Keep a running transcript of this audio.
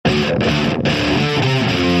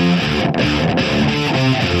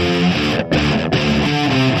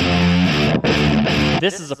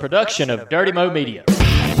This is a production of Dirty Mo Media.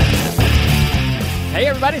 Hey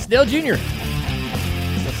everybody, it's Dale Jr.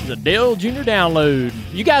 This is a Dale Jr. download.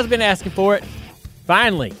 You guys have been asking for it.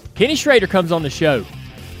 Finally, Kenny Schrader comes on the show.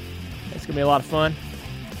 It's going to be a lot of fun.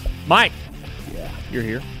 Mike, you're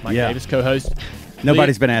here. Mike Davis, co-host.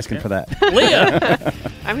 Nobody's been asking for that. Leah.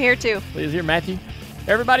 I'm here too. Leah's here. Matthew.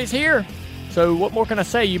 Everybody's here. So what more can I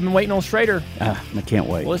say? You've been waiting on Schrader. I can't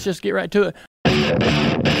wait. Well, let's just get right to it.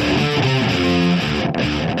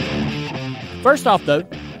 First off, though.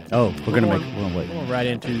 Oh, we're going to wait. We're going right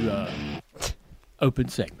into open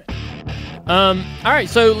segment. All right,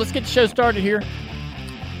 so let's get the show started here.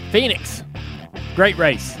 Phoenix. Great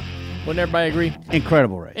race. Wouldn't everybody agree?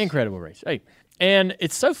 Incredible race. Incredible race. Hey, and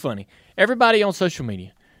it's so funny. Everybody on social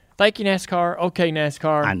media. Thank you, NASCAR. Okay,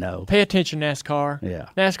 NASCAR. I know. Pay attention, NASCAR. Yeah.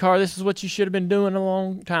 NASCAR, this is what you should have been doing a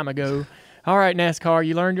long time ago. All right, NASCAR,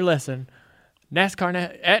 you learned your lesson.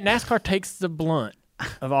 NASCAR takes the blunt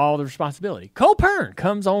of all the responsibility. Cole Pern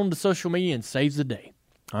comes on to social media and saves the day.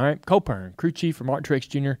 All right, Cole Pern, crew chief for Martin Truex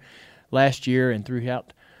Jr. last year and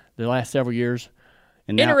throughout the last several years.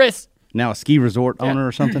 And now a ski resort owner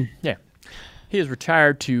or something? Yeah. He is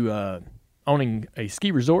retired to owning a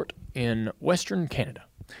ski resort in Western Canada.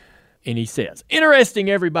 And he says, interesting,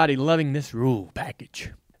 everybody loving this rule package.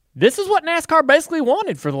 This is what NASCAR basically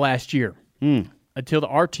wanted for the last year until the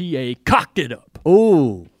RTA cocked it up.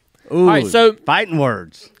 Ooh. All right, so fighting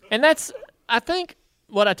words. And that's, I think,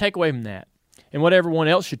 what I take away from that, and what everyone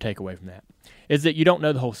else should take away from that, is that you don't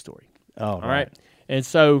know the whole story. Oh, all right. And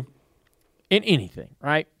so, in anything,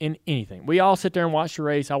 right? In anything, we all sit there and watch the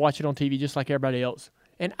race. I watch it on TV just like everybody else,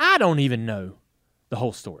 and I don't even know the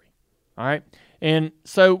whole story. All right. And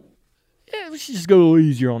so, we should just go a little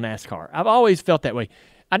easier on NASCAR. I've always felt that way.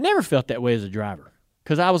 I never felt that way as a driver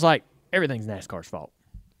because I was like, everything's NASCAR's fault.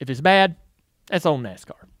 If it's bad, that's on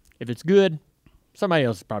NASCAR. If it's good, somebody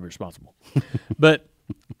else is probably responsible. But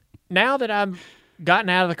now that I've gotten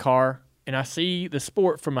out of the car and I see the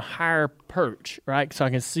sport from a higher perch, right? So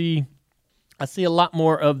I see a lot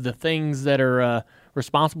more of the things that are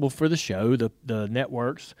responsible for the show, the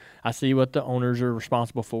networks. I see what the owners are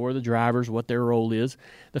responsible for, the drivers, what their role is,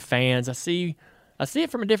 the fans. I see it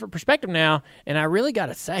from a different perspective now, and I really got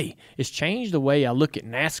to say, it's changed the way I look at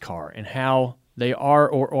NASCAR and how they are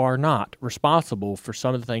or are not responsible for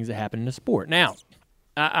some of the things that happen in the sport. Now,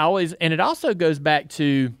 and it also goes back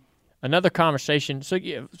to another conversation. So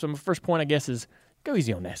my first point, I guess, is go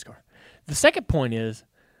easy on NASCAR. The second point is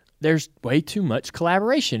there's way too much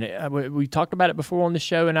collaboration. We talked about it before on the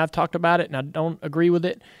show, and I've talked about it, and I don't agree with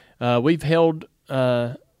it. We've held,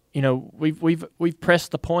 we've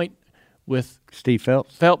pressed the point with Steve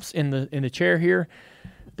Phelps in the chair here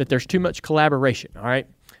that there's too much collaboration. All right.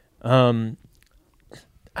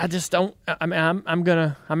 I just don't. I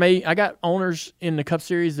mean, I got owners in the Cup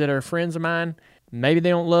Series that are friends of mine. Maybe they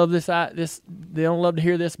don't love this. They don't love to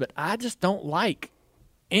hear this, but I just don't like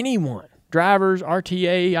anyone. Drivers,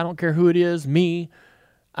 RTA, I don't care who it is, me.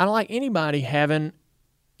 I don't like anybody having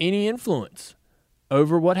any influence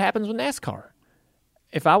over what happens with NASCAR.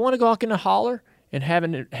 If I want to go out in a holler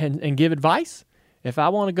and give advice, if I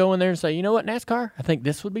want to go in there and say, you know what, NASCAR, I think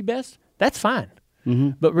this would be best, that's fine.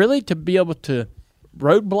 Mm-hmm. But really to be able to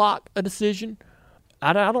roadblock a decision,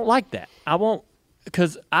 I don't like that. I won't,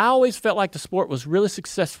 because I always felt like the sport was really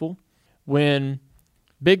successful when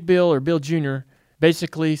Big Bill or Bill Jr.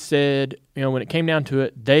 basically said, when it came down to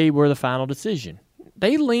it, they were the final decision.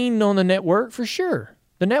 They leaned on the network for sure.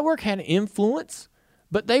 The network had influence,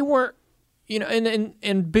 but they weren't,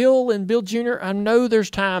 and Bill Jr., I know there's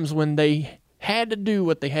times when they had to do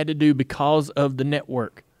what they had to do because of the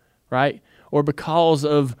network, right? Or because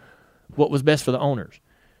of what was best for the owners.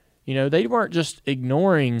 They weren't just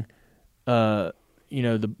ignoring,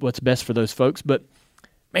 what's best for those folks. But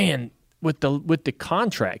man, with the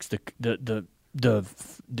contracts, the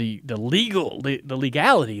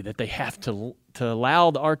legality that they have to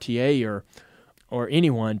allow the RTA or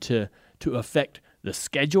anyone to affect the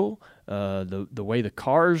schedule, the way the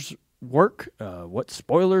cars work, what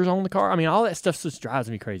spoilers on the car. I mean, all that stuff just drives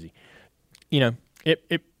me crazy.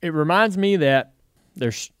 It reminds me that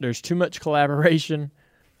there's too much collaboration.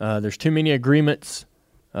 There's too many agreements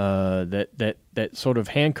that sort of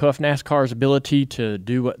handcuff NASCAR's ability to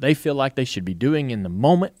do what they feel like they should be doing in the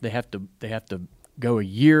moment. They have to go a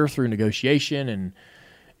year through negotiation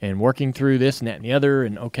and working through this and that and the other.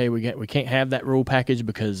 And okay, we can't have that rule package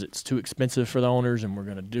because it's too expensive for the owners, and we're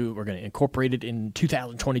going to incorporate it in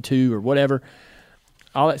 2022 or whatever.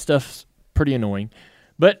 All that stuff's pretty annoying.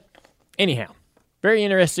 But anyhow, very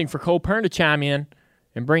interesting for Cole Pern to chime in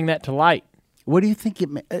and bring that to light. What do you think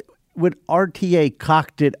would RTA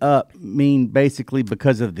cocked it up mean basically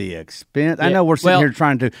because of the expense? Yeah. I know we're sitting here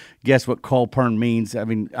trying to guess what Cole Pern means. I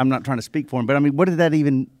mean, I'm not trying to speak for him, but I mean, what did that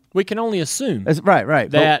even? We can only assume. Right.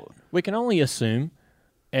 That we can only assume,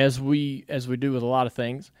 as we do with a lot of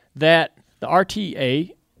things, that the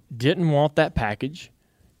RTA didn't want that package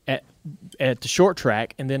at the short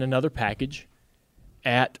track and then another package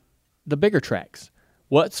at the bigger tracks.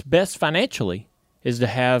 What's best financially is to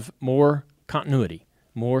have more continuity,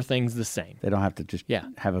 more things the same. They don't have to just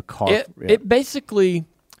have a car. It basically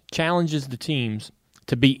challenges the teams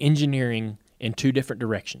to be engineering in two different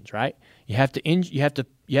directions, right? You have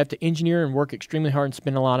to engineer and work extremely hard and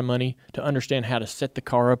spend a lot of money to understand how to set the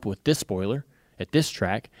car up with this spoiler at this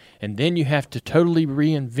track, and then you have to totally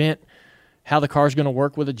reinvent how the car is going to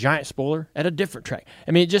work with a giant spoiler at a different track.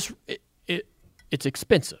 I mean, it's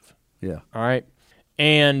expensive. Yeah. All right.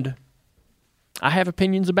 And I have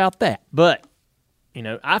opinions about that, but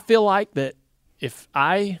I feel like that if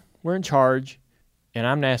I were in charge and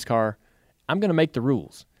I'm NASCAR, I'm going to make the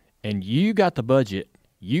rules. And you got the budget,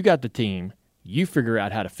 you got the team, you figure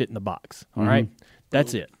out how to fit in the box. All right?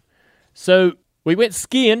 That's it. So we went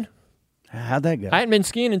skiing. How'd that go? I hadn't been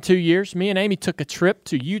skiing in 2 years. Me and Amy took a trip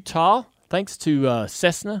to Utah, thanks to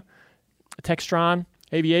Cessna, Textron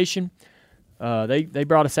Aviation. They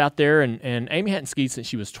brought us out there, and Amy hadn't skied since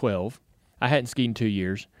she was 12. I hadn't skied in 2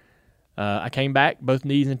 years. I came back, both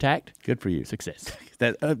knees intact. Good for you. Success.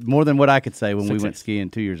 That more than what I could say when we went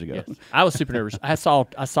skiing 2 years ago. Yes. I was super nervous. I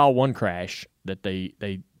saw one crash that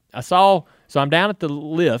I saw. So I'm down at the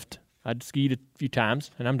lift. I'd skied a few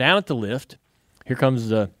times, and I'm down at the lift. Here comes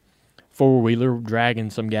the four-wheeler dragging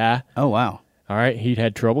some guy. Oh, wow. All right, he'd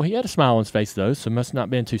had trouble. He had a smile on his face, though, so must not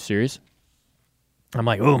been too serious. I'm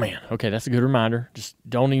like, oh, man, okay, that's a good reminder. Just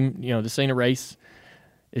don't even, this ain't a race.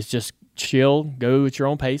 It's just chill, go at your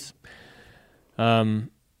own pace.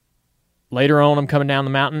 Later on, I'm coming down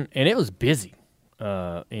the mountain, and it was busy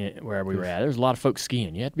where we were at. There was a lot of folks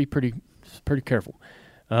skiing. You had to be pretty careful.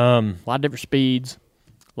 A lot of different speeds,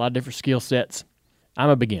 a lot of different skill sets. I'm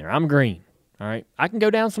a beginner. I'm green, all right? I can go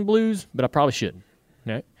down some blues, but I probably shouldn't.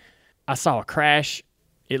 Okay? I saw a crash.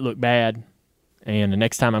 It looked bad. And the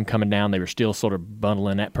next time I'm coming down, they were still sort of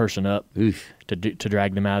bundling that person up to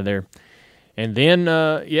drag them out of there. And then,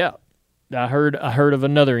 I heard of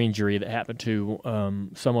another injury that happened to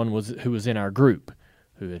someone who was in our group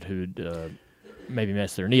who'd maybe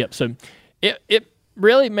messed their knee up. So it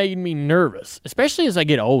really made me nervous, especially as I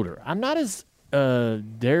get older. I'm not as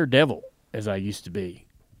daredevil as I used to be.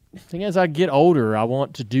 I think as I get older, I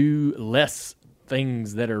want to do less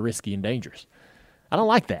things that are risky and dangerous. I don't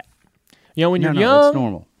like that. When you're young, that's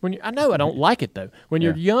normal. I know I don't like it though. When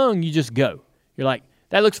you're young, you just go. You're like,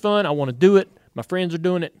 that looks fun. I want to do it. My friends are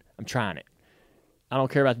doing it. I'm trying it. I don't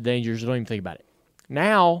care about the dangers. I don't even think about it.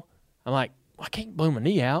 Now, I'm like, I can't blow my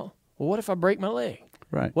knee out. Well, what if I break my leg?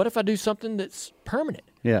 Right. What if I do something that's permanent?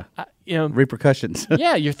 Yeah. Repercussions.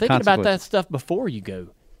 Yeah, you're thinking about that stuff before you go.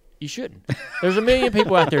 You shouldn't. There's a million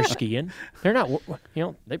people out there skiing. They're not,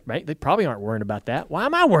 they probably aren't worrying about that. Why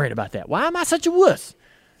am I worried about that? Why am I such a wuss?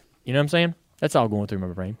 You know what I'm saying? That's all going through my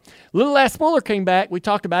brain. Little Last Spoiler came back. We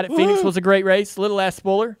talked about it. Woo! Phoenix was a great race. Little Last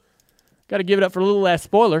Spoiler. Got to give it up for Little Last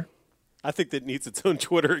Spoiler. I think that needs its own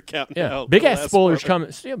Twitter account now. Big Ass Spoiler's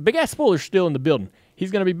coming. Big Ass Spoiler's still in the building.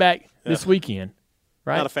 He's going to be back this weekend,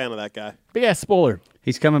 right? Not a fan of that guy. Big Ass Spoiler.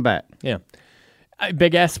 He's coming back. Yeah.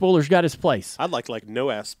 Big Ass Spoiler's got his place. I'd like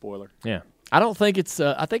no ass spoiler. Yeah. I don't think it's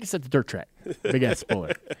I think it's at the dirt track. Big Ass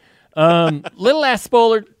Spoiler. Little Ass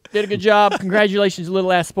Spoiler did a good job. Congratulations,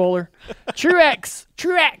 Little Ass Spoiler.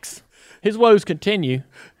 Truex. His woes continue.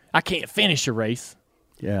 I can't finish a race.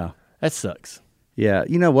 Yeah. That sucks. Yeah.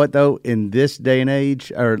 You know what though? In this day and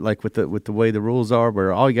age, or like with the way the rules are,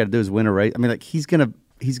 where all you got to do is win a race. I mean, like he's gonna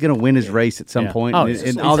win his race at some point,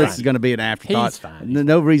 and all this is going to be an afterthought. He's fine.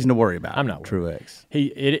 No reason to worry about. I'm not worried. Truex.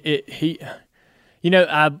 He.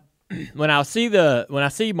 When I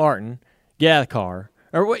see Martin get out of the car,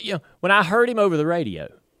 or when I heard him over the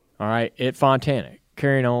radio, all right, at Fontana,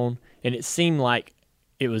 carrying on, and it seemed like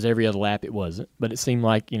it was every other lap. It wasn't, but it seemed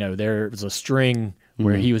like there was a string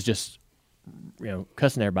where he was just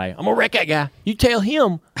cussing everybody. I'm gonna wreck that guy. You tell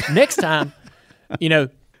him next time.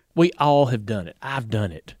 We all have done it. I've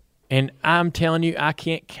done it, and I'm telling you, I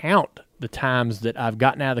can't count the times that I've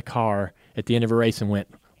gotten out of the car at the end of a race and went,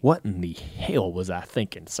 what in the hell was I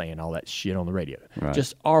thinking saying all that shit on the radio? Right.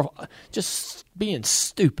 Just being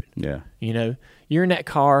stupid. Yeah. You're in that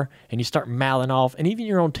car and you start mouthing off, and even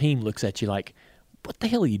your own team looks at you like, what the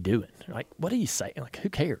hell are you doing? Like, what are you saying? Like, who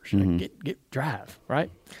cares? Mm-hmm. Like, get drive,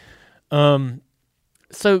 right?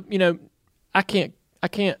 So, I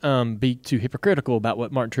can't be too hypocritical about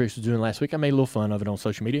what Martin Truex was doing last week. I made a little fun of it on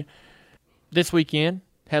social media. This weekend,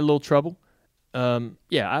 had a little trouble. I'm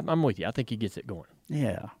with you. I think he gets it going.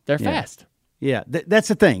 Yeah. They're fast. Yeah, that's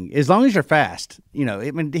the thing. As long as you're fast,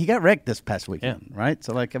 he got wrecked this past weekend, right?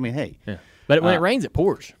 So, hey. Yeah. But when it rains, it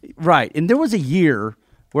pours. Right. And there was a year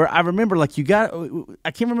where I remember, I can't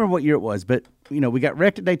remember what year it was, but, we got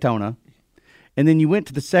wrecked at Daytona, and then you went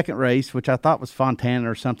to the second race, which I thought was Fontana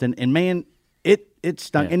or something, and, man, it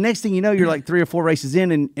stunk. Yeah. And next thing you know, you're like 3 or 4 races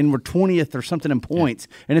in, and we're 20th or something in points,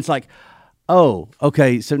 and it's like, oh,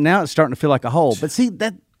 okay, so now it's starting to feel like a hole. But see,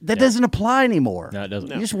 that doesn't apply anymore. No, it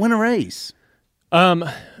doesn't. You just win a race.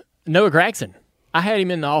 Noah Gragson. I had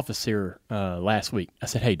him in the office here last week. I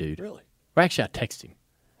said, hey, dude. Really? Or actually, I texted him.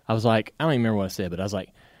 I was like, I don't even remember what I said, but I was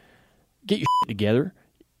like, get your shit together.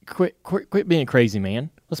 Quit being crazy, man.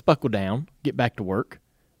 Let's buckle down. Get back to work.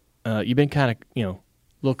 You've been kind of, a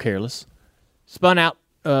little careless. Spun out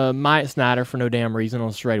Myatt Snyder for no damn reason on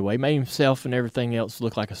the straightaway. Made himself and everything else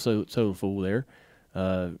look like a soda fool there.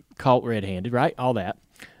 Caught red-handed, right? All that.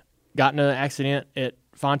 Got in an accident at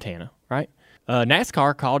Fontana, right?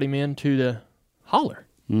 NASCAR called him into the hauler,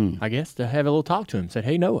 I guess, to have a little talk to him. Said,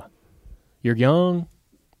 hey, Noah, you're young.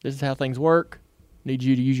 This is how things work. Need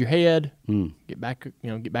you to use your head. Get back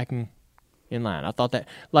in line. I thought that,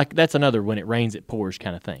 that's another when it rains, it pours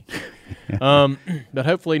kind of thing. But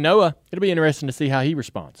hopefully Noah, it'll be interesting to see how he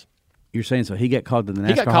responds. You're saying so he got called to the NASCAR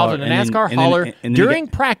hauler? He got called to the NASCAR hauler during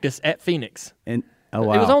practice at Phoenix. Oh,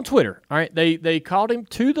 wow. It was on Twitter. All right, they called him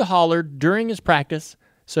to the hauler during his practice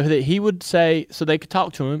so that he would say, so they could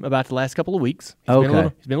talk to him about the last couple of weeks. He's been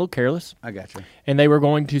a little careless. I got you. And they were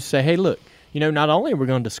going to say, hey, look, not only are we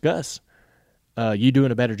going to discuss you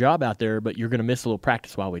doing a better job out there, but you're going to miss a little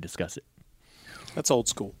practice while we discuss it. That's old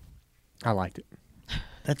school. I liked it.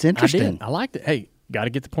 That's interesting. I did. I liked it. Hey, got to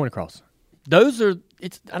get the point across. Those are.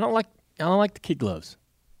 I don't like the kid gloves.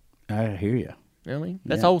 I hear you. You know what I mean?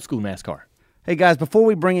 That's old school NASCAR. Hey, guys, before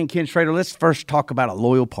we bring in Ken Schrader, let's first talk about a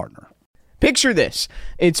loyal partner. Picture this.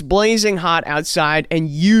 It's blazing hot outside and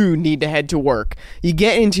you need to head to work. You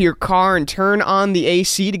get into your car and turn on the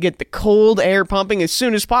AC to get the cold air pumping as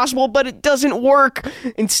soon as possible, but it doesn't work.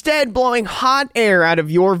 Instead, blowing hot air out of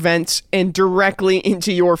your vents and directly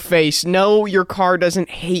into your face. No, your car doesn't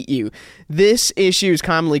hate you. This issue is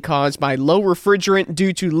commonly caused by low refrigerant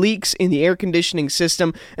due to leaks in the air conditioning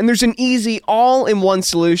system, and there's an easy all-in-one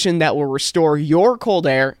solution that will restore your cold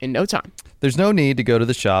air in no time. There's no need to go to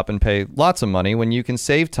the shop and pay lots of money when you can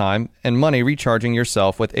save time and money recharging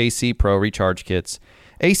yourself with AC Pro Recharge Kits.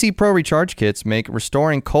 AC Pro Recharge Kits make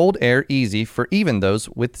restoring cold air easy for even those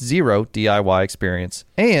with zero DIY experience.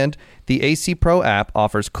 And the AC Pro app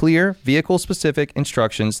offers clear, vehicle-specific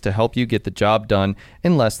instructions to help you get the job done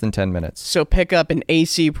in less than 10 minutes. So pick up an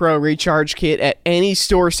AC Pro Recharge Kit at any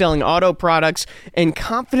store selling auto products and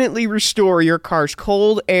confidently restore your car's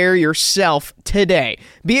cold air yourself today.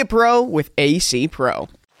 Be a pro with AC Pro.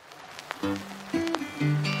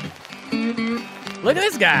 Look at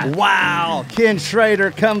this guy. Wow. Ken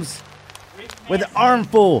Schrader comes with an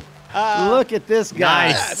armful. Look at this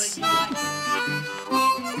guy. Nice.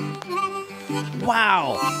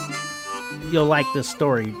 Wow. You'll like this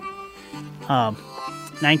story.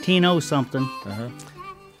 1900-something,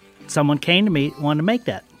 someone came to me, wanted to make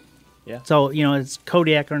that. Yeah. So, it's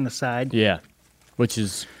Kodiak on the side. Yeah. Which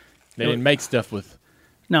is, they didn't make stuff with.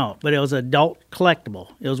 No, but it was adult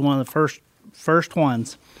collectible. It was one of the first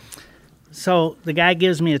ones. So the guy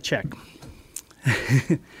gives me a check.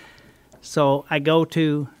 So I go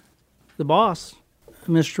to the boss,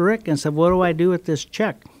 Mr. Rick, and said, what do I do with this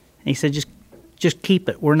check? And he said, just keep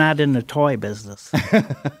it. We're not in the toy business.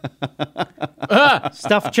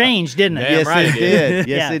 Stuff changed, didn't it? Yes, right, it did.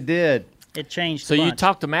 Yes, Yeah. it did. It changed. So a you bunch.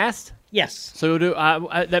 talked to Mast? Yes. So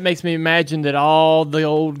that makes me imagine that all the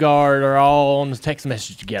old guard are all on the text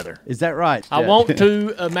message together. Is that right? I want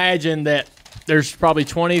to imagine that there's probably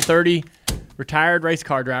 20, 30 retired race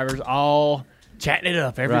car drivers all chatting it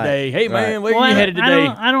up every day. Hey, man, where are you headed today?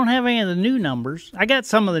 I don't have any of the new numbers. I got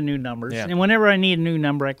some of the new numbers. Yeah. And whenever I need a new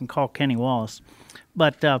number, I can call Kenny Wallace.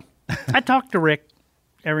 But I talk to Rick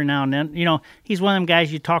every now and then. He's one of them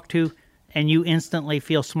guys you talk to and you instantly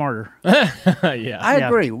feel smarter. Yeah. I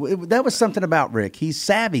agree. That was something about Rick. He's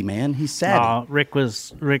savvy, man. He's savvy. Rick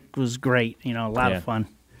was great. A lot of fun.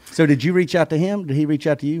 So did you reach out to him? Did he reach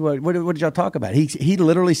out to you? What did y'all talk about? He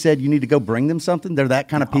literally said you need to go bring them something. They're that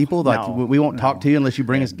kind of people. Like we won't talk to you unless you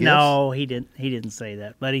bring us gifts. No, he didn't. He didn't say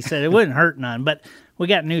that. But he said it wouldn't hurt none. But we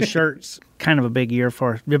got new shirts. Kind of a big year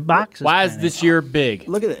for us. The boxes. Why is this year big?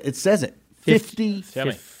 Look at it. It says it. 50 Tell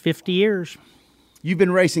me. 50 years. You've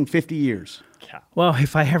been racing 50 years. Well,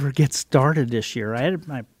 if I ever get started this year, I had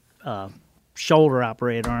my shoulder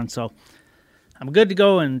operated on, so I'm good to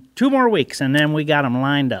go in 2 more weeks, and then we got them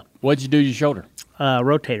lined up. What'd you do to your shoulder?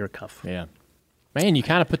 Rotator cuff. Yeah. Man, you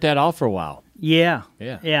kind of put that off for a while. Yeah.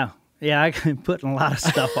 Yeah. I've been putting a lot of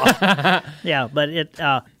stuff off. Yeah, but it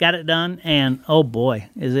got it done, and oh boy,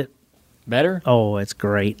 is it Better? Oh, it's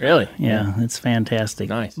great. Really? Yeah, it's fantastic.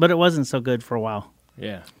 Nice. But it wasn't so good for a while.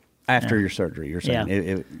 Yeah. After your surgery, you're saying,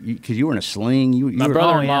 Yeah. because you were in a sling. You My were,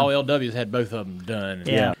 brother-in-law, LW's had both of them done.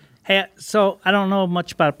 Yeah. Hey, so I don't know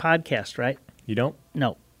much about a podcast, right? You don't?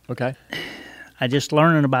 No. Okay. I just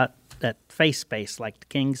learning about that face space, like the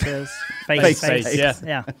king says. Face space, yeah.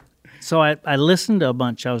 Yeah. So I listened to a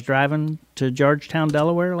bunch. I was driving to Georgetown,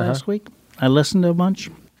 Delaware last week. I listened to a bunch.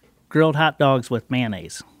 Grilled hot dogs with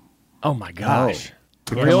mayonnaise. Oh, my gosh.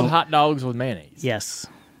 Grilled hot dogs with mayonnaise. Yes.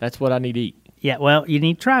 That's what I need to eat. Yeah, well, you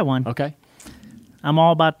need to try one. Okay. I'm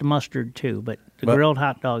all about the mustard, too, but the grilled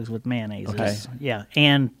hot dogs with mayonnaise is, yeah,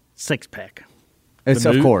 and six-pack. It's,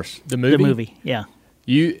 of course. The movie? The movie, yeah.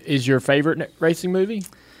 Is your favorite racing movie?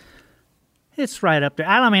 It's right up there.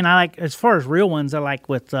 I mean, I like, as far as real ones, I like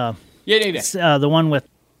with the one with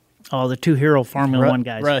the 2 hero Formula 1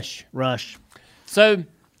 guys. Rush. So,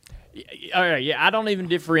 all right, yeah, I don't even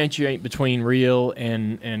differentiate between real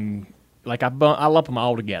and like I lump them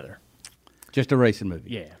all together. Just a racing movie.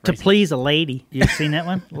 Yeah. To Please a Lady. You've seen that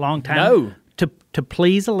one? Long time. No. To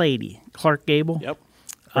Please a Lady. Clark Gable. Yep.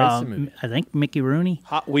 Racing movie. I think Mickey Rooney.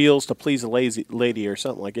 Hot Wheels to Please a Lazy Lady or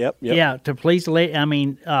something like that. Yep. Yeah, To Please a Lady. I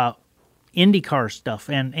mean, IndyCar stuff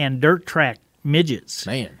and dirt track midgets.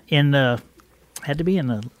 Man. Had to be in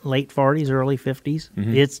the late 40s, early 50s.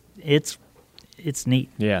 Mm-hmm. It's neat.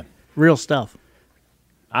 Yeah. Real stuff.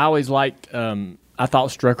 I always liked. I thought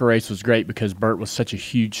Strucker Race was great because Burt was such a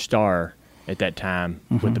huge star at that time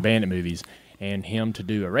with the Bandit movies, and him to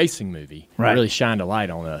do a racing movie really shined a light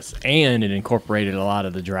on us, and it incorporated a lot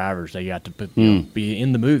of the drivers they got to be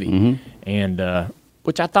in the movie, and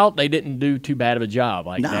which I thought they didn't do too bad of a job,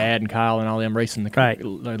 like Dad and Kyle and all them racing the car.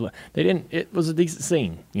 Right. They didn't. It was a decent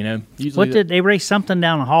scene, you know. Usually What did they race something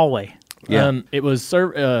down the hallway? Yeah. It was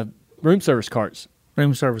room service carts.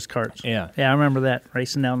 Room service carts. Yeah. Yeah, I remember that,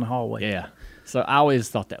 racing down the hallway. Yeah. So I always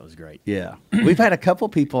thought that was great. Yeah. We've had a couple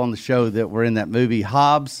people on the show that were in that movie.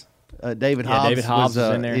 Hobbs, David Hobbs. David Hobbs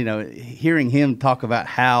was in there. You know, hearing him talk about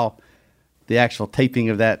how the actual taping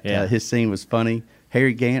of that, his scene was funny.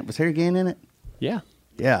 Harry Gant. Was Harry Gant in it? Yeah.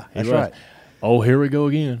 Yeah, that's was. right. Oh, here we go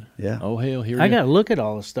again. Yeah. Oh, hell, here we I go. got to look at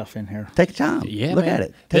all the stuff in here. Take your time. Yeah, Look man. at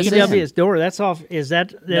it. Take it in. PW's door. That's off. Is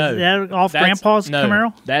that off Grandpa's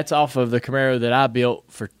Camaro? That's off of the Camaro that I built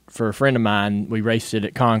for a friend of mine. We raced it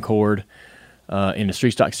at Concord in the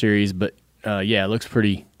Street Stock Series, but it looks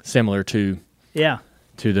pretty similar to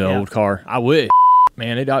the old car. I wish,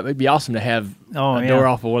 man, it'd be awesome to have a door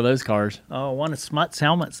off of one of those cars. Oh, one of Smut's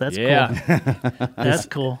helmets. That's cool. That's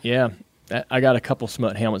cool. Yeah. I got a couple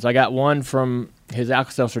Smut helmets. I got one from his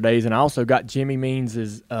Alka-Seltzer days, and I also got Jimmy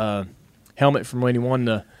Means' helmet from when he won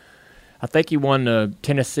the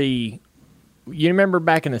Tennessee. You remember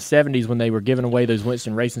back in the 70s when they were giving away those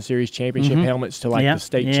Winston Racing Series championship helmets to the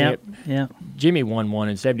state champ? Yeah. Jimmy won one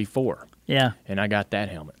in 74. Yeah. And I got that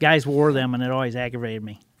helmet. Guys wore them, and it always aggravated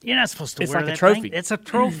me. You're not supposed to It's wear like a that trophy. thing. It's a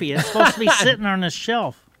trophy. It's supposed to be sitting on the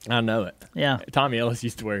shelf. I know it. Yeah. Tommy Ellis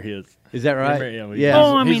used to wear his. Is that right? Remember? Yeah.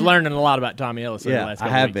 Oh, He's learning a lot about Tommy Ellis over the last I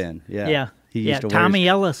couple have weeks. been. Yeah. Yeah. He used to wear Tommy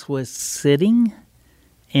Ellis was sitting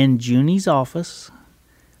in Junie's office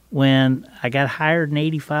when I got hired in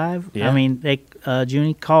 '85. Yeah. I mean,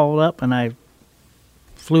 Junie called up, and I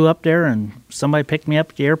flew up there, and somebody picked me up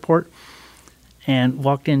at the airport and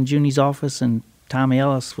walked in Junie's office, and Tommy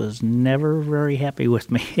Ellis was never very happy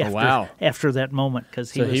with me after that moment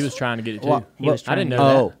because he was trying to get it too. Well, I didn't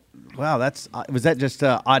know that. Wow, was that just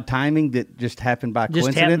odd timing that just happened by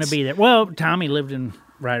coincidence? Just happened to be there. Well, Tommy lived in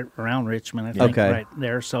right around Richmond, I think, right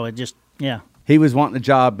there. So it just, He was wanting a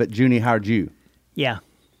job, but Junie hired you. Yeah.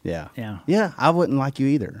 Yeah. Yeah. Yeah, I wouldn't like you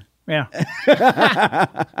either. Yeah.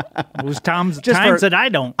 It was times that I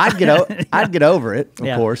don't. I'd get over it,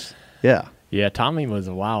 of course. Yeah. Yeah, Tommy was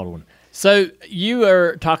a wild one. So you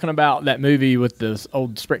are talking about that movie with those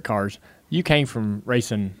old sprint cars. You came from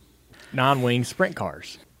racing non-wing sprint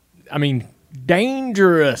cars. I mean,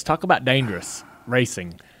 dangerous. Talk about dangerous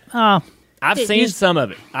racing. I've seen some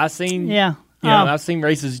of it. I've seen I've seen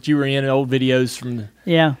races that you were in old videos from.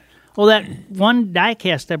 Yeah. Well, that one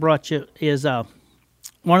diecast I brought you is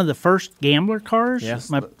one of the first Gambler cars. Yes.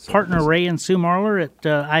 My partner Ray and Sue Marler at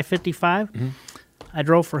I-55. I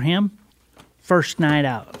drove for him. First night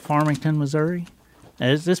out, Farmington, Missouri.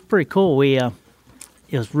 This is pretty cool. We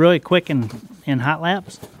it was really quick in hot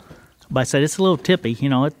laps. But I said, it's a little tippy.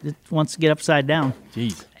 It wants to get upside down.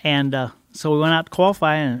 Jeez. And so we went out to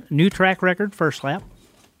qualify, a new track record first lap,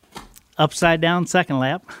 upside down second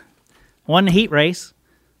lap, won the heat race,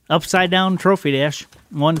 upside down trophy dash,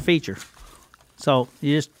 won the feature. So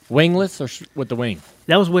you just... Wingless or with the wing?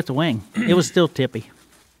 That was with the wing. It was still tippy.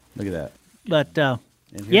 Look at that. But,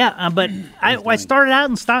 but I started out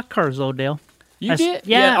in stock cars, though, Dale. You did?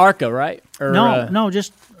 Yeah. ARCA, right? Or, no,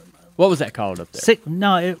 just... What was that called up there?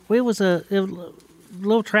 It was a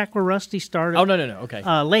little track where Rusty started. Oh, no. Okay.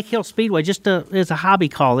 Lake Hill Speedway, it's a hobby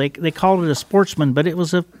car. They called it a sportsman, but it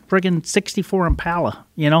was a friggin' 64 Impala,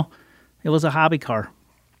 It was a hobby car.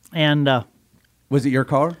 And... was it your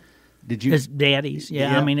car? Did you? It's Daddy's,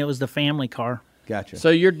 yeah. I mean, it was the family car. Gotcha. So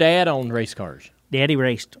your dad owned race cars? Daddy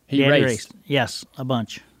raced. He raced? Yes, a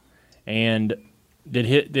bunch. And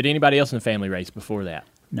did anybody else in the family race before that?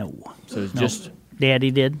 No. So it's just... Daddy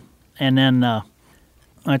did. And then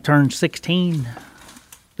I turned 16.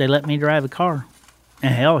 They let me drive a car.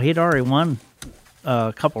 And hell, he'd already won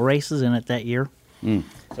a couple races in it that year. So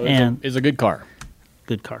it's a good car.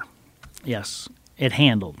 Good car. Yes. It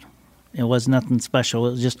handled. It was nothing special.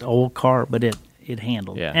 It was just an old car, but it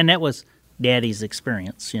handled. Yeah. And that was Daddy's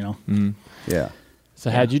experience, Yeah. Yeah. So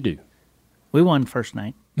how'd you do? We won first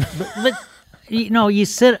night. but you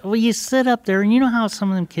sit up there, and you know how some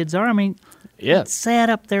of them kids are. I mean, Yeah. I sat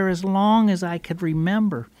up there as long as I could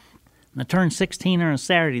remember. And I turned 16 on a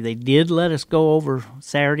Saturday. They did let us go over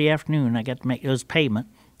Saturday afternoon. I got to make, it was pavement.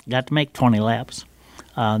 Got to make 20 laps.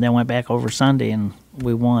 Then went back over Sunday, and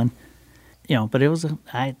we won. But it was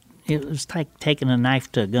like taking a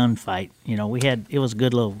knife to a gunfight. It was a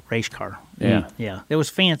good little race car. Yeah. Yeah. There was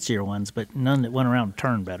fancier ones, but none that went around and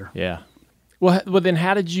turned better. Yeah. Well, then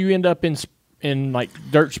how did you end up in like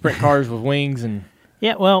dirt sprint cars with wings and?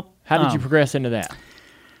 Yeah. Well, how did you progress into that?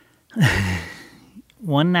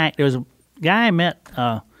 One night there was a guy I met.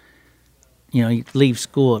 You leave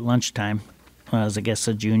school at lunchtime when I was, I guess,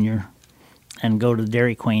 a junior, and go to the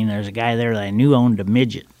Dairy Queen. There's a guy there that I knew owned a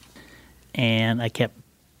midget, and I kept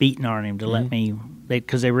beating on him to let me,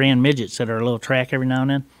 because they ran midgets at our little track every now and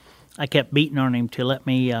then. I kept beating on him to let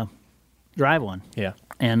me drive one. Yeah.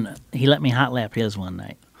 And he let me hot lap his one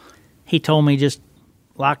night. He told me just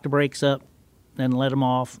lock the brakes up, then let them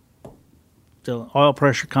off. The oil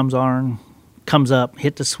pressure comes up,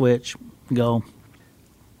 hit the switch, go.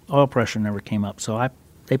 Oil pressure never came up. So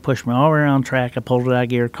they pushed me all around track. I pulled it out of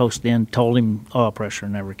gear, coasted in, told him oil pressure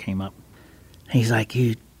never came up. He's like,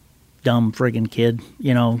 you dumb friggin' kid,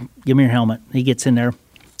 give me your helmet. He gets in there.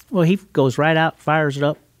 Well, he goes right out, fires it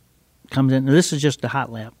up, comes in. This is just a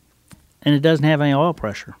hot lap, and it doesn't have any oil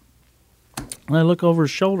pressure. And I look over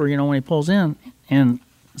his shoulder, when he pulls in, and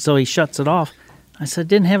so he shuts it off. I said,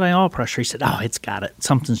 didn't have any oil pressure. He said, oh, it's got it.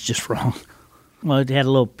 Something's just wrong. Well, it had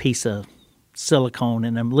a little piece of silicone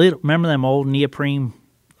in them. Remember them old neoprene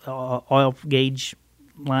oil gauge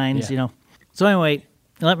lines, So anyway,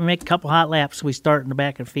 let me make a couple hot laps. We start in the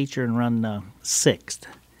back of the feature and run sixth.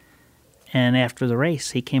 And after the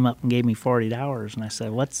race, he came up and gave me $40. And I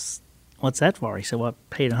said, what's that for? He said, well,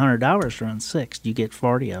 I paid $100 to run sixth. You get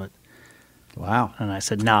 40 of it. Wow. And I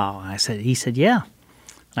said, no. He said, yeah.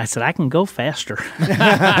 I said, I can go faster.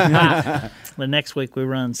 The next week we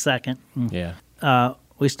run second. Yeah.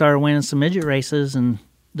 We started winning some midget races, and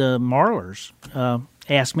the Marlers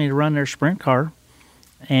asked me to run their sprint car,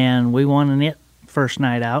 and we won in it first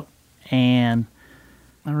night out. And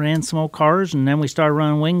I ran some old cars, and then we started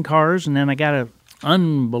running wing cars, and then I got an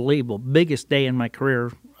unbelievable, biggest day in my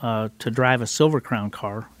career to drive a Silver Crown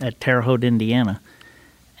car at Terre Haute, Indiana.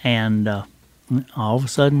 And all of a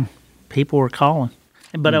sudden, people were calling.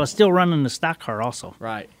 But I was still running the stock car also.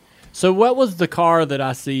 Right. So what was the car that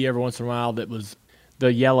I see every once in a while that was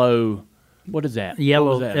the yellow? What is that? Yellow.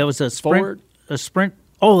 What was that? It was a sprint. Ford? A sprint.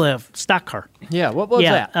 Oh, the stock car. Yeah. What was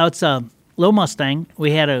that? It's a little Mustang.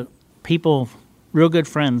 We had real good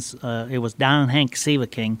friends. It was Don and Hank Siva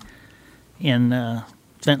King in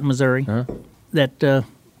Fenton, Missouri, that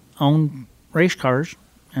owned race cars.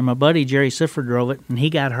 And my buddy Jerry Sifford drove it, and he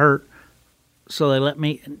got hurt. So they let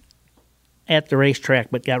me at the racetrack,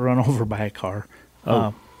 but got run over by a car.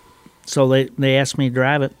 So they asked me to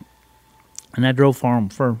drive it, and I drove for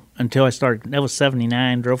them until I started. That was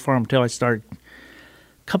 79. Drove for them until I started.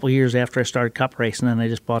 A couple years after I started cup racing, and then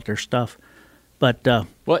they just bought their stuff. But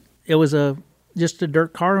what? It was just a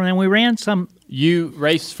dirt car, and then we ran some. You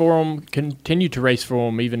raced for them, continued to race for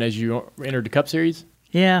them even as you entered the Cup Series?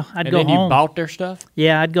 Yeah, I'd go home. And then you bought their stuff?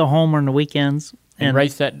 Yeah, I'd go home on the weekends. And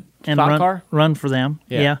race that stock car? Run for them,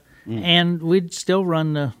 yeah. And we'd still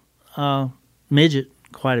run the midget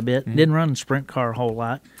quite a bit. Didn't run the sprint car a whole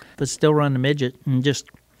lot, but still run the midget and just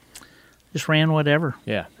ran whatever.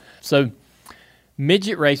 Yeah. So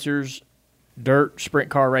midget racers, dirt sprint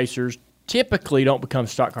car racers, typically don't become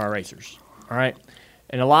stock car racers. All right.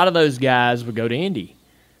 And a lot of those guys would go to Indy.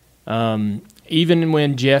 Even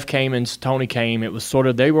when Jeff came and Tony came, it was sort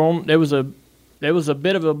of there was a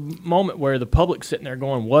bit of a moment where the public's sitting there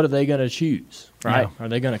going, what are they going to choose? Right? Yeah. Are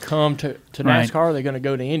they going to come to NASCAR? Right. Or are they going to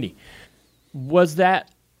go to Indy? Was that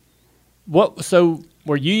what? So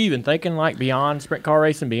were you even thinking like beyond sprint car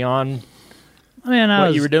racing, beyond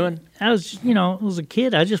what you were doing? I was, as a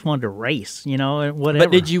kid, I just wanted to race, whatever.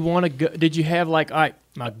 But did you want to go? Did you have like, all right,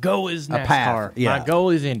 my goal is NASCAR. Yeah. My goal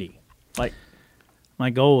is Indy. Like, my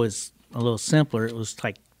goal was a little simpler. It was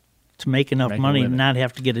like to make enough money and not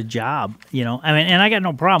have to get a job, and I got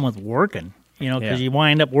no problem with working, because you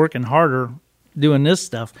wind up working harder doing this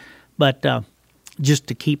stuff, but just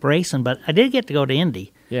to keep racing. But I did get to go to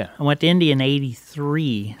Indy. Yeah. I went to Indy in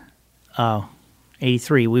 83.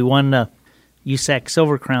 83. We won the USAC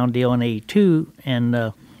Silver Crown deal in 82, and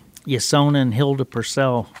Yasona and Hilda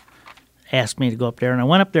Purcell asked me to go up there. And I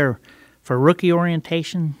went up there for rookie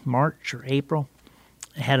orientation, March or April.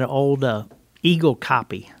 I had an old Eagle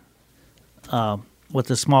copy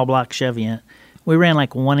with a small block Chevy in it. We ran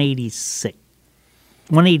like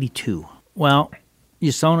 182. Well,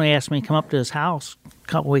 Yasona asked me to come up to his house a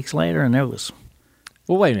couple weeks later, and there was...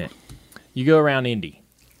 Well, wait a minute. You go around Indy,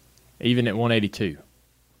 even at 182.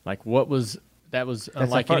 Like, what was... That was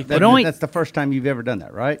unlike anything. That's the first time you've ever done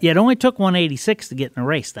that, right? Yeah, it only took 186 to get in a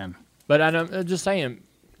race then. But I'm just saying,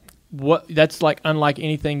 that's like unlike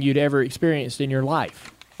anything you'd ever experienced in your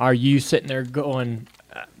life. Are you sitting there going,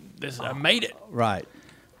 I made it? Right.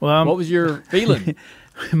 Well, what was your feeling?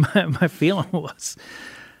 my feeling was,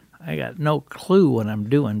 I got no clue what I'm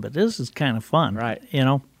doing, but this is kind of fun. Right.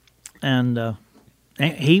 And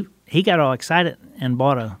he got all excited and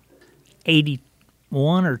bought a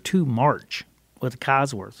 81 or 2 March with a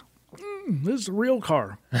Cosworth. This is a real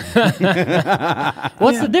car.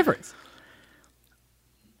 What's the difference?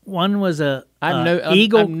 One was a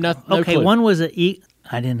Eagle. No clue. One was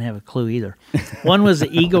I didn't have a clue either. One was an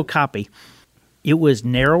Eagle copy. It was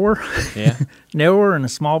narrower. Yeah. Narrower and a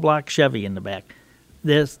small block Chevy in the back.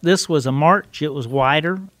 This was a March. It was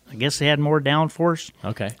wider. I guess it had more downforce.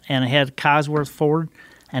 Okay. And it had Cosworth Ford,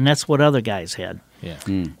 and that's what other guys had. Yeah.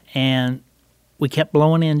 And we kept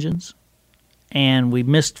blowing engines, and we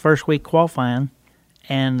missed first week qualifying,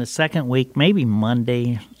 and the second week, maybe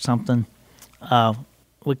Monday something,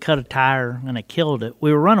 we cut a tire, and it killed it.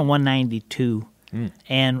 We were running 192,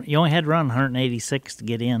 and you only had to run 186 to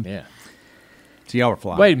get in. Yeah. So y'all were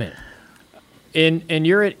flying. Wait a minute. And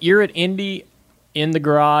you're at Indy in the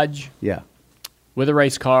garage. Yeah. With a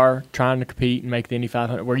race car, trying to compete and make the Indy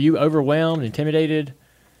 500. Were you overwhelmed, intimidated?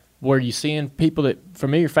 Were you seeing people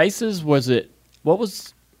familiar faces? What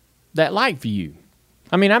was that like for you?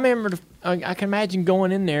 I mean, I remember, I can imagine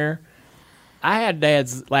going in there. I had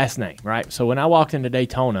Dad's last name, right? So when I walked into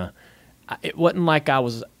Daytona, it wasn't like I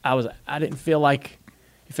didn't feel like,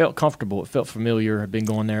 it felt comfortable. It felt familiar. I've been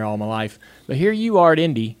going there all my life. But here you are at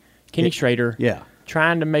Indy, Kenny Schrader,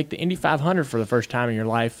 trying to make the Indy 500 for the first time in your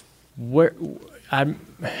life. I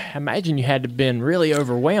imagine you had to have been really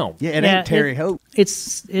overwhelmed. Yeah, it ain't Terry Hope. It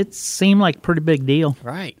seemed like a pretty big deal,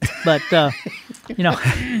 right? But it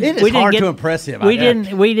is hard to impress him. We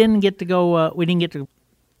didn't get to go. We didn't get to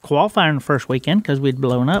qualify in the first weekend because we'd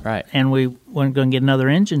blown up, right? And we weren't going to get another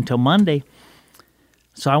engine until Monday.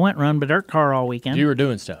 So I went and run the dirt car all weekend. You were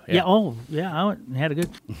doing stuff, yeah. I went and had a good.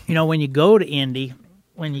 When you go to Indy,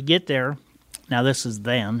 when you get there. Now, this is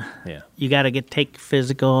then. Yeah. You got to take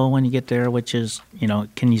physical when you get there, which is,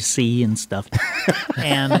 can you see and stuff.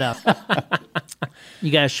 And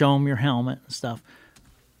you got to show them your helmet and stuff.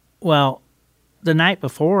 Well, the night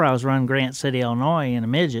before, I was running Grant City, Illinois in a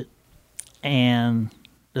midget, and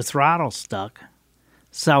the throttle stuck.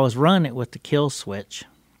 So I was running it with the kill switch.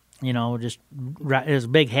 Just right, it was a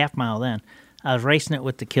big half mile then. I was racing it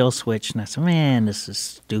with the kill switch, and I said, man, this is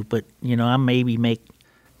stupid. I maybe make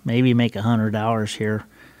 $100 here,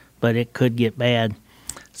 but it could get bad.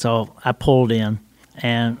 So I pulled in,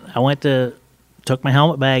 and I took my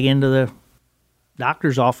helmet bag into the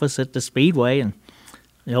doctor's office at the Speedway, and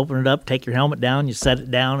they open it up, take your helmet down, you set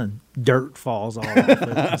it down, and dirt falls all off it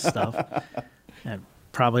and stuff. That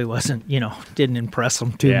probably wasn't, didn't impress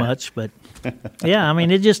them too much, but yeah, I mean,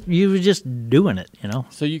 you were just doing it,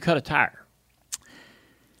 So you cut a tire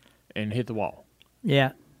and hit the wall.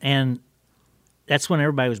 Yeah, and that's when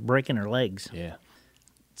everybody was breaking their legs. Yeah.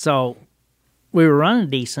 So we were running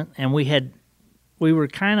decent, and we were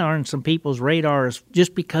kind of on some people's radars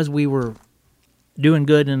just because we were doing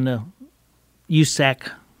good in the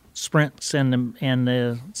USAC Sprints and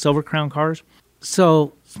the Silver Crown cars.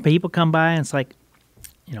 So people come by and it's like,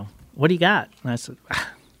 what do you got? And I said,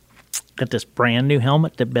 got this brand new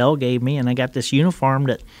helmet that Bell gave me, and I got this uniform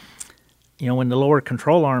that, when the lower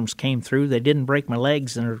control arms came through, they didn't break my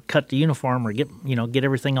legs or cut the uniform or get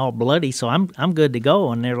everything all bloody. So I'm good to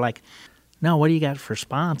go. And they're like, no, what do you got for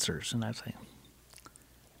sponsors? And I say,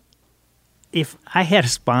 if I had a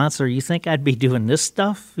sponsor, you think I'd be doing this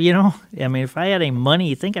stuff? If I had any money,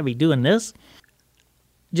 you think I'd be doing this?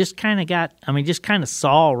 Just kind of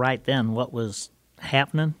saw right then what was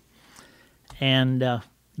happening. And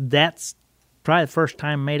that's probably the first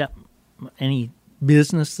time I made up any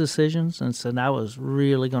business decisions and said I was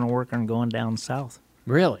really going to work on going down south.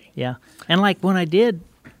 Really? Yeah. And like when I did,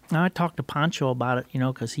 I talked to Pancho about it,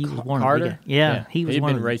 because he was one Carter? of the guys. Yeah, he was one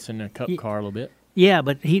been of the, racing a cup car a little bit. Yeah,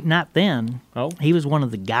 but he not then. Oh. He was one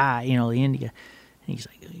of the guy, the India. He's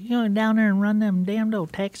like, down there and run them damned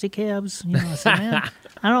old taxi cabs. I said, man,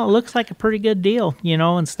 I don't know, it looks like a pretty good deal,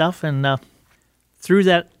 and stuff. And through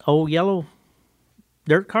that old yellow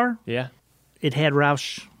dirt car, yeah, it had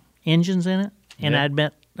Roush engines in it. And I'd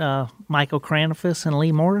met Michael Cranifus and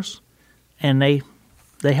Lee Morris, and they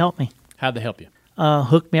helped me. How'd they help you?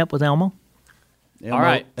 Hooked me up with Elmo. All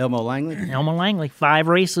right. Elmo Langley? Elmo Langley, 5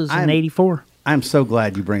 races in 84. I'm so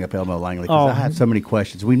glad you bring up Elmo Langley because I have so many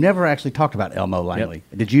questions. We never actually talked about Elmo Langley.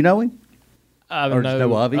 Yep. Did you know him? I or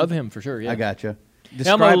know of him for sure, yeah. I gotcha.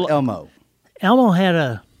 Describe Elmo. Elmo had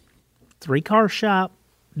a 3-car shop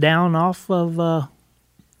down off of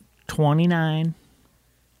 29,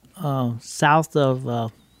 south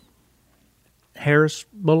of Harris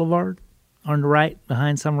Boulevard, on the right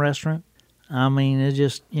behind some restaurant. It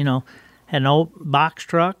just, had an old box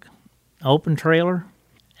truck, open trailer,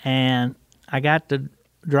 and I got to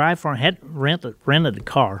drive for him. Had rented the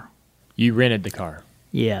car. You rented the car?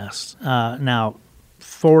 Yes. Now,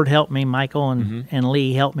 Ford helped me, Michael and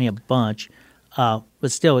Lee helped me a bunch, but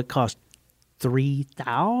still it cost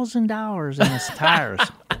 $3,000 in his tires.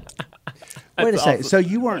 Wait a second. So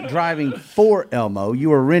you weren't driving for Elmo. You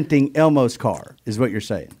were renting Elmo's car, is what you're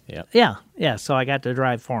saying. Yeah. Yeah. So I got to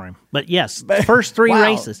drive for him. But yes, first 3 wow.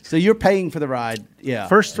 races. So you're paying for the ride. Yeah.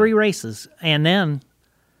 First 3 races. And then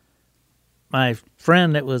my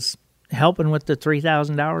friend that was helping with the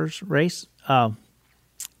 $3,000 race,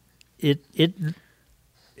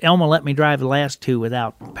 Elmo let me drive the last 2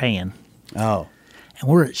 without paying. Oh. And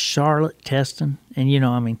we're at Charlotte testing. And,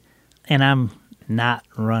 and I'm not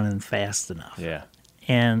running fast enough. Yeah.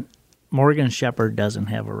 And Morgan Shepherd doesn't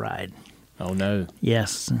have a ride. Oh, no.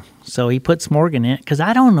 Yes. So he puts Morgan in it because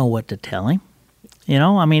I don't know what to tell him.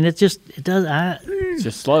 It's just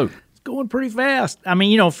slow. It's going pretty fast.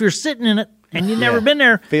 If you're sitting in it and you've never been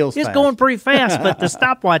there, feels it's fast. going pretty fast, but the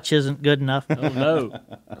stopwatch isn't good enough. Oh, no.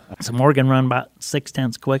 So Morgan run about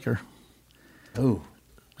 0.6 quicker. Ooh.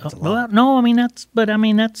 Well, no, that's what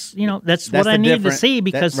I needed to see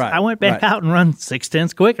because I went back out and run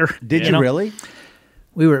 0.6 quicker. Did you really?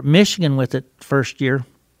 We were at Michigan with it first year,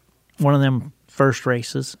 one of them first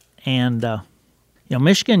races, and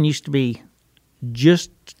Michigan used to be just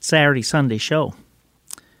Saturday, Sunday show.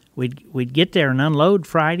 We'd get there and unload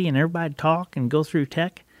Friday, and everybody'd talk and go through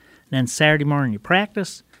tech. And then Saturday morning you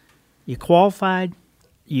practice, you qualified.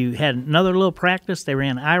 You had another little practice. They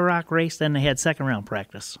ran IROC race. Then they had second round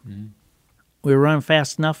practice. Mm-hmm. We were running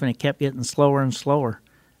fast enough, and it kept getting slower and slower.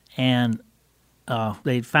 And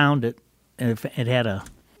they found it had a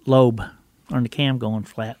lobe on the cam going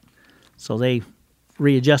flat. So they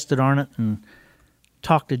readjusted on it and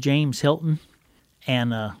talked to James Hilton.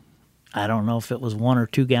 And I don't know if it was 1 or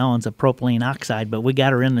 2 gallons of propylene oxide, but we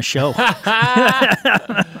got her in the show.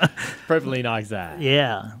 Propylene oxide.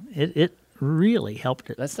 Yeah. It really helped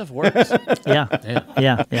it. That stuff works. Yeah.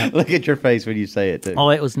 Look at your face when you say it, too. Oh,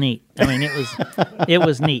 it was neat. It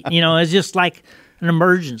was neat. It's just like an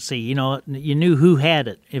emergency. You knew who had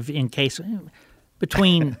it in case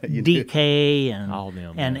between DK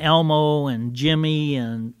and Elmo and Jimmy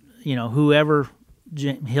and whoever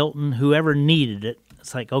Hilton, whoever needed it.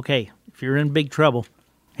 It's like, okay, if you're in big trouble,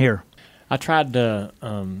 here. I tried to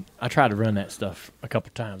run that stuff a couple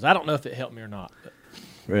times. I don't know if it helped me or not. But.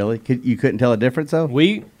 Really? You couldn't tell a difference, though?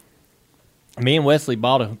 Me and Wesley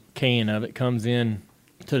bought a can of it. Comes in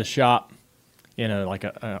to the shop in like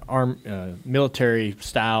a military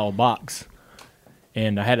style box,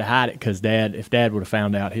 and I had to hide it because if Dad would have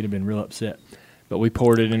found out, he'd have been real upset. But we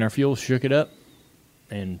poured it in our fuel, shook it up,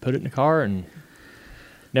 and put it in the car, and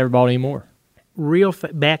never bought any more.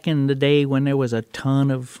 Back in the day when there was a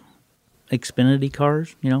ton of Xfinity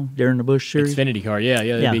cars, during the Busch Series. Xfinity car, yeah.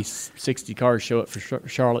 There'd be 60 cars show up for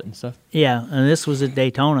Charlotte and stuff. Yeah, and this was at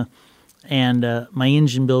Daytona. And my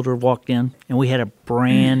engine builder walked in, and we had a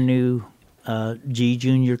brand new G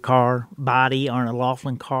Junior car body on a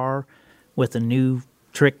Laughlin car with a new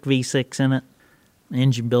Trick V6 in it. The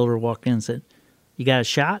engine builder walked in and said, "You got a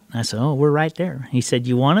shot?" And I said, "Oh, we're right there." He said,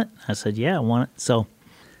 "You want it?" I said, "Yeah, I want it." So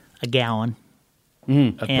a gallon.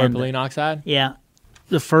 Of propylene oxide? Yeah.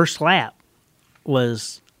 The first lap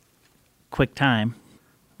was quick time,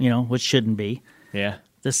 which shouldn't be. Yeah.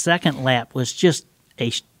 The second lap was just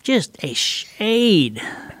a shade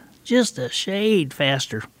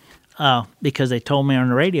faster, because they told me on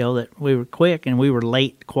the radio that we were quick and we were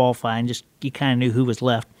late qualifying. Just you kind of knew who was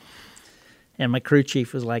left. And my crew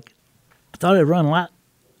chief was like, "I thought I'd run a lot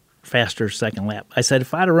faster second lap." I said,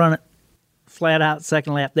 "If I'd have run it flat out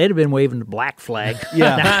second lap, they'd have been waving the black flag,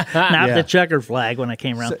 not the checkered flag when I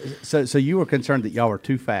came around." So you were concerned that y'all were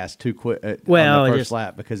too fast, too quick on the first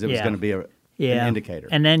lap because it was going to be an indicator.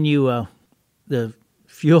 And then the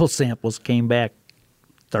fuel samples came back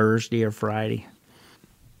Thursday or Friday.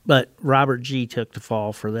 But Robert G. took the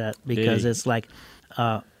fall for that because it's like,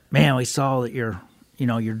 man, we saw that your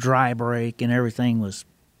dry brake and everything was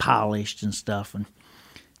polished and stuff. And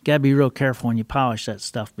you got to be real careful when you polish that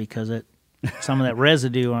stuff because some of that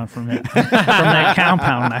residue from that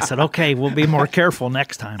compound. And I said, okay, we'll be more careful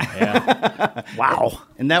next time. Yeah. Wow.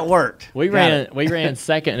 And that worked. We ran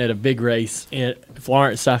second at a big race in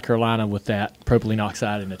Florence, South Carolina with that propylene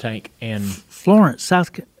oxide in the tank. And Florence,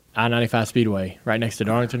 South Carolina. I-95 Speedway, right next to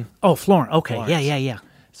Darlington. Oh, Florence. Okay. Florence. Yeah.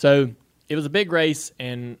 So it was a big race,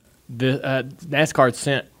 and the NASCAR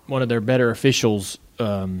sent one of their better officials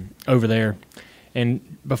over there.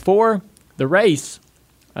 And before the race,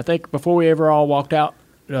 I think before we ever all walked out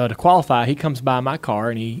to qualify, he comes by my car,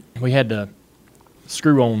 and we had the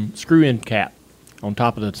screw-in cap on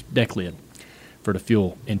top of the deck lid for the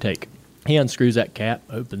fuel intake. He unscrews that cap,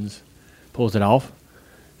 opens, pulls it off,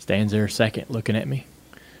 stands there a second looking at me,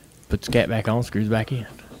 puts the cap back on, screws back in.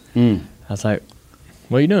 I was like,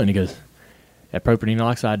 "What are you doing?" He goes, "That propylene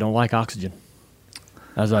oxide don't like oxygen."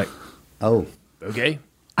 I was like, "Oh, okay."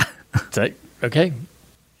 So, okay.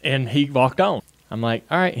 And he walked on. I'm like,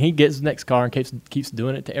 all right. He gets the next car and keeps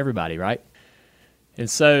doing it to everybody, right? And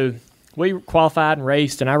so we qualified and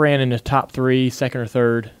raced, and I ran in the top 3, second or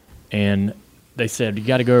third, and they said, you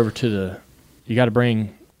got to go over to the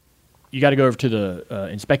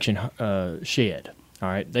inspection shed. All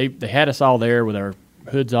right. They had us all there with our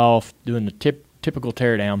hoods off, doing the typical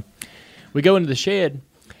teardown. We go into the shed,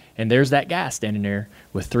 and there's that guy standing there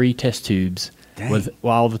with 3 test tubes with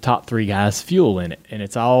all the top 3 guys' fuel in it. And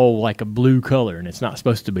it's all like a blue color, and it's not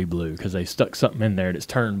supposed to be blue because they stuck something in there that's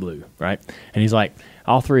turned blue, right? And he's like,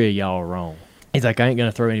 all 3 of y'all are wrong. He's like, I ain't going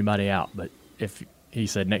to throw anybody out, but he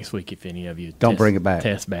said next week if any of you don't bring it back.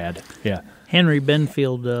 Test bad. Yeah. Henry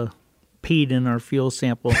Benfield peed in our fuel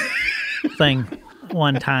sample thing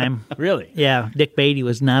one time. Really? Yeah. Dick Beatty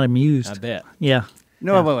was not amused. I bet. Yeah.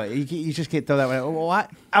 No, wait. You just can't throw that one. Well, why?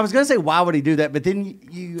 I was going to say, why would he do that? But then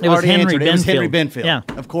you it already answered. Benfield. It was Henry Benfield. Yeah.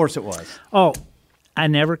 Of course it was. Oh, I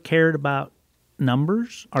never cared about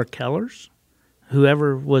numbers or colors,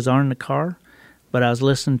 whoever was on the car, but I was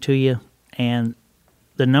listening to you, and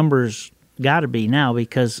the numbers got to be now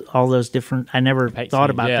because all those different, I never thought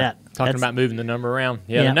about that. Talking about moving the number around.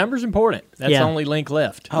 Yeah, the number's important. That's the only link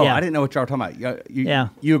left. Oh, I didn't know what y'all were talking about.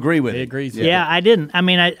 You agree with it? He agrees. Yeah, I didn't. I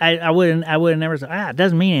mean, I wouldn't never say, it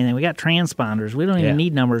doesn't mean anything. We got transponders. We don't even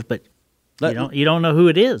need numbers, but you don't know who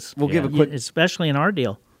it is. We'll give a quick, especially in our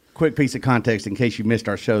deal. Quick piece of context in case you missed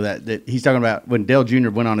our show that he's talking about when Dale Jr.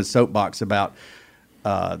 went on his soapbox about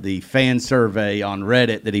the fan survey on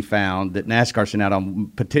Reddit that he found that NASCAR sent out on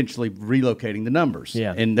potentially relocating the numbers.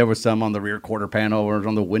 Yeah. And there was some on the rear quarter panel or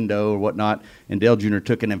on the window or whatnot. And Dale Jr.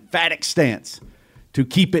 took an emphatic stance to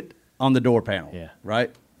keep it on the door panel. Yeah.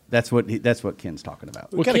 Right? That's what Ken's talking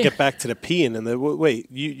about. We got to get back to the peeing and the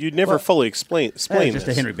wait. You never fully explain It's this. just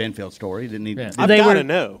a Henry Benfield story. Didn't need. I've got to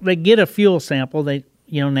know. They get a fuel sample.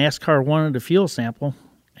 NASCAR wanted a fuel sample,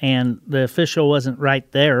 and the official wasn't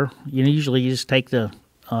right there. Usually you just take the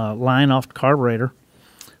line off the carburetor.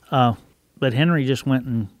 But Henry just went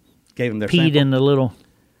and gave him their peed sample. in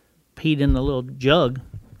the little jug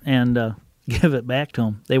and give it back to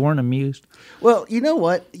them. They weren't amused. Well, you know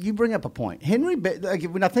what? You bring up a point. Henry,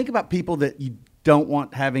 when I think about people that you don't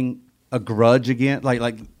want having a grudge against,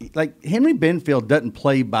 like Henry Benfield doesn't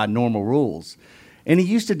play by normal rules. And he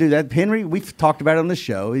used to do that. Henry, we've talked about it on the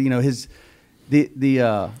show.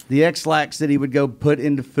 the X-Lax that he would go put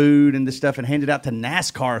into food and this stuff and hand it out to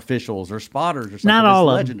NASCAR officials or spotters or something. Not all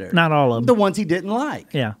of legendary. them. Not all of them. The ones he didn't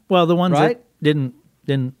like. Yeah. Well, the ones Right? that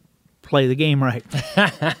didn't play the game right.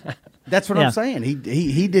 That's what Yeah. I'm saying.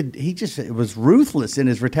 He just was ruthless in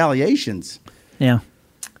his retaliations. Yeah.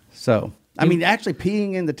 So I mean, actually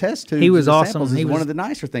peeing in the test tubes. He was and the awesome. samples is He one was- of the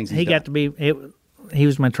nicer things. He got to be. He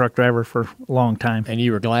was my truck driver for a long time. And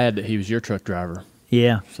you were glad that he was your truck driver,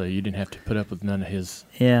 Yeah. so you didn't have to put up with none of his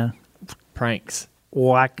Yeah. pranks.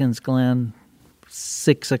 Watkins Glen,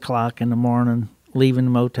 6 o'clock in the morning, leaving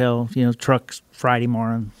the motel. Truck's Friday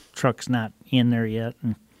morning. Truck's not in there yet.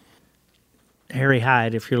 And Harry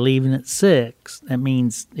Hyde, if you're leaving at 6, that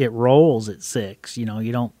means it rolls at 6. You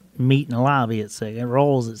don't meet in the lobby at 6. It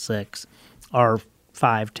rolls at 6 or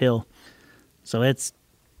 5 till. So it's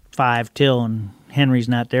 5 till, and Henry's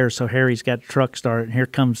not there. So Harry's got the truck started, and here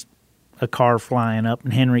comes a car flying up,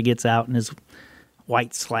 and Henry gets out in his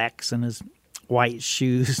white slacks and his white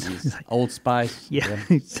shoes. He's like, Old Spice. yeah.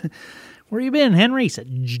 Where you been, Henry? He said,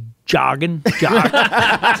 jogging. It's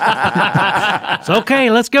okay,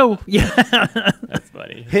 let's go. Yeah. That's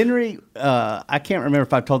funny. Henry, I can't remember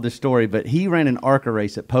if I've told this story, but he ran an ARCA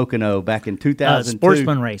race at Pocono back in 2002.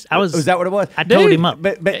 Sportsman race. Was that what it was? I told him up.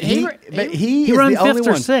 But he He is run the only fifth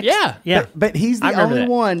or one. sixth. Yeah. Yeah. But he's the I remember only that.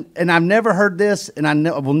 one, and I've never heard this, and I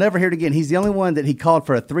will never hear it again. He's the only one that he called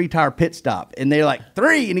for a 3-tire pit stop, and they're like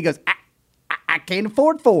 3, and he goes, I can't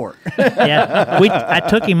afford 4. Yeah. I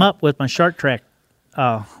took him up with my Shark Track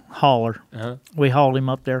hauler. Uh-huh. We hauled him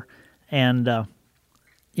up there, and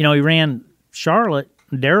he ran Charlotte.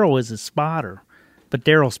 Daryl was his spotter, but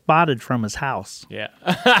Daryl spotted from his house. Yeah.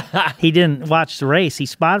 He didn't watch the race. He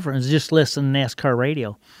spotted from. He was just listening to NASCAR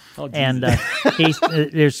radio, Oh, and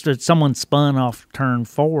there's someone spun off turn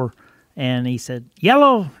 4, and he said,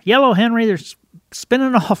 "Yellow, Henry, they're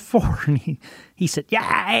spinning off 4," and he said,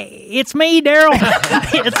 "Yeah, it's me, Daryl.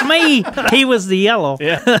 It's me." He was the yellow.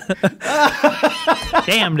 Yeah.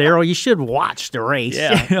 Damn, Daryl, you should watch the race.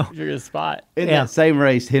 Yeah. You know? You're a good spot. In Yeah. that same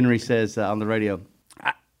race, Henry says on the radio,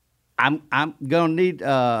 I'm gonna need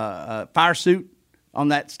a fire suit on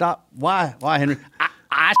that stop. Why, Henry?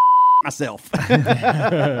 I myself.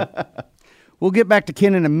 We'll get back to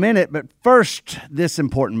Ken in a minute, but first, this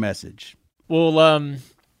important message. Well,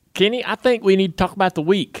 Kenny, I think we need to talk about the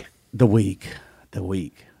week. The week.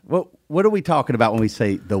 What are we talking about when we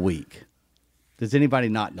say the week? Does anybody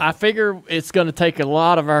not know? I figure it's going to take a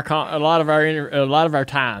lot of our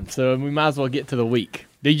time, so we might as well get to the week.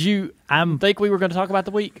 Did you think we were going to talk about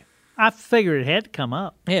the week? I figured it had to come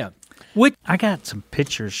up. Yeah. I got some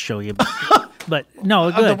pictures to show you, but no,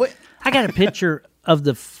 the good. I got a picture of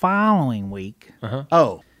the following week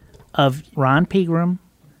Oh, of Ron Pegram,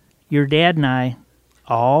 your dad, and I,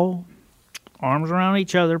 all arms around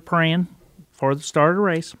each other praying for the start of the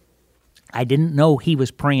race. I didn't know he was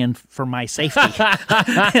praying for my safety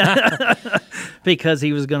because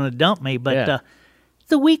he was going to dump me. But Yeah.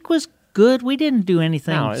 the week was good. We didn't do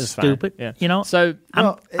anything No, it was fine. stupid. Yeah. So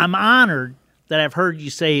I'm honored that I've heard you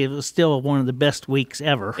say it was still one of the best weeks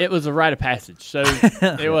ever. it was a rite of passage. So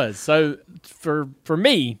it was. So for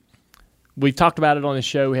me, we've talked about it on the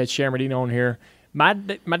show. We had Sharon Medina on here. My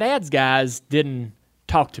dad's guys didn't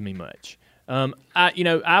talk to me much.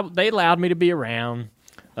 They allowed me to be around,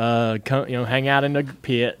 hang out in the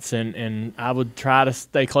pits, and I would try to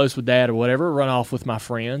stay close with Dad or whatever, run off with my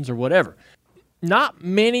friends or whatever. Not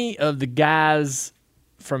many of the guys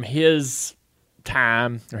from his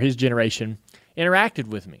time or his generation interacted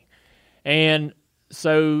with me. And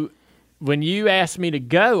so when you asked me to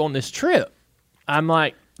go on this trip, I'm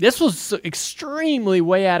like, this was extremely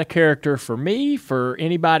way out of character for me, for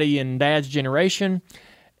anybody in Dad's generation.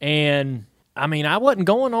 And I mean, I wasn't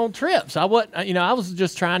going on trips. I was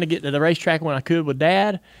just trying to get to the racetrack when I could with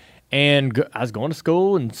Dad, and I was going to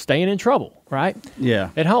school and staying in trouble, right? yeah.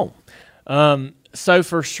 At home. So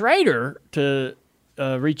for Schrader to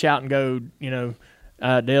reach out and go,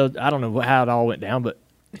 I don't know how it all went down, but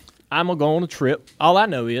I'm going to go on a trip. All I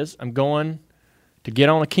know is I'm going to get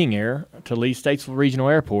on a King Air to leave Statesville Regional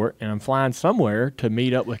Airport, and I'm flying somewhere to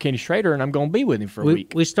meet up with Kenny Schrader, and I'm going to be with him for a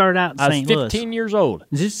week. We started out in I was St. 15 Louis. years old.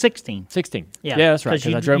 Is this 16? 16. Yeah, that's right,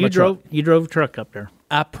 because I drove my truck. You drove a truck up there.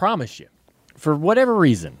 I promise you, for whatever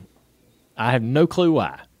reason, I have no clue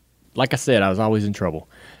why. Like I said, I was always in trouble.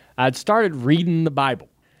 I'd started reading the Bible,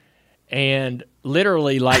 and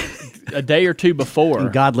literally like a day or two before,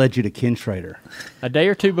 And God led you to Ken Schrader. a day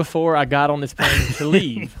or two before I got on this plane to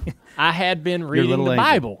leave, I had been reading little the angel.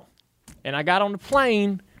 Bible. And I got on the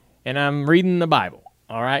plane, and I'm reading the Bible,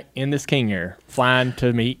 all right, in this King Air, flying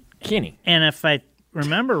to meet Kenny. And if I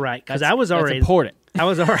remember right, because I was That's already important. I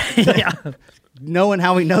was already yeah. knowing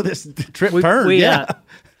how we know this trip turned. Yeah.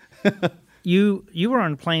 You were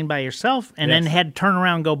on the plane by yourself, and then had to turn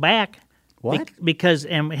around and go back. What? Because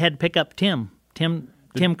we had to pick up Tim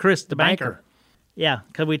Chris, the banker. Yeah,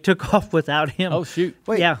 because we took off without him. Oh, shoot.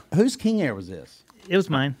 Wait, yeah. Whose King Air was this? It was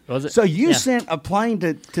mine. Was it? So you sent a plane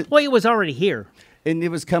to Well, it was already here. and it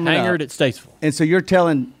was coming Hangared up. at Statesville. And so you're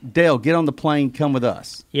telling Dale, get on the plane, come with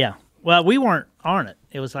us. Yeah. Well, we weren't on it.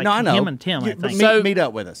 It was like No, I know. him and Tim, I You- think. So- meet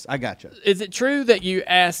up with us. I got you. Is it true that you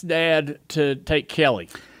asked Dad to take Kelly?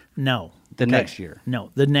 No. The next year.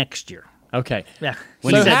 No, the next year. Okay. Yeah.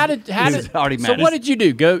 When So he how said- did he was already so mad. what did you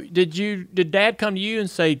do? Did Dad come to you and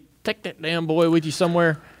say, take that damn boy with you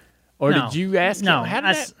somewhere? Or No. did you ask No, him? How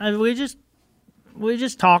did that? we were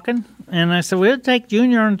just talking, and I said, we'll take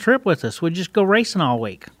Junior on a trip with us. We'll just go racing all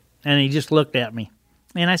week. And he just looked at me.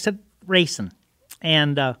 And I said, racing.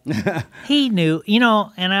 And he knew,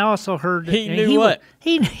 and I also heard that He knew what?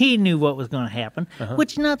 He knew what was going to happen,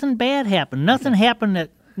 which nothing bad happened. Nothing happened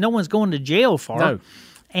that no one's going to jail for. No.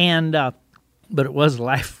 And but it was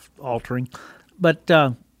life altering. But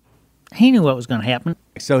he knew what was going to happen.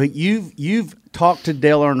 So you've talked to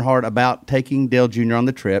Dale Earnhardt about taking Dale Jr. on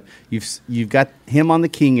the trip. You've got him on the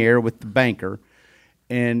King Air with the banker,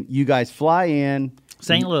 and you guys fly in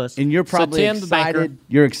St. Louis. and you're probably Tim, the banker. excited.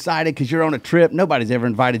 You're excited because you're on a trip. Nobody's ever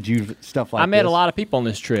invited you to stuff like I this. met a lot of people on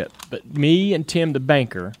this trip, but me and Tim the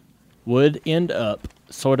banker would end up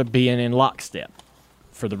sort of being in lockstep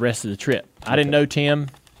for the rest of the trip. I didn't know Tim,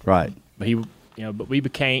 Right. but he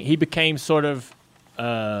became sort of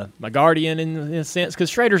my guardian in a sense, because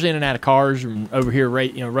Schrader's in and out of cars and over here,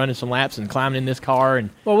 running some laps and climbing in this car, and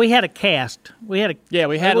Well, we had a cast. We had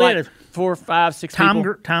like 4, 5, 6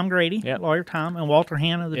 people. Tom Grady, Yep. lawyer Tom, and Walter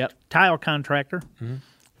Hanna, the Yep. tile contractor.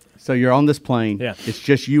 So you're on this plane. Yeah. It's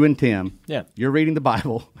just you and Tim. Yeah. You're reading the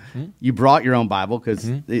Bible. You brought your own Bible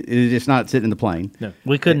because it's not sitting in the plane. No,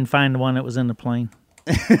 We couldn't find the one that was in the plane.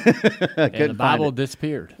 and the find Bible it.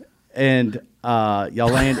 disappeared. And y'all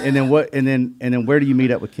land, and then what? And then where do you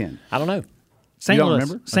meet up with Ken? I don't know. St. don't Louis.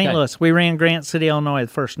 remember? St. Okay. Louis. We ran Grant City, Illinois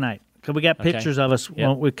the first night because we got Okay. pictures of us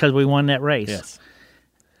Yep. because we won that race. Yes.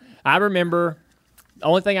 I remember, the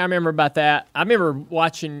only thing I remember about that, I remember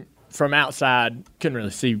watching from outside, couldn't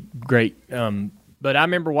really see great, but I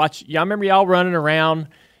remember I remember y'all running around.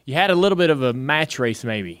 You had a little bit of a match race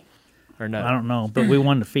maybe, or no? I don't know, but we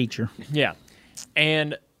won the feature. Yeah.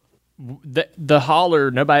 And the hauler,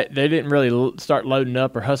 they didn't really start loading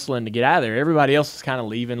up or hustling to get out of there. Everybody else is kind of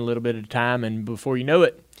leaving a little bit at a time, and before you know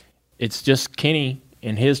it, it's just Kenny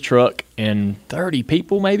in his truck and 30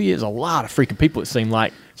 people maybe. Is a lot of freaking people, it seemed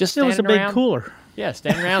like. Just It was a standing big around. cooler. Yeah,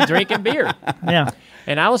 standing around drinking beer. Yeah.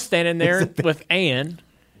 And I was standing there with Ann,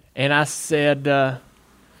 and I said,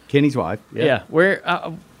 Kenny's wife. yeah, where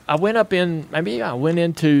I went up in, maybe I went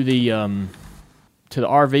into the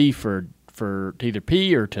RV for to either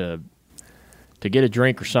pee or to get a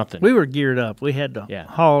drink or something. We were geared up. We had the Yeah.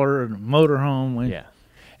 hauler and motorhome. Yeah.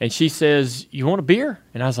 And she says, you want a beer?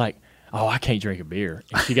 And I was like, oh, I can't drink a beer.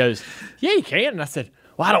 And she goes, yeah, you can. And I said,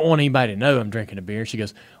 well, I don't want anybody to know I'm drinking a beer. She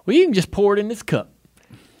goes, well, you can just pour it in this cup.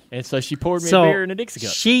 And so she poured me a beer in a Dixie cup.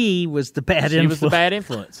 She was the bad She influence. was the bad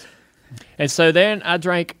influence. And so then I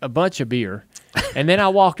drank a bunch of beer. And then I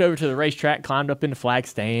walked over to the racetrack, climbed up in the flag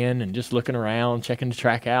stand, and just looking around, checking the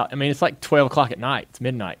track out. I mean, it's like 12 o'clock at night. It's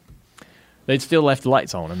midnight. They'd still left the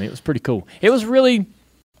lights on. I mean, it was pretty cool. It was really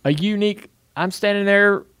a unique. I'm standing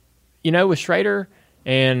there, with Schrader,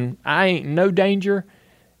 and I ain't in no danger,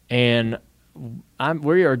 and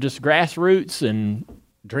we are just grassroots and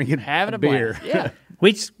Drinking having a beer. blast. Yeah,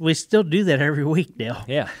 We still do that every week, Dale.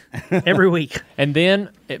 yeah. Every week. And then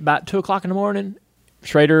at about 2 o'clock in the morning,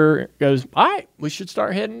 Schrader goes, all right, we should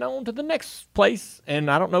start heading on to the next place. And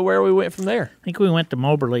I don't know where we went from there I think we went to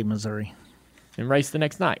Moberly, Missouri. and raced the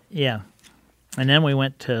next night. Yeah. And then we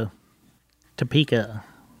went to Topeka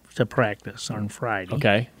to practice on Friday.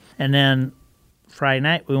 Okay. And then Friday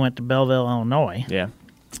night we went to Belleville, Illinois. Yeah.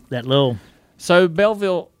 That little So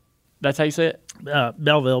Belleville, that's how you say it?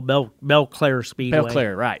 Belclair Speedway.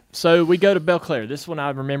 Belclair, right. So we go to Belclair. This one I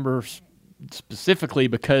remember specifically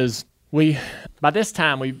because by this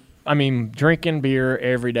time, drinking beer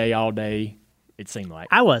every day, all day, it seemed like.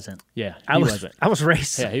 I wasn't. Yeah, I he was. wasn't. I was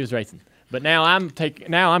racing. Yeah, he was racing. But now I'm getting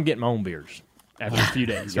my own beers after a few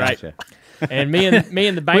days, right? Gotcha. And me and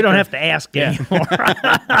the banker. We don't have to ask Yeah. anymore.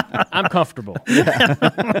 I'm comfortable.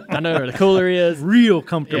 I know where the cooler is. Real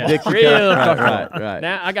comfortable. Yeah, real comfortable. Right.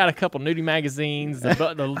 Now I got a couple nudie magazines.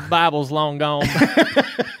 The Bible's long gone.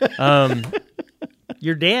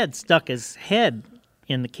 Your dad stuck his head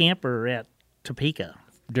in the camper at Topeka.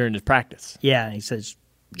 During his practice. Yeah, he says,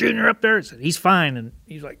 Junior up there. I said, he's fine. And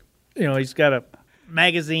he's like, he's got a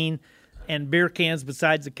magazine and beer cans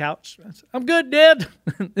besides the couch. I said, I'm good, Dad.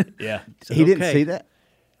 Yeah. He didn't see that?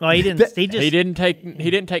 Well, he didn't. He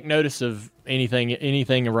didn't take notice of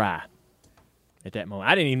anything awry at that moment.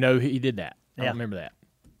 I didn't even know he did that. I don't remember that.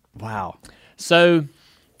 Wow. So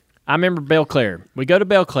I remember Belle Claire. We go to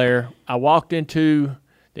Belle Claire. I walked into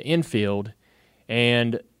the infield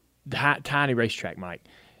and tiny racetrack, Mike.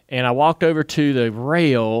 And I walked over to the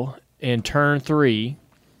rail in turn 3,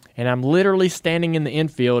 and I'm literally standing in the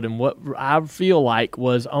infield in what I feel like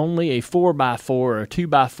was only a 4x4 or a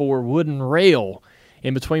 2x4 wooden rail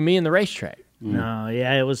in between me and the racetrack. No,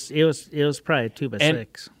 yeah, it was probably a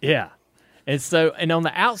 2x6. Yeah. And on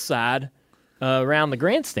the outside, around the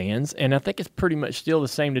grandstands, and I think it's pretty much still the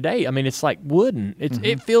same today. I mean, it's like wooden.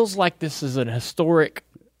 It feels like this is an historic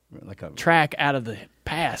track out of the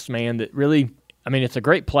past, man, that really, I mean, it's a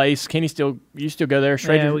great place. Kenny you still go there.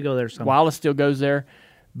 Schrader, yeah, we go there some. Wallace still goes there.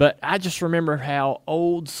 But I just remember how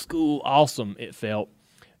old school awesome it felt.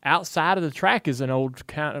 Outside of the track is an old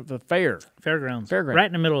kind of a fairgrounds. Right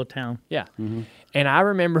in the middle of town. Yeah. Mm-hmm. And I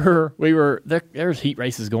remember we were there's heat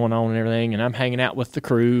races going on and everything, and I'm hanging out with the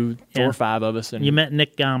crew, 4 or 5 of us. And you met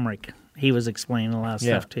Nick Gomrick. He was explaining a lot of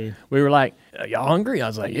stuff to you. We were like, y'all hungry? I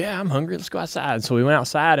was like, yeah, I'm hungry. Let's go outside. So we went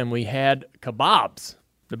outside and we had kebabs.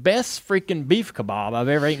 The best freaking beef kebab I've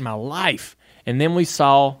ever eaten in my life. And then we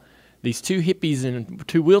saw these 2 hippies in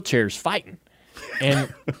 2 wheelchairs fighting.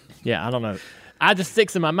 And yeah, I don't know. I just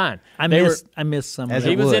sticks in my mind. I miss some of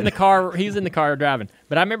He was in the car driving.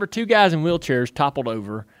 But I remember 2 guys in wheelchairs toppled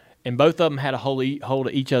over, and both of them had a hold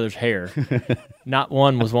of each other's hair. Not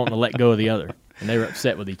one was wanting to let go of the other, and they were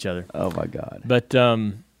upset with each other. Oh my God! But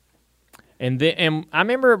and I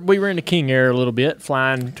remember we were in the King Air a little bit,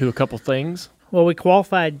 flying to a couple things. Well, we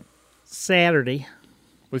qualified Saturday.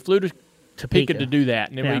 We flew to Topeka to do that,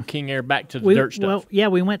 and then we King Air back to the dirt stuff. Well, yeah,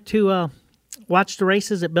 we went to watch the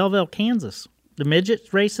races at Belleville, Kansas. The midget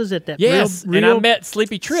races at that and I met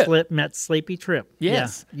Sleepy Trip. Met Sleepy Trip.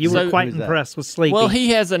 Yes. Yeah. You were quite impressed with Sleepy. Well,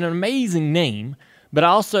 he has an amazing name, but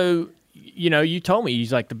also, you told me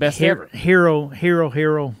he's like the best ever. Hero,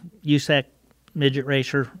 USAC midget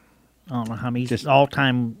racer. I don't know how many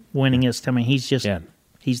all-time winningest. I mean, he's just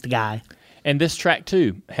he's the guy. And this track,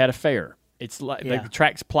 too, had a fair. It's like the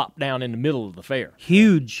track's plopped down in the middle of the fair.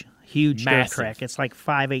 Huge dirt track. It's like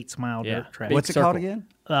 5/8 mile dirt track. What's it called again?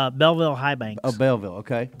 Belleville High Banks. Oh, Belleville.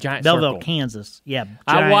 Okay. Giant Belleville, circle. Kansas. Yeah.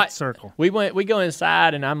 Giant circle. We go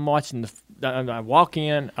inside, and I'm watching I walk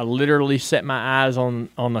in. I literally set my eyes on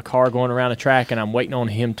the car going around the track, and I'm waiting on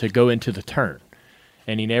him to go into the turn,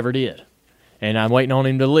 and he never did. And I'm waiting on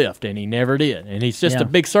him to lift, and he never did. And he's just a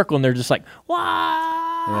big circle, and they're just like,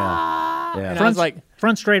 wow. Yeah. And I was like,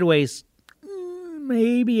 front straightaway's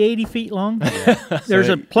maybe 80 feet long. There's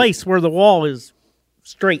a place where the wall is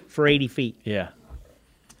straight for 80 feet. Yeah.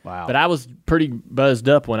 Wow. But I was pretty buzzed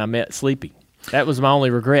up when I met Sleepy. That was my only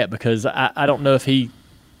regret because I don't know if he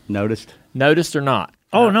noticed or not.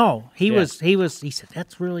 Oh no, he said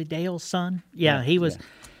that's really Dale's son. Yeah, he was.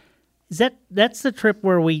 Yeah. That's the trip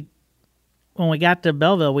where when we got to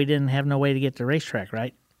Belleville, we didn't have no way to get to the racetrack,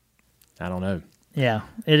 right? I don't know. Yeah,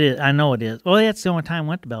 it is. I know it is. Well, that's the only time I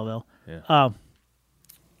went to Belleville. Yeah.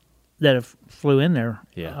 That I flew in there.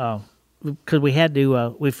 Yeah. Because we had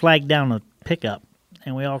to. We flagged down a pickup.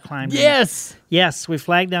 And we all climbed Yes! in. Yes, we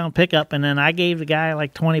flagged down a pickup, and then I gave the guy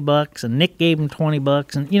like $20, and Nick gave him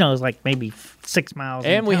 $20, and it was like maybe 6 miles.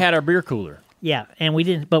 And we had our beer cooler. Yeah, and we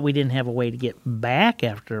didn't have a way to get back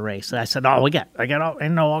after the race. So I said, I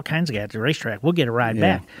got all kinds of guys at the racetrack. We'll get a ride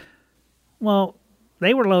back. Well,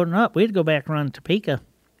 they were loading up. We had to go back and run to Topeka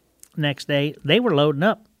next day. They were loading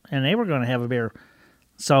up, and they were going to have a beer.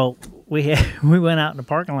 So we went out in the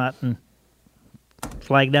parking lot and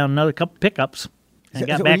flagged down another couple pickups. And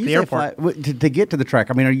got back to the airport. To get to the track,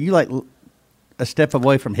 I mean, are you like a step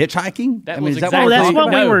away from hitchhiking? That I mean, was is exactly that's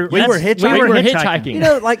what we were. We were hitchhiking. We were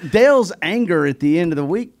hitchhiking. Like Dale's anger at the end of the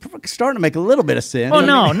week starting to make a little bit of sense. Oh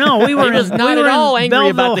no, we were. He was not at all angry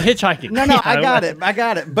about the hitchhiking. No, I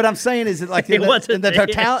got it. But I'm saying is it like in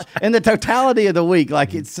the totality of the week,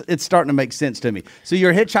 like it's starting to make sense to me. So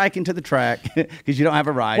you're hitchhiking to the track because you don't have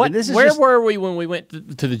a ride. Where were we when we went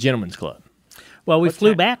to the Gentlemen's Club? Well, we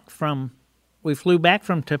flew back from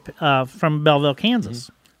Belleville,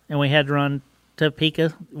 Kansas, and we had to run to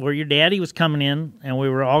Topeka, where your daddy was coming in, and we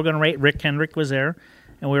were all going to race. Rick Hendrick was there,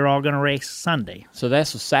 and we were all going to race Sunday. So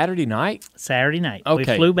that's a Saturday night? Saturday night.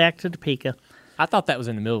 Okay. We flew back to Topeka. I thought that was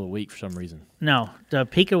in the middle of the week for some reason. No,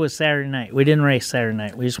 Topeka was Saturday night. We didn't race Saturday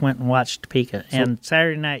night. We just went and watched Topeka. And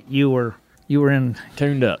Saturday night, you were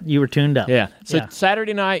tuned up. You were tuned up. Yeah. So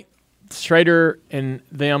Saturday night, Schrader and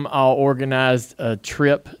them all organized a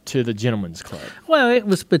trip to the Gentlemen's Club. Well, it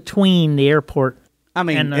was between the airport. I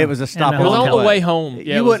mean, and, it was a stop. It was on the way. way home.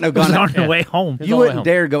 Yeah, You wouldn't have It was gone on the way home. You wouldn't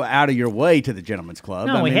dare go out of your way to the Gentlemen's Club.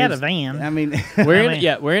 No, I we mean, had a it's- van. I mean,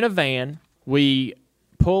 We're in a van. We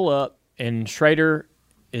pull up, and Schrader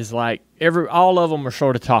is like all of them are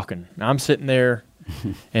sort of talking. I'm sitting there,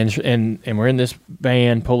 and we're in this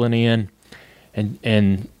van pulling in, and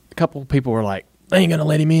a couple of people were like, "They ain't gonna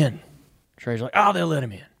let him in." Schrader's like, "Oh, they'll let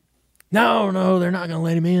him in." No, they're not gonna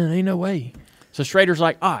let him in. Ain't no way. So Schrader's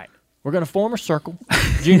like, "All right, we're gonna form a circle.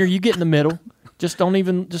 Junior, you get in the middle. Just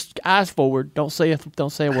eyes forward. Don't say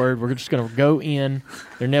a word. We're just gonna go in.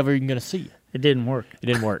 They're never even gonna see you." It didn't work. It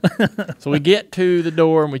didn't work. So we get to the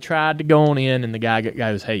door and we tried to go on in, and the guy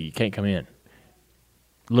goes, "Hey, you can't come in."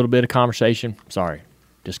 A little bit of conversation. Sorry,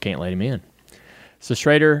 just can't let him in. So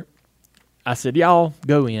Schrader, I said, "Y'all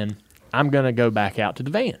go in. I'm gonna go back out to the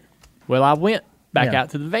van." Well, I went back out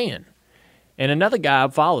to the van, and another guy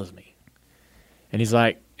follows me, and he's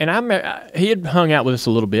like, he had hung out with us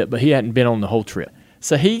a little bit, but he hadn't been on the whole trip.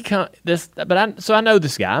 So I know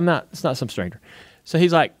this guy. It's not some stranger. So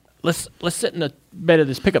he's like, let's sit in the bed of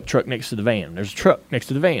this pickup truck next to the van. There's a truck next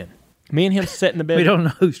to the van. Me and him sit in the bed. We don't know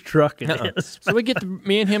whose truck it is. So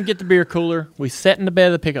me and him get the beer cooler. We sit in the bed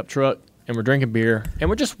of the pickup truck, and we're drinking beer, and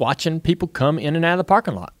we're just watching people come in and out of the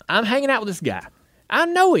parking lot. I'm hanging out with this guy. I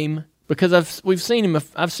know him because I've seen him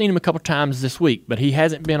a couple times this week, but he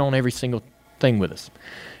hasn't been on every single thing with us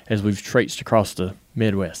as we've traipsed across the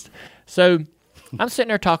Midwest. So I'm sitting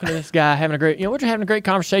there talking to this guy, we're just having a great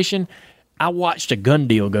conversation. I watched a gun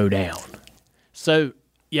deal go down. So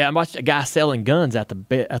yeah, I watched a guy selling guns at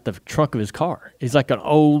the trunk of his car. He's like an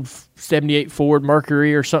old '78 Ford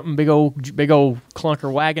Mercury or something, big old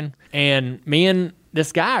clunker wagon. And me and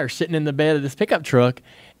this guy are sitting in the bed of this pickup truck,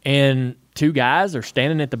 and two guys are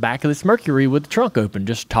standing at the back of this Mercury with the trunk open,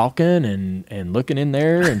 just talking and looking in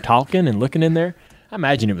there and talking and looking in there. I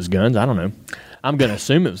imagine it was guns. I don't know. I'm going to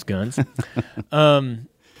assume it was guns.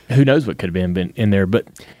 Who knows what could have been in there. But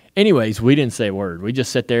anyways, we didn't say a word. We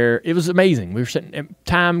just sat there. It was amazing. We were sitting.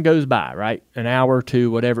 Time goes by, right? An hour or two,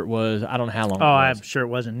 whatever it was. I don't know how long it was. I'm sure it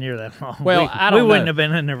wasn't near that long. Well, we wouldn't have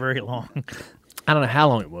been in there very long. I don't know how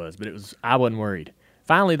long it was, but I wasn't worried.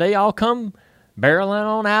 Finally, they all come barreling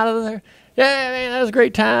on out of there. Yeah, man, that was a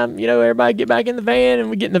great time. Everybody get back in the van, and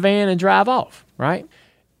we get in the van and drive off, right?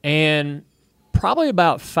 And probably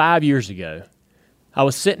about 5 years ago, I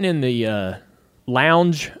was sitting in the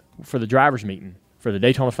lounge for the driver's meeting for the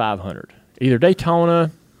Daytona 500. Either Daytona,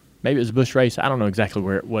 maybe it was a Busch race. I don't know exactly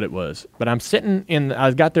what it was. But I'm sitting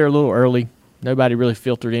I got there a little early. Nobody really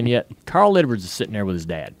filtered in yet. Carl Edwards is sitting there with his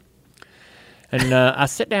dad. And I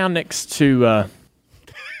sit down next to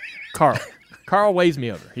Carl. Carl waves me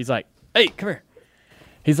over. He's like, "Hey, come here."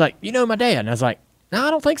 He's like, "You know my dad?" And I was like, "No, I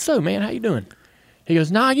don't think so, man. How you doing?" He goes,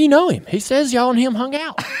 "Nah, you know him. He says y'all and him hung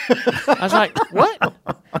out." I was like, "What?"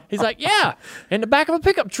 He's like, "Yeah, in the back of a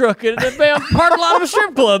pickup truck at the parking lot of a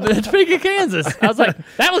strip club in Topeka, Kansas." I was like,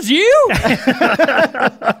 "That was you?"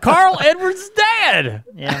 Carl Edwards' dad.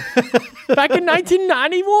 Yeah. Back in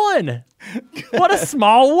 1991. What a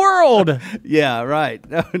small world. yeah, right.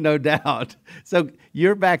 No doubt. So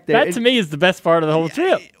you're back there. That to me is the best part of the whole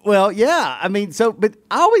trip. Well, yeah. I mean, but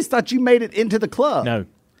I always thought you made it into the club. No.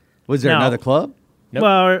 Was there No. another club? Nope.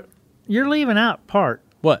 Well, you're leaving out part.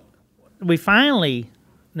 What? We finally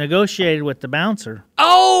negotiated with the bouncer.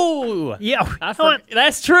 Oh! Yeah.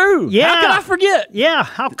 That's true. Yeah. How could I forget? Yeah.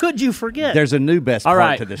 How could you forget? There's a new best All part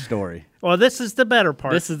right. to this story. Well, this is the better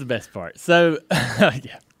part. This is the best part. So,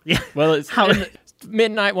 yeah. Yeah. Well, it's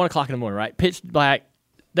midnight, 1 o'clock in the morning, right? Pitch black.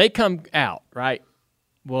 They come out, right?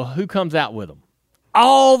 Well, who comes out with them?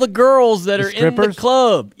 All the girls that are in the strippers?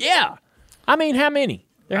 club. Yeah. I mean, how many?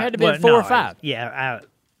 There had to be 4 or 5. Yeah.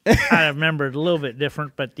 I remember it a little bit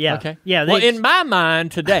different, but yeah. Okay. Yeah. Well, in my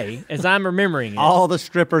mind today, as I'm remembering it, All the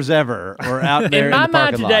strippers ever are out there in in my the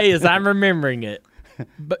mind parking today, lot. as I'm remembering it,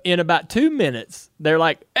 but in about 2 minutes, they're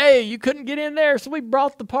like, "Hey, you couldn't get in there, so we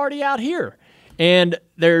brought the party out here." And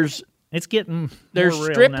there's it's getting There's more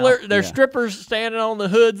real now. There's strippers standing on the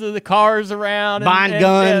hoods of the cars around. Buying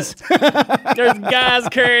guns. There's guys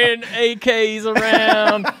carrying AKs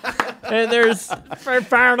around. And there's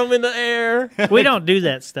firing them in the air. We don't do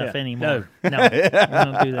that stuff anymore. No, we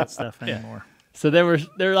don't do that stuff anymore. So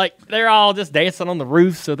they're all just dancing on the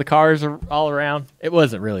roofs of the cars are all around. It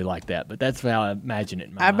wasn't really like that, but that's how I imagine it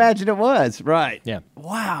in my mind. imagine it was, right. Yeah.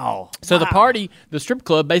 Wow. So the party, the strip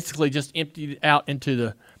club basically just emptied out into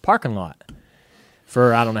the parking lot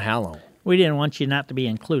for I don't know how long. We didn't want you not to be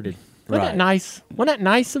included. Wasn't that nice? Wasn't that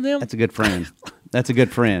nice of them? That's a good friend. That's a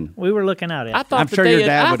good friend. We were looking out at. I thought I'm that sure they your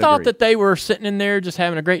dad I would thought agree. that they were sitting in there just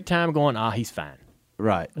having a great time, going, he's fine.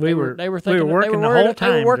 Right. We were thinking working they were the whole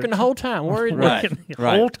time. They were working the whole time, worried. Right. Working the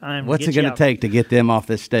Right. whole time. What's it going to take to get them off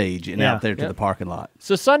this stage and Yeah. out there to the parking lot?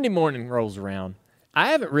 So Sunday morning rolls around. I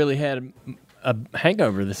haven't really had a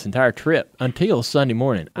hangover this entire trip until Sunday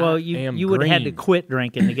morning. Well, I you am would have had to green. quit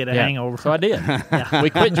drinking to get a hangover. So I did. We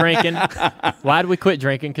quit drinking. Why did we quit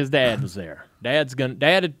drinking? Because Dad was there. Dad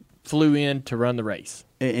had flew in to run the race.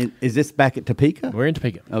 And is this back at Topeka? We're in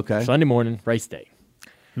Topeka. Okay. Sunday morning, race day.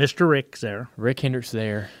 Mr. Rick's there. Rick Hendrick's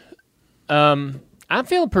there. I'm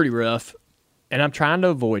feeling pretty rough, and I'm trying to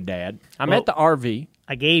avoid Dad. I'm at the RV.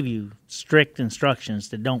 I gave you strict instructions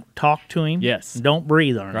to don't talk to him. Yes. And don't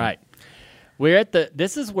breathe on him. Right.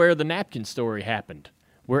 This is where the napkin story happened.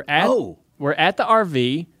 We're at the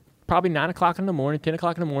RV, probably 9 o'clock in the morning, 10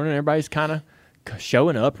 o'clock in the morning. Everybody's kind of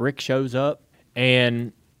showing up. Rick shows up,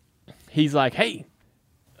 and he's like, hey,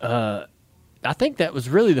 I think that was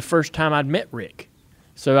really the first time I'd met Rick.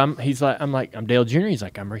 So I'm Dale Jr. He's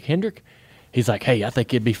like, I'm Rick Hendrick. He's like, hey, I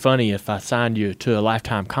think it'd be funny if I signed you to a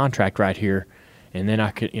lifetime contract right here. And then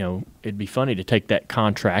I could, it'd be funny to take that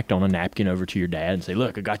contract on a napkin over to your dad and say,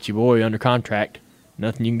 look, I got your boy under contract.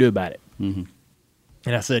 Nothing you can do about it. Mm-hmm.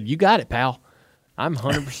 And I said, you got it, pal. I'm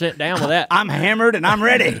 100% down with that. I'm hammered and I'm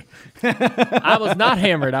ready. I was not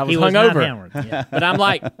hammered. I was He was not hungover. hammered. Yeah. But I'm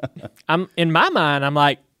like, in my mind, I'm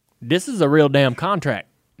like, this is a real damn contract.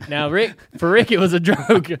 Now, for Rick, it was a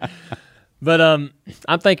joke. But I'm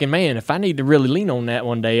thinking, man, if I need to really lean on that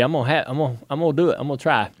one day, I'm gonna do it. I'm gonna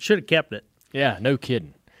try. Should have kept it. Yeah, no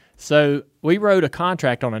kidding. So we wrote a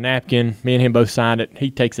contract on a napkin. Me and him both signed it.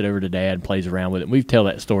 He takes it over to Dad and plays around with it. We tell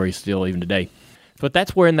that story still even today. But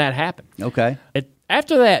that's when that happened. Okay.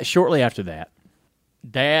 Shortly after that,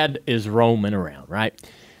 Dad is roaming around, right?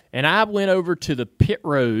 And I went over to the pit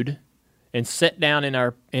road and sat down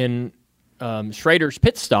in Schrader's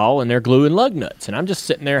pit stall, and they're gluing lug nuts. And I'm just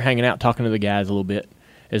sitting there hanging out, talking to the guys a little bit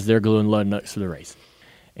as they're gluing lug nuts for the race.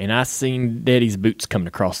 And I seen Daddy's boots coming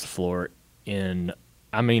across the floor. And,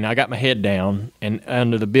 I got my head down, and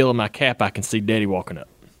under the bill of my cap, I can see Daddy walking up.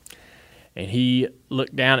 And he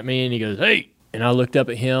looked down at me, and he goes, hey. And I looked up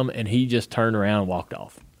at him, and he just turned around and walked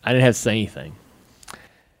off. I didn't have to say anything.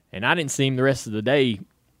 And I didn't see him the rest of the day.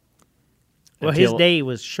 Well, his day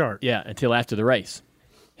was short. Yeah, until after the race.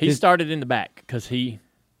 He started in the back because he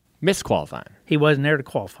missed qualifying. He wasn't there to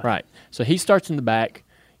qualify. Right. So he starts in the back.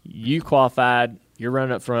 You qualified. You're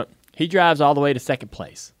running up front. He drives all the way to second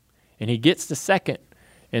place. And he gets to second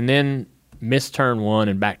and then missed turn one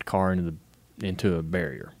and backed the car into a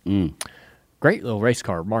barrier. Great little race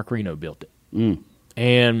car. Mark Reno built it.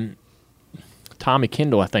 And Tommy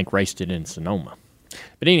Kendall, I think, raced it in Sonoma.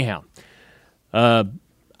 But anyhow,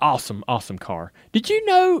 awesome car. Did you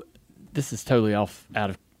know, this is totally off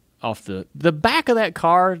the back of that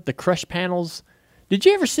car, the crush panels. Did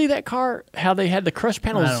you ever see that car? How they had the crush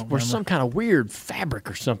panels were some kind of weird fabric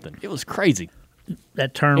or something. It was crazy.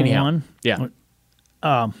 That turn one. Yeah.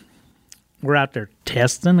 We're out there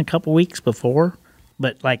testing a couple weeks before,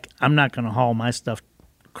 but I'm not going to haul my stuff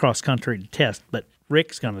cross country to test, but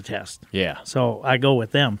Rick's going to test. Yeah. So I go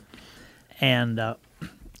with them. And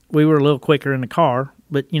we were a little quicker in the car,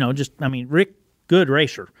 but, Rick, good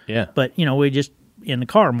racer. Yeah. But, we just in the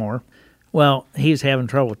car more. Well, he was having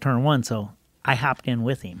trouble with turn one, so I hopped in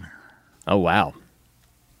with him. Oh, wow.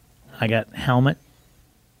 I got helmet,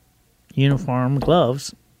 uniform,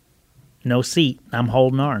 gloves, no seat. I'm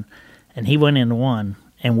holding on. And he went into one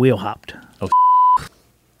and wheel hopped. Oh,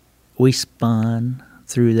 we spun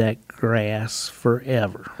through that grass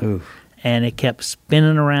forever. Oof. And it kept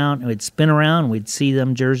spinning around. And we'd spin around, we'd see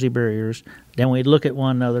them Jersey barriers. Then we'd look at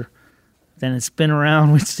one another. Then it'd spin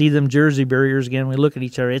around, we'd see them Jersey barriers again. We'd look at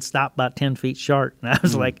each other. It stopped about 10 feet short. And I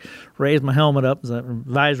was raised my helmet up,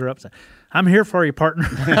 visor up. I'm here for you, partner.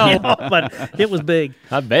 But it was big.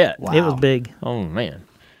 I bet. Wow. It was big. Oh, man.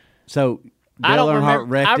 So I Dale don't Earnhardt remember.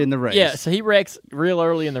 wrecked in the race. Yeah, so he wrecks real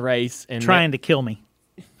early in the race. And Trying to kill me,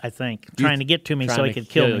 I think. Trying to get to me so he could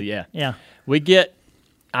kill me. Yeah. Yeah.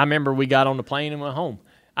 I remember we got on the plane and went home.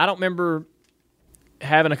 I don't remember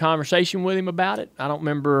having a conversation with him about it. I don't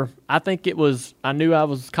remember. I think it was, I knew I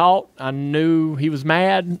was caught. I knew he was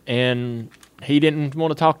mad, and he didn't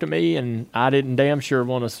want to talk to me, and I didn't damn sure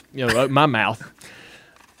want to, open my mouth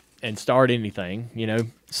and start anything,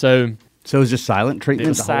 So it was just silent treatment it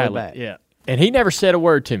was the whole way silent, back. yeah. And he never said a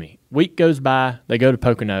word to me. Week goes by. They go to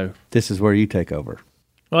Pocono. This is where you take over.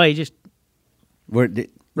 Well, he just, Where did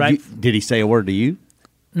Right. did he say a word to you?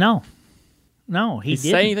 no, he Did didn't. he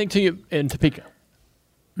say anything to you in Topeka?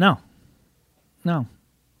 No,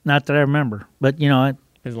 not that I remember. But It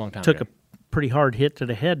was a long time took ago. pretty hard hit to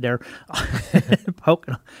the head there,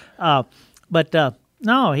 poking. But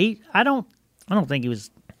no, I don't think he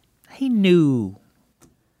was. He knew.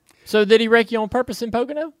 So did he wreck you on purpose in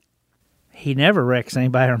Pocono? He never wrecks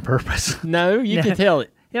anybody on purpose. No, you can tell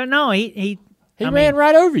it. Yeah, no, he ran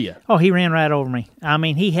right over you. Oh, he ran right over me. I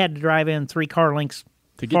mean, he had to drive in 3 car lengths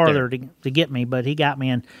farther to get me, but he got me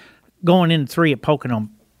in. Going in 3 at Pocono,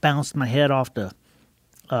 bounced my head off the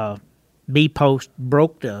B post,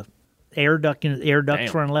 broke the air duct. The air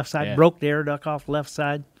ducts were on the left side. Yeah. Broke the air duct off the left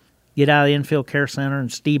side. Get out of the infield care center, and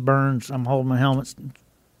Steve Burns, I'm holding my helmet,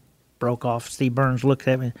 broke off. Steve Burns looked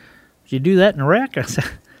at me. Did you do that in a wreck? I said,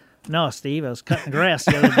 no, Steve, I was cutting grass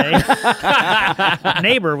the other day.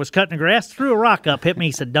 Neighbor was cutting grass, threw a rock up, hit me.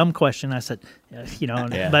 He said, dumb question. I said,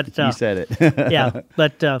 but you said it. Yeah,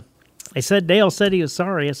 but I said, Dale said he was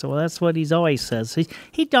sorry. I said, well, that's what he's always says.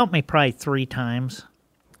 He dumped me probably 3 times.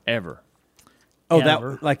 Ever. Oh,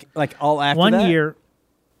 Ever. that like all after One that? year,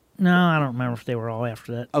 no, I don't remember if they were all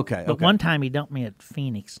after that. Okay, But one time he dumped me at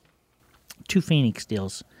Phoenix. 2 Phoenix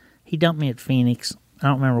deals. He dumped me at Phoenix. I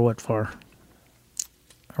don't remember what for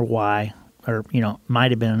or why, or,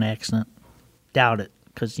 might have been an accident. Doubt it,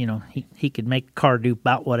 because, he could make a car do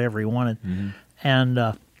about whatever he wanted. Mm-hmm.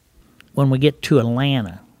 And when we get to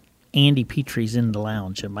Atlanta, Andy Petrie's in the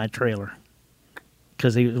lounge at my trailer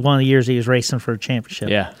because he was one of the years he was racing for a championship.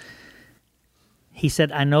 Yeah. He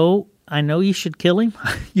said, I know you should kill him.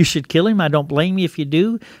 You should kill him. I don't blame you if you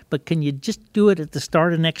do, but can you just do it at the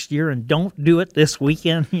start of next year and don't do it this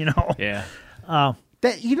weekend, Yeah.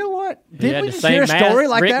 That, you know what? Did we the just same hear a story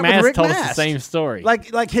like Rick that Mast with Rick told Mast? us the same story.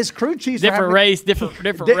 Like his crew chiefs different are race, different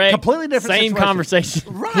wreck, completely different same situation.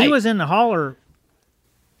 conversation. Right. He was in the hauler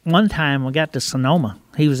one time. We got to Sonoma.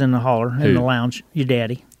 He was in the hauler in the lounge, your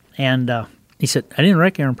daddy. And he said, I didn't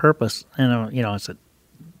wreck you on purpose. And, I said,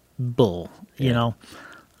 bull, No,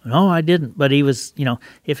 I didn't. But he was,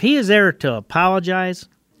 if he is there to apologize,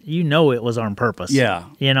 it was on purpose. Yeah.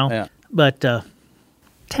 Yeah. But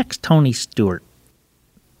text Tony Stewart.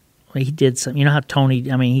 He did some, how Tony,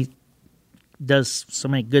 he does so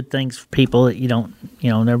many good things for people that you don't,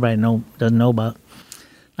 everybody doesn't know about.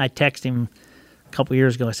 I texted him a couple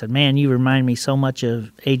years ago. I said, man, you remind me so much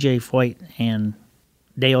of A.J. Foyt and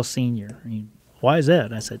Dale Sr. Why is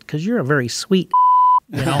that? I said, because you're a very sweet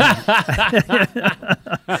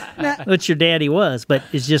which your daddy was, but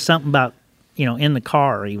it's just something about, in the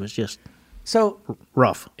car, he was just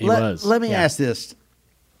rough. Let me ask this.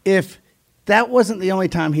 If that wasn't the only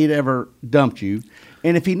time he'd ever dumped you,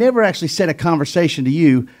 and if he never actually said a conversation to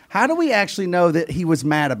you, how do we actually know that he was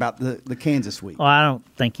mad about the Kansas week? Well, I don't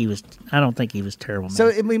think he was terrible, man. So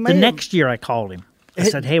next year I called him. I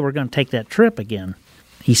said, hey, we're going to take that trip again.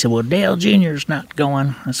 He said, well, Dale Jr.'s not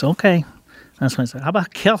going. I said, okay. That's when I said, how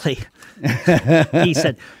about Kelly? He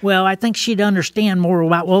said, well, I think she'd understand more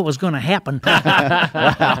about what was going to happen.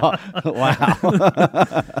 Wow.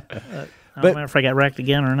 I don't remember if I got wrecked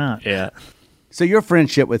again or not. Yeah. So your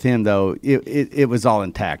friendship with him, though, it was all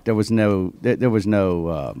intact. There was no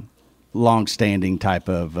long-standing type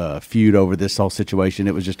of feud over this whole situation.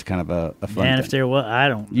 It was just kind of a fun And thing. if there was, I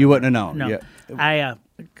don't know. You wouldn't have known. No. Yeah. I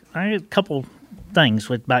had a couple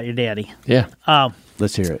things about your daddy. Yeah.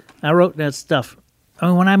 Let's hear it. I wrote that stuff.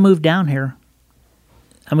 When I moved down here,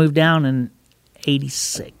 I moved down in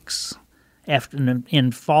 86.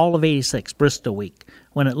 In fall of 86, Bristol week,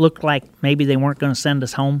 when it looked like maybe they weren't going to send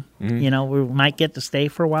us home. Mm-hmm. We might get to stay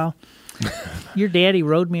for a while. Your daddy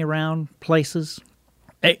rode me around places.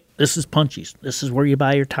 Hey, this is Punchy's. This is where you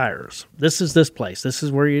buy your tires. This is this place. This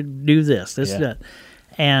is where you do this. This is that.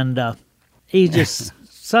 And he's just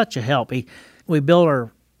such a help. We built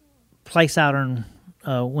our place out on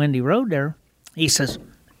Windy Road there. He says,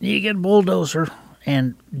 you get a bulldozer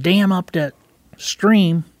and dam up that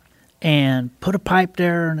stream and put a pipe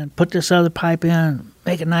there and then put this other pipe in and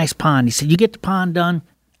make a nice pond. He said, you get the pond done,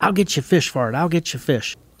 I'll get you fish for it. I'll get you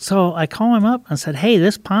fish. So I called him up and said, hey,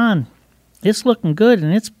 this pond, it's looking good,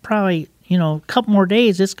 and it's probably, a couple more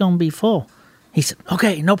days, it's going to be full. He said,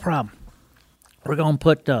 okay, no problem. We're going to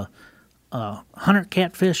put 100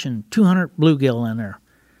 catfish and 200 bluegill in there.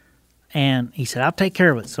 And he said, I'll take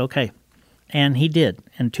care of it. It's okay. And he did.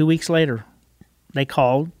 And 2 weeks later, they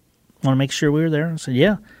called, want to make sure we were there. I said,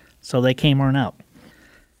 yeah. So they came on out.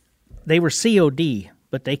 They were COD,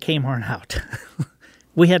 but they came on out.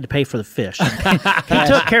 We had to pay for the fish. He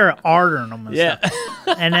took care of ordering them and stuff.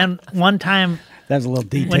 And then one time, that was a little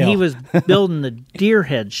detail. when he was building the deer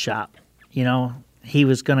head shop, he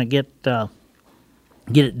was going to get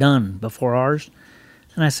it done before ours.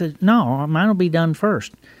 And I said, no, mine will be done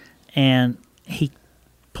first. And he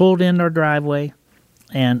pulled in our driveway,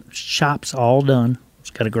 and shop's all done. It's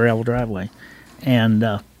got a gravel driveway. And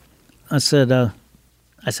I said,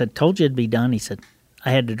 told you it'd be done. He said,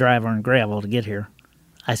 I had to drive on gravel to get here.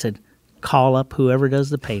 I said, call up whoever does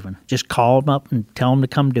the paving. Just call them up and tell them to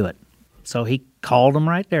come do it. So he called them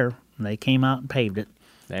right there, and they came out and paved it.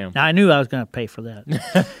 Damn. Now, I knew I was going to pay for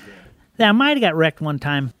that. Now, I might have got wrecked one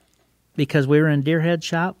time because we were in Deerhead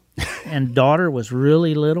shop, and daughter was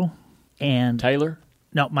really little. And Taylor?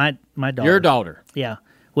 No, my daughter. Your daughter? Yeah,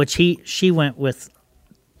 which she went with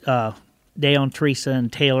Dale and Teresa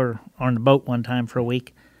and Taylor on the boat one time for a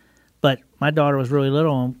week. But my daughter was really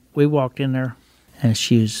little, and we walked in there, and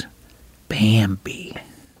she was Bambi.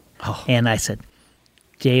 Oh. And I said,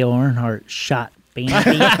 Dale Earnhardt shot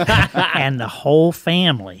Bambi and the whole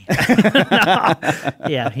family.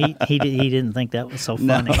 Yeah, he didn't think that was so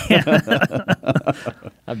funny.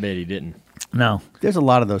 I bet he didn't. No. There's a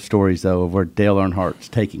lot of those stories, though, of where Dale Earnhardt's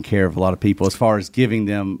taking care of a lot of people as far as giving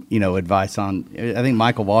them, advice on. I think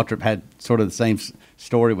Michael Waltrip had sort of the same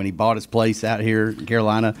story when he bought his place out here in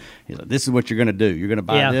Carolina. He's like, this is what you're going to do. You're going to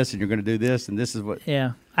buy this, and you're going to do this, and this is what.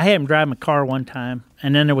 Yeah. I had him drive my car one time,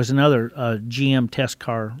 and then there was another GM test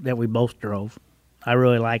car that we both drove. I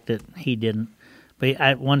really liked it. He didn't. But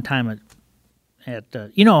at one time at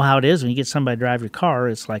you know how it is when you get somebody to drive your car,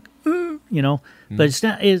 it's like, But it's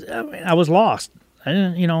not. I was lost. I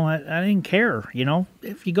didn't. I didn't care.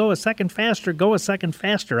 If you go a second faster, go a second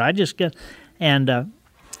faster. I just get, and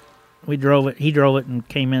we drove it. He drove it and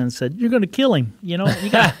came in and said, "You're going to kill him. You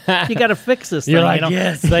got to fix this thing." You're like,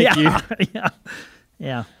 yes, thank you.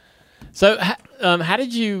 Yeah. So, how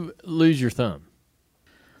did you lose your thumb?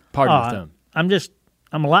 Pardon your thumb.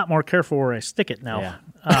 I'm a lot more careful where I stick it now.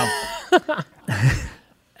 Yeah.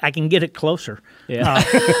 I can get it closer.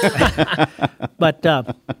 Yeah.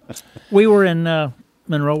 But we were in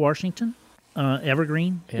Monroe, Washington,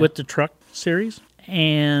 Evergreen, with the truck series.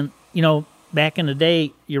 And, back in the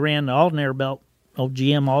day, you ran the alternator belt, old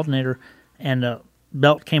GM alternator, and the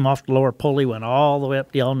belt came off the lower pulley, went all the way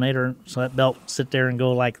up the alternator, so that belt would sit there and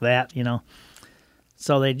go like that,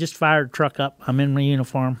 So they just fired the truck up. I'm in my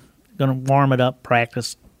uniform, going to warm it up,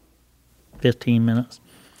 practice 15 minutes.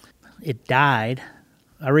 It died.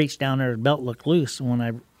 I reached down there, the belt looked loose, and when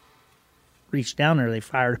I reached down there, they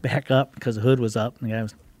fired it back up because the hood was up, and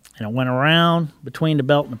it went around between the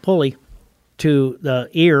belt and the pulley to the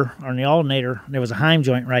ear on the alternator. There was a heim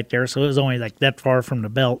joint right there, so it was only like that far from the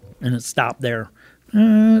belt, and it stopped there.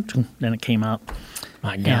 Then it came out.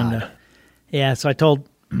 My God. And, so I told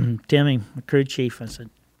Timmy, the crew chief,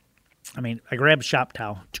 I grabbed a shop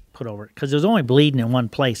towel, put over it, because it was only bleeding in one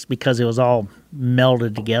place because it was all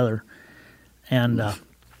melded together. And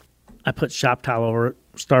I put shop towel over it,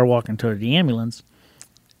 started walking toward the ambulance,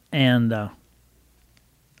 and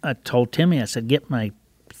I told Timmy, I said, get my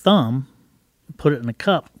thumb, put it in a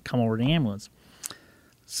cup, come over to the ambulance.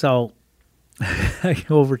 So I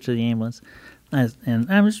go over to the ambulance, and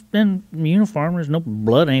I was in uniform, there's no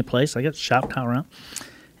blood any place, I got the shop towel around,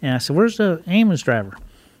 and I said, where's the ambulance driver?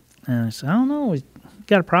 And I said, I don't know, we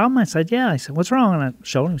got a problem? I said, yeah. I said, what's wrong? And I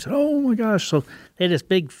showed him, he said, oh my gosh. So they had this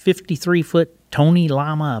big 53-foot Tony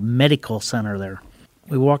Lama Medical Center there.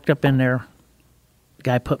 We walked up in there. The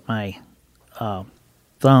guy put my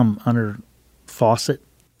thumb under faucet.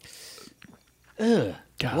 Ugh.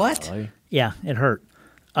 What? Yeah, it hurt.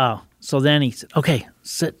 So then he said, okay,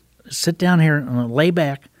 sit down here and lay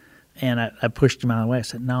back. And I pushed him out of the way. I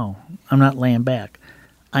said, no, I'm not laying back.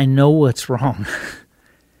 I know what's wrong.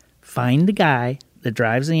 Find the guy that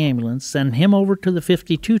drives the ambulance, send him over to the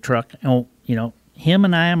 52 truck, and, him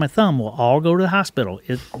and I and my thumb will all go to the hospital.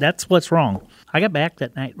 That's what's wrong. I got back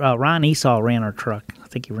that night. Ron Esau ran our truck. I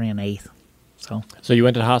think he ran 8th. So you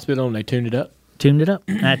went to the hospital and they tuned it up? Tuned it up.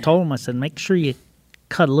 And I told him, I said, make sure you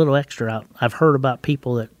cut a little extra out. I've heard about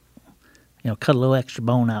people that, cut a little extra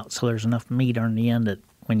bone out so there's enough meat on the end that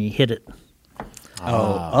when you hit it.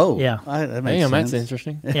 Oh. Yeah. That makes Damn, sense. that's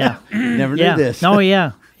interesting. Yeah. Never knew this. Oh,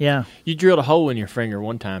 yeah. Yeah. You drilled a hole in your finger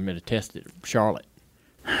one time at a test at Charlotte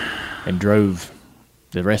and drove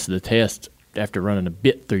the rest of the test after running a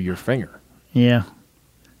bit through your finger. Yeah.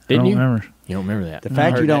 Didn't you? Remember. You don't remember that. The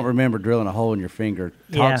fact you don't remember drilling a hole in your finger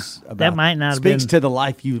talks about that might not have speaks been, to the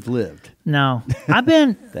life you've lived. No. I've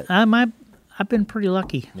been pretty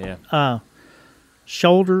lucky. Yeah.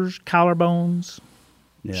 Shoulders, collarbones,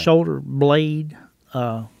 shoulder blade,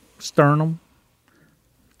 sternum,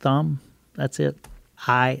 thumb. That's it.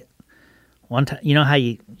 One time, you know how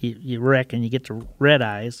you wreck and you get the red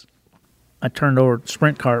eyes. I turned over a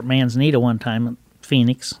sprint car at Manzanita one time at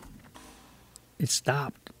Phoenix. It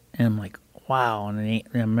stopped, and I'm like, wow. And I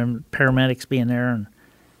remember paramedics being there, and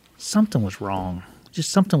something was wrong. Just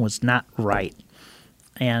something was not right.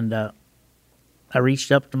 And I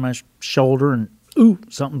reached up to my shoulder and, ooh,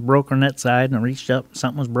 something broke on that side. And I reached up,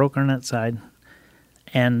 something was broken on that side.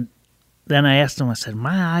 And then I asked them, I said,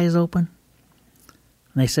 my eyes open?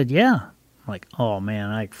 And they said, yeah. I'm like, oh, man,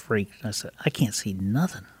 I freaked. I said, I can't see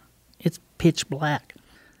nothing. It's pitch black.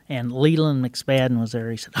 And Leland McSpadden was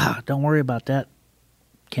there. He said, don't worry about that,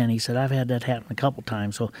 Ken. He said, I've had that happen a couple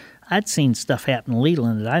times. So I'd seen stuff happen to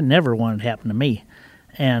Leland that I never wanted to happen to me.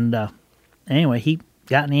 And anyway, he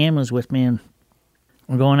got in the ambulance with me, and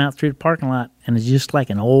we're going out through the parking lot, and it's just like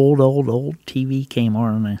an old TV came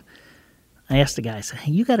on. And I asked the guy, I said,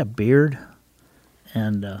 hey, you got a beard?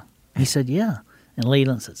 And he said, yeah. And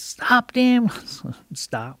Leland said, stop, damn.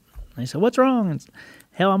 Stop. And I said, what's wrong? And,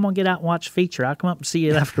 hell, I'm going to get out and watch feature. I'll come up and see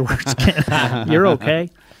you afterwards. You're okay.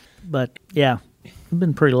 But, yeah, I've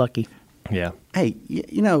been pretty lucky. Yeah. Hey,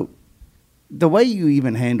 you know, the way you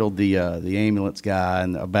even handled the ambulance guy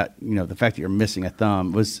and about, you know, the fact that you're missing a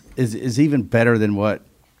thumb is even better than what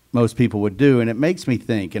most people would do. And it makes me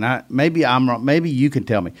think, and maybe I'm wrong, maybe you can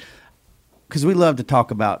tell me, because we love to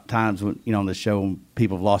talk about times when, you know, on the show when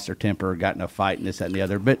people have lost their temper or gotten in a fight and this, that, and the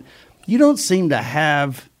other. But you don't seem to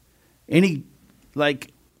have any,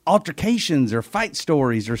 like, altercations or fight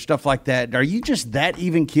stories or stuff like that. Are you just that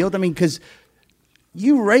even keeled? I mean, because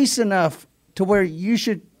you race enough to where you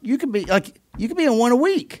could be in one a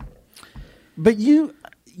week, but you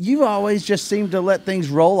always just seem to let things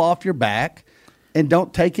roll off your back and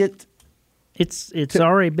don't take it. It's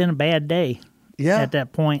already been a bad day. Yeah. At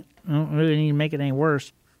that point, I don't really need to make it any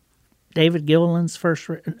worse. David Gilliland's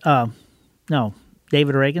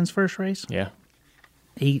David Reagan's first race. Yeah.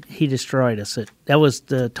 He destroyed us. That was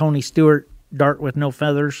the Tony Stewart dart with no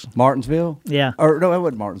feathers. Martinsville? Yeah. Or no, it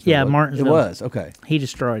wasn't Martinsville. Yeah, Martinsville. It was, okay. He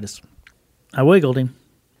destroyed us. I wiggled him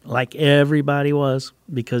like everybody was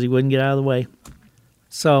because he wouldn't get out of the way.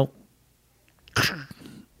 So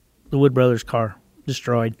the Wood Brothers car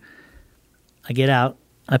destroyed. I get out.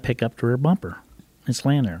 I pick up the rear bumper. It's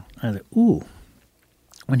laying there. I said, ooh.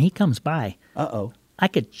 When he comes by, I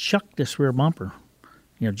could chuck this rear bumper,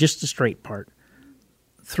 you know, just the straight part,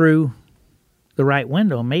 through the right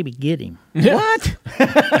window and maybe get him. What?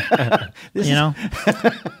 You know?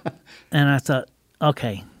 And I thought,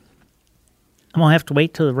 okay, I'm going to have to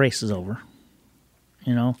wait till the race is over.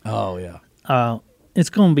 You know? Oh, yeah.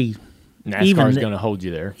 It's going to be... NASCAR's going to hold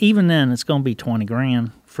you there. Even then, it's going to be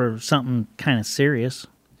 $20,000 for something kind of serious.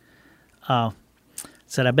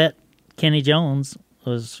 Said, I bet Kenny Jones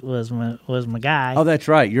was my guy. Oh, that's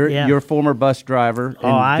right. You're former bus driver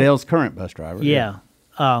and Dale's current bus driver. Yeah.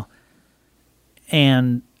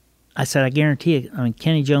 And I said, I guarantee you, I mean,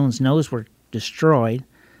 Kenny Jones' nose were destroyed.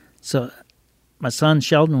 So my son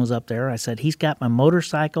Sheldon was up there. I said, he's got my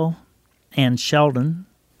motorcycle and Sheldon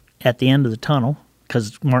at the end of the tunnel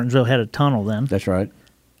because Martinsville had a tunnel then. That's right.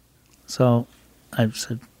 So I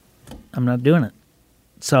said, I'm not doing it.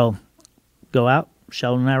 So go out,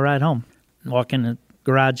 Sheldon and I ride home. Walk in the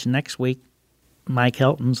garage next week, Mike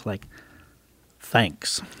Helton's like,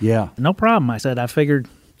 thanks. Yeah. No problem. I said, I figured,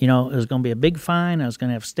 you know, it was going to be a big fine. I was going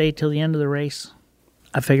to have to stay till the end of the race.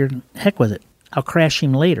 I figured, heck with it. I'll crash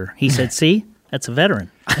him later. He said, see, that's a veteran.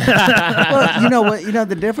 Well, you know what? You know,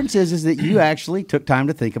 the difference is that you actually took time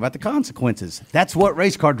to think about the consequences. That's what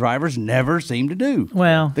race car drivers never seem to do.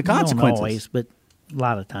 Well, the consequences. Not always, but a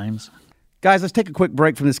lot of times. Guys, let's take a quick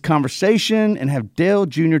break from this conversation and have Dale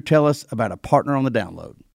Jr. tell us about a partner on the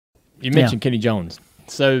download. You mentioned Kenny Jones.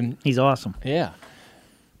 So he's awesome. Yeah.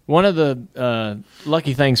 One of the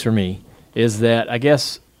lucky things for me is that I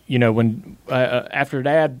guess, you know, when after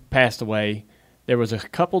Dad passed away, there was a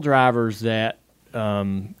couple drivers that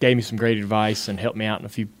gave me some great advice and helped me out in a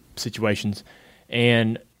few situations.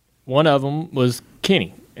 And one of them was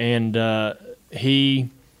Kenny. And he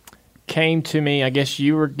came to me, I guess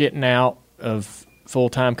you were getting out of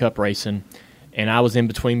full-time cup racing, and I was in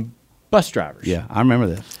between bus drivers. Yeah, I remember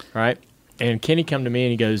this. Right? And Kenny come to me and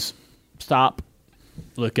he goes, stop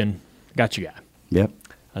looking, got you guy. Yep.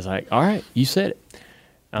 I was like, all right, you said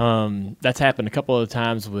it. That's happened a couple of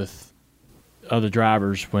times with other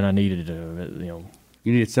drivers when I needed to, you know.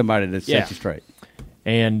 You needed somebody to set you straight.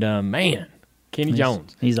 And, man, Kenny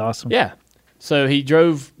Jones. He's awesome. Yeah. So he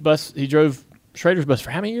drove Schrader's bus for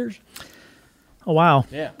how many years? Oh, wow.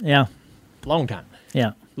 Yeah. Yeah. Long time.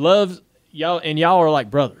 Yeah. Loves y'all, and y'all are like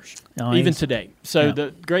brothers, Oh, even he's- today. So yeah.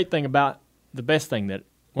 the great thing about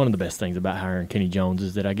one of the best things about hiring Kenny Jones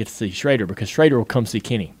is that I get to see Schrader because Schrader will come see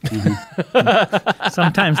Kenny.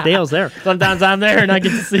 Sometimes Dale's there. Sometimes I'm there and I get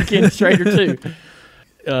to see Kenny Schrader too.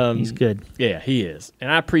 He's good. Yeah, he is,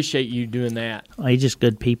 and I appreciate you doing that. Oh, he's just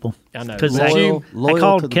good people. I know. Because Loyal I to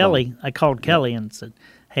called the Kelly. bone. I called Kelly and said,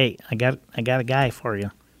 "Hey, I got a guy for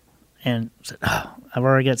you," and said, "Oh, I've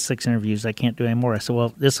already got 6 interviews. I can't do any more." I said,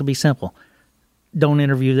 "Well, this will be simple. Don't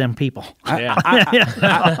interview them people. Yeah.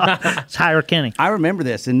 Just hire Kenny." I remember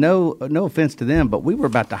this, and no offense to them, but we were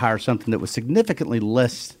about to hire something that was significantly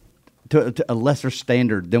less to a lesser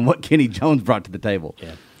standard than what Kenny Jones brought to the table.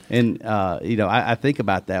 Yeah. And I think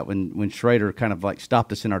about that when Schrader kind of like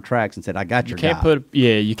stopped us in our tracks and said, "I got your guy."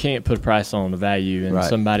 You can't put a price on the value, and Right.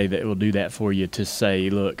 somebody that will do that for you to say,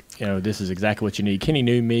 "Look, this is exactly what you need." Kenny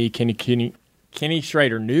knew me. Kenny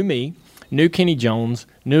Schrader knew me, knew Kenny Jones,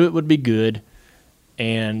 knew it would be good,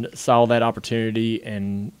 and saw that opportunity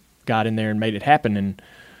and got in there and made it happen, and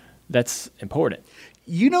that's important.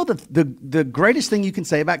 The greatest thing you can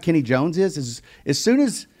say about Kenny Jones is as soon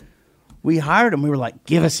as we hired him, we were like,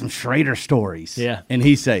 "Give us some Schrader stories." Yeah. And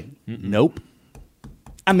he say, "Nope."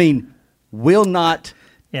 I mean, will not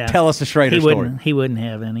tell us a Schrader story. He wouldn't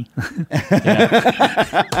have any.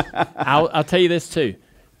 I'll tell you this too.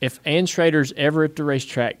 If Ann Schrader's ever at the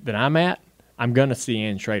racetrack that I'm at, I'm going to see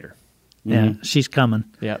Ann Schrader. Yeah, she's coming.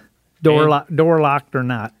 Yep. Door locked or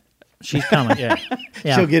not, she's coming. Yeah.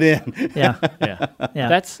 She'll get in. Yeah. Yeah. Yeah.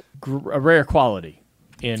 That's a rare quality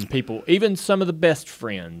in people. Even some of the best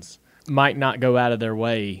friends might not go out of their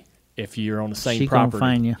way if you're on the same She property. gonna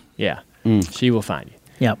find you. Yeah. She will find you.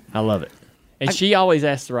 Yep. I love it. And she always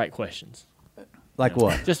asks the right questions. Like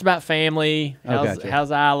what? Just about family. Gotcha. How's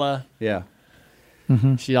Isla? Yeah.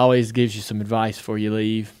 She always gives you some advice before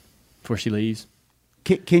she leaves.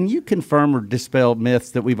 Can you confirm or dispel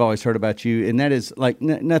myths that we've always heard about you? And that is like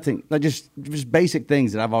nothing, like just basic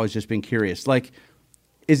things that I've always just been curious. Like,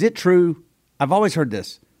 is it true? I've always heard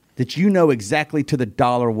this, that you know exactly to the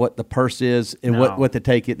dollar what the purse is and No. what to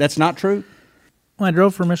take it. That's not true? When I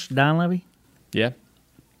drove for Mr. Donlevy, Yeah.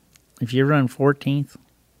 if you run 14th,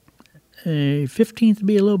 15th would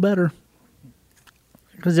be a little better.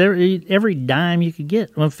 Because every dime you could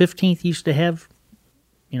get. Well, 15th used to have,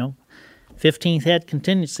 15th had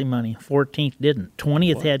contingency money, 14th didn't.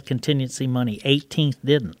 20th had contingency money, 18th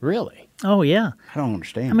didn't. Really? Oh, yeah. I don't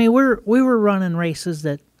understand. I mean, we were running races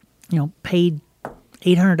that, paid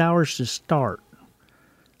 $800 to start.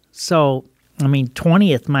 So, I mean,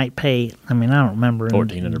 20th might pay, I don't remember.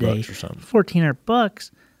 $1,400 or something.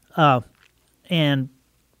 $1,400. And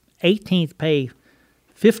 18th pay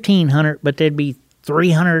 $1,500, but there'd be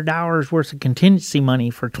 $300 worth of contingency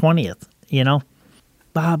money for 20th,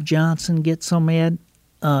 Bob Johnson gets so mad.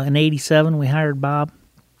 In 87, we hired Bob,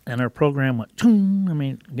 and our program went,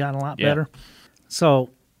 got a lot better. So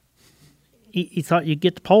he thought you'd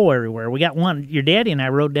get the pole everywhere. We got one. Your daddy and I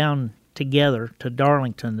rode down together to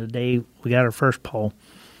Darlington the day we got our first pole.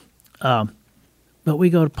 But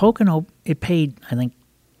we go to Pocono. It paid, I think,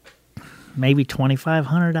 maybe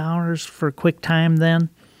 $2,500 for a quick time then.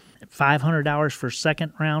 $500 for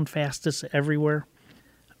second round fastest everywhere.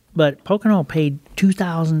 But Pocono paid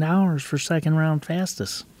 $2,000 for second round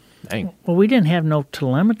fastest. Dang. Well, we didn't have no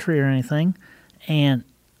telemetry or anything, and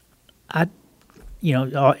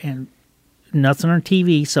and nothing on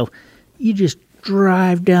TV. So you just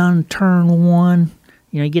drive down turn 1.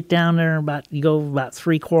 You get down there you go about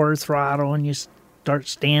 3/4 throttle, and you start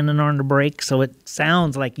standing on the brake. So it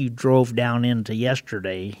sounds like you drove down into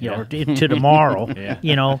yesterday, or to tomorrow,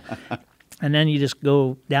 And then you just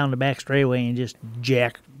go down the back straightaway and just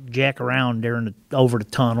jack around there over the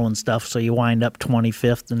tunnel and stuff. So you wind up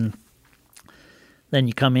 25th, and then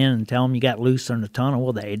you come in and tell them you got loose in the tunnel.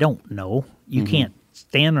 Well, they don't know. You can't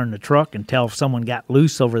stand on the truck and tell if someone got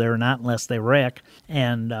loose over there or not unless they wreck.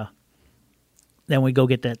 And then we go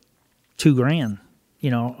get that $2,000,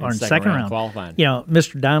 on second round qualifying.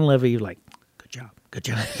 Mr. Donlevy, like, good job.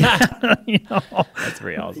 That's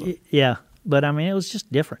pretty awesome. Yeah, but it was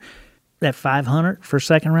just different. That 500 for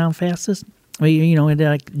second round fastest, we had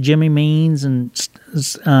like Jimmy Means and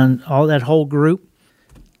all that whole group.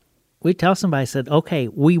 We tell somebody, said, okay,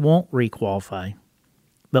 we won't requalify,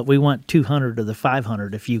 but we want 200 of the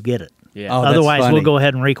 500 if you get it. Yeah. Oh, that's Otherwise, funny. we'll go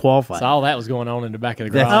ahead and requalify. So all that was going on in the back of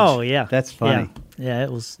the garage. Oh yeah, That's funny. Yeah,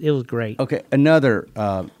 it was great. Okay, another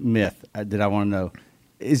myth that I want to know.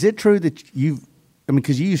 Is it true that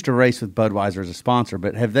because you used to race with Budweiser as a sponsor,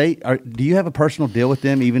 but do you have a personal deal with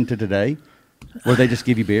them even to today, where they just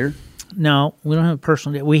give you beer? No, we don't have a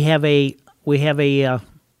personal deal. We have a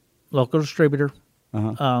local distributor.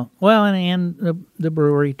 And the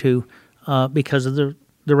brewery too, because of the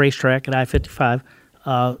racetrack at I-55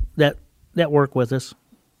 that work with us.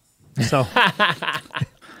 So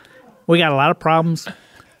we got a lot of problems.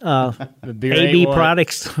 The beer AB ain't one.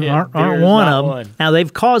 products Yeah, aren't beer is one not of them. one. Now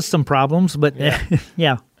they've caused some problems, but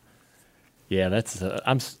yeah. Yeah, that's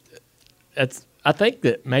I think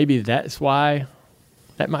that maybe that's why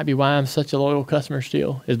That might be why I'm such a loyal customer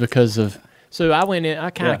still, is because of. So I went in. I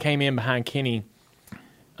kind of came in behind Kenny,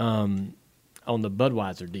 on the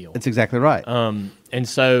Budweiser deal. That's exactly right. And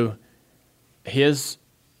so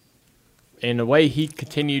and the way he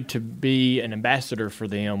continued to be an ambassador for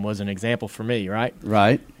them was an example for me, right?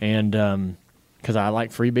 Right. And because I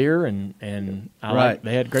like free beer and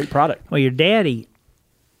they had great product. Well, your daddy,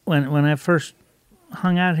 when I first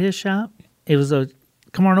hung out at his shop, it was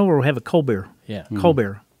come on over, we'll have a cold beer. Yeah. Cold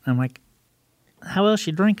beer. I'm like, how else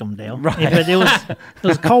you drink them, Dale? Right. But it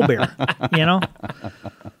was cold beer, you know?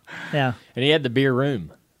 Yeah. And he had the beer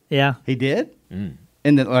room. Yeah. He did?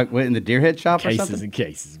 In the Deerhead shop or something? Cases and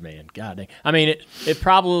cases, man. God dang. I mean, it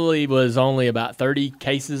probably was only about 30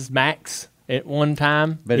 cases max at one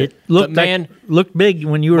time. But it looked big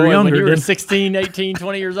when you were younger. When you were 16, 18,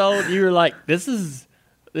 20 years old, you were like, this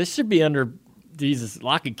should be under Jesus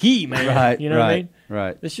lock and key, man. Right. You know what I mean?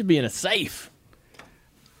 Right. This should be in a safe.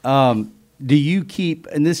 Do you keep,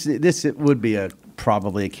 and this it would be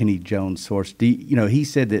probably a Kenny Jones source. He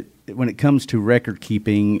said that when it comes to record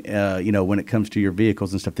keeping, when it comes to your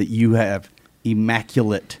vehicles and stuff, that you have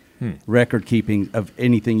immaculate record keeping of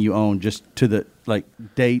anything you own, just to the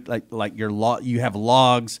date, like your you have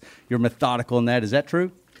logs, you're methodical in that. Is that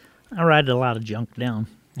true? I write a lot of junk down.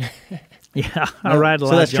 Yeah, I write a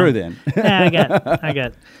lot. So that's of junk. true then. Yeah, I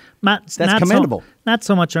got. That's commendable. Not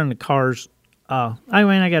so much on the cars. I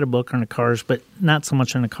got a book on the cars, but not so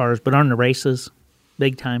much on the cars, but on the races,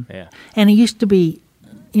 big time. Yeah. And it used to be,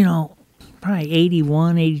 probably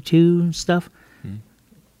 81, 82 and stuff.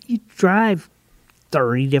 You drive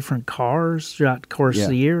 30 different cars throughout the course of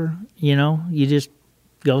the year. You just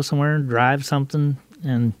go somewhere and drive something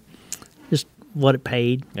and just what it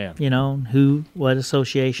paid. Yeah. What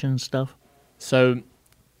association stuff. So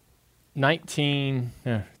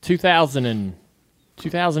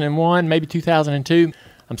 2001, maybe 2002,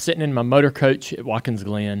 I'm sitting in my motor coach at Watkins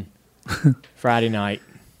Glen Friday night.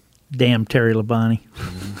 Damn Terry Labonte.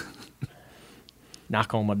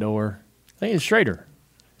 Knock on my door. I think it's Schrader.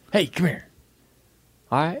 Hey, come here.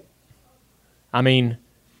 All right. I mean,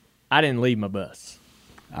 I didn't leave my bus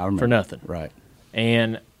for nothing. Right.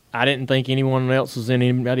 And I didn't think anyone else was in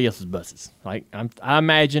anybody else's buses. Like I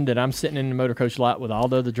imagined that I'm sitting in the motor coach lot with all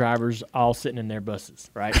the other drivers all sitting in their buses,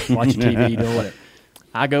 right? Watching TV, doing whatever.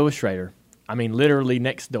 I go with Schrader. I mean, literally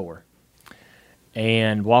next door.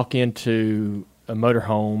 And walk into a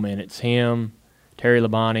motorhome, and it's him, Terry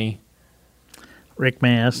Labonte, Rick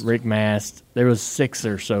Mast. There was 6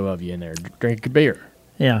 or so of you in there drinking beer.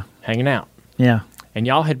 Yeah. Hanging out. Yeah. And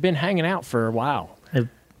y'all had been hanging out for a while.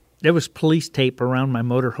 There was police tape around my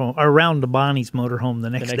motorhome, around Labonte's motorhome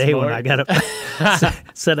the next day morning? when I got up.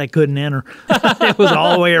 said I couldn't enter. It was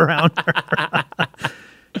all the way around.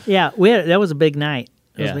 Yeah, that was a big night.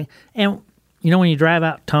 Yeah. And when you drive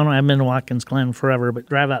out tunnel, I've been to Watkins Glen forever, but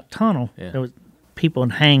drive out tunnel, there was people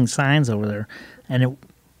would hang signs over there, and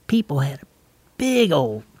people had a big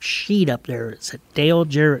old sheet up there that said Dale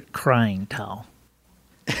Jarrett crying towel.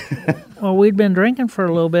 Well, we'd been drinking for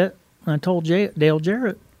a little bit, and I told Dale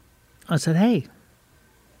Jarrett, I said, hey,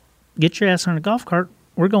 get your ass on a golf cart.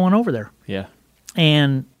 We're going over there. Yeah.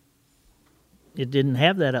 And it didn't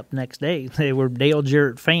have that up next day. They were Dale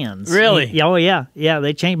Jarrett fans. Really? Oh, yeah. Yeah,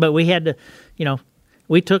 they changed. But we had to,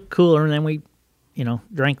 we took cooler, and then we,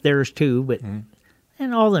 drank theirs too. But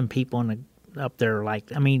and all them people up there,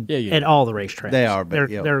 at all the racetracks. They are.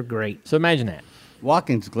 They're great. So imagine that.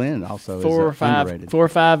 Watkins Glen also is underrated. 4 or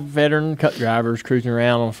 5 veteran cup drivers cruising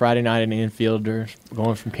around on Friday night in the infield, or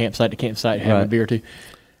going from campsite to campsite, having a beer or two.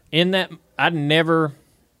 In that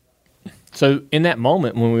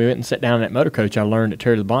moment when we went and sat down in that motor coach, I learned that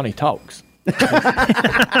Terry Labonte talks.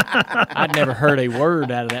 I'd never heard a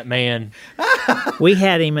word out of that man. We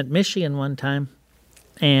had him at Michigan one time,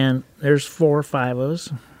 and there's 4 or 5 of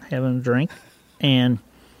us having a drink, and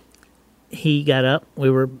he got up.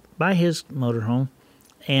 We were by his motorhome,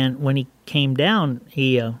 and when he came down,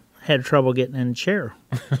 he had trouble getting in the chair.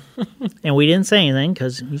 And we didn't say anything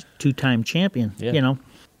because he's 2-time champion. Yeah.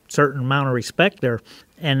 Certain amount of respect there.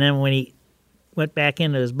 And then when he went back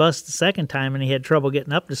into his bus the second time and he had trouble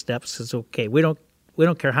getting up the steps, says, okay, we don't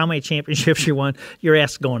care how many championships you won, your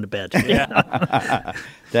ass is going to bed. Yeah.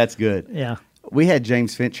 That's good. Yeah. We had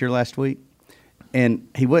James Finch here last week, and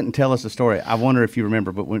he wouldn't tell us a story. I wonder if you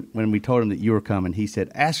remember, but when we told him that you were coming, he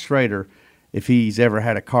said, ask Schrader if he's ever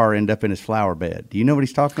had a car end up in his flower bed. Do you know what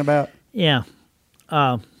he's talking about? Yeah.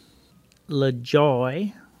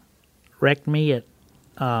 LaJoy wrecked me at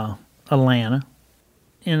Atlanta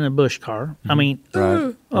in a Busch car. Mm-hmm. I mean,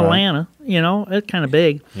 Atlanta, it's kind of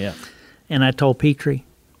big. Yeah. And I told Petrie,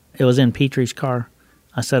 it was in Petrie's car,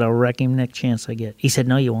 I said, I'll wreck him next chance I get. He said,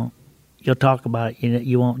 no, you won't. You'll talk about it.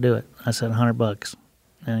 You won't do it. I said, $100.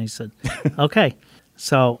 And he said, okay.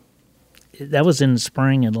 So that was in the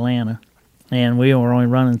spring in Atlanta. And we were only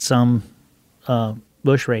running some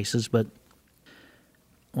bush races, but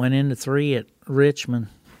went into 3 at Richmond.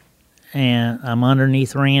 And I'm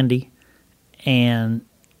underneath Randy. And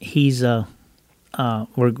he's,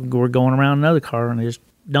 we're going around another car, and I just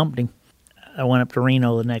dumped him. I went up to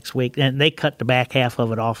Reno the next week, and they cut the back half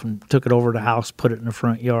of it off and took it over to the house, put it in the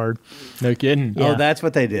front yard. No kidding. Yeah. Oh, that's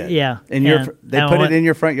what they did. Yeah, and they put it in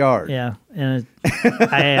your front yard. Yeah, and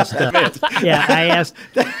I asked. I asked.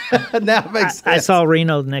 Now it makes sense. I saw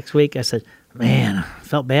Reno the next week. I said, "Man, I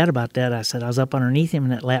felt bad about that." I said, "I was up underneath him,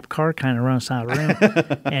 and that lap car kind of runs out of the room."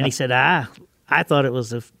 And he said, I thought it was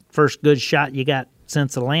the first good shot you got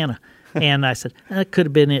since Atlanta." And I said, "That could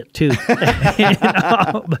have been it too."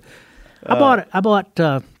 But I bought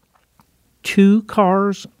 2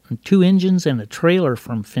 cars, and 2 engines, and a trailer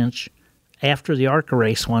from Finch after the ARCA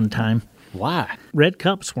race one time. Why? Red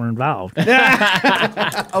Cups were involved. Sorry,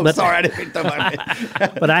 I didn't mean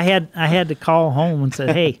to. But I had to call home and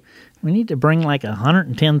said, "Hey, we need to bring like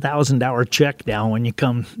 $110,000 check down when you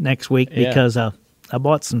come next week because I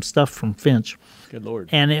bought some stuff from Finch." Good Lord.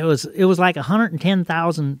 And it was like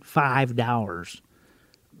 $110,005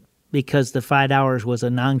 because the $5 was a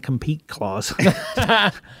non-compete clause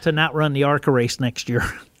to not run the ARCA race next year.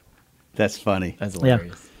 That's funny. That's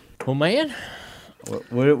hilarious. Well, man.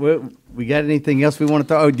 We got anything else we want to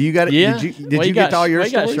throw? Oh, do you got it? Yeah. Did you get to all your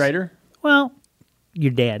stories? Got Schrader? Well,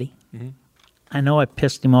 your daddy. Mm-hmm. I know I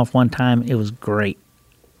pissed him off one time. It was great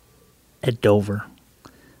at Dover.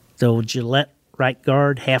 The Gillette right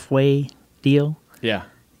guard halfway deal. Yeah.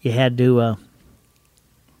 You had to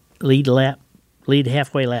lead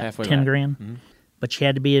halfway lap, 10 grand. Mm-hmm. But you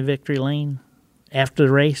had to be in victory lane after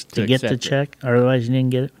the race to get the check, or otherwise you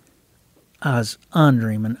didn't get it. I was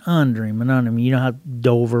under him. You know how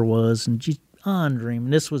Dover was, and just under him.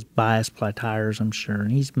 And this was Bias Ply Tires, I'm sure,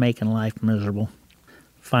 and he's making life miserable.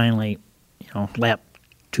 Finally, lap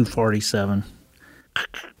 247,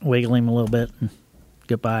 wiggle him a little bit and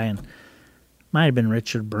goodbye. And might have been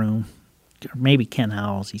Richard Broom, or maybe Ken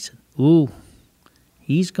Howells. He said, "Ooh,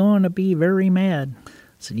 he's going to be very mad." I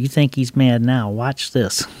said, "You think he's mad now? Watch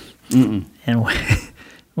this." Mm-mm. And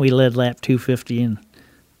we led lap 250, and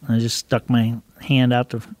I just stuck my hand out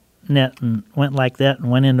the net and went like that and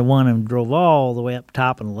went into one and drove all the way up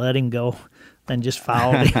top and let him go, then just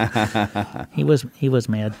followed him. He was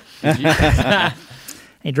mad.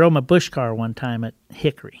 He drove my Busch car one time at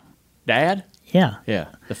Hickory. Dad? Yeah.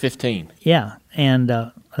 Yeah, the 15. Yeah, and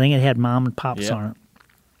I think it had Mom and Pops on it.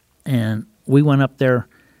 And we went up there,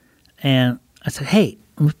 and I said, "Hey,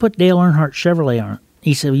 let's put Dale Earnhardt Chevrolet on it."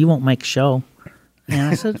 He said, "Well, you won't make a show." And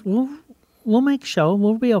I said, "Well, we'll make a show.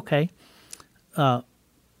 We'll be okay."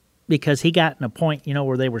 Because he got in a point,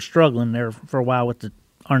 where they were struggling there for a while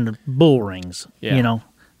on the bull rings,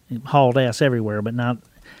 hauled ass everywhere, but not.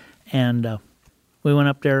 And we went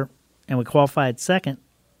up there, and we qualified second,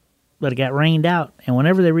 but it got rained out. And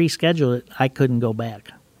whenever they rescheduled it, I couldn't go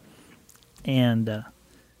back. And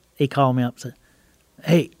he called me up and said,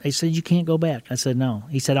 "Hey," they said, "you can't go back." I said, "No."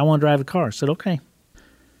 He said, "I want to drive the car." I said, "Okay."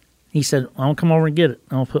 He said, "I'm going to come over and get it.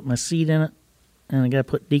 I'm going to put my seat in it, and I got to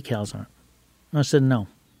put decals on it." I said, "No."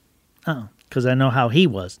 Because I know how he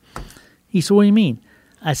was. He said, "What do you mean?"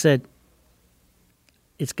 I said,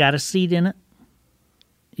 "It's got a seat in it.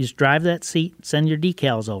 You just drive that seat, send your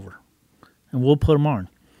decals over, and we'll put them on."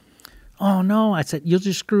 "Oh, no." I said, "You'll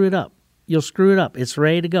just screw it up. You'll screw it up. It's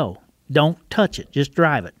ready to go. Don't touch it. Just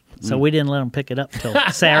drive it." So we didn't let him pick it up until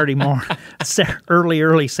Saturday morning.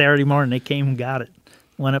 early Saturday morning, they came and got it.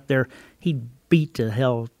 Went up there. He beat the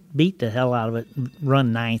hell out of it,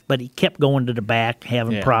 run ninth, but he kept going to the back,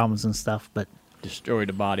 having problems and stuff. But destroyed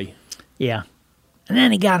the body. Yeah. And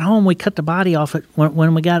then he got home. We cut the body off it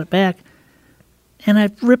when we got it back, and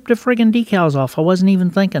I ripped the friggin' decals off. I wasn't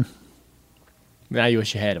even thinking. Now you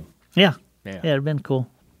wish you had them. Yeah. It'd been cool.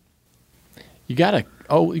 You got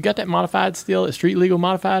that modified still? Street legal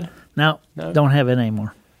modified? No, don't have it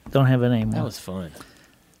anymore. That was fun.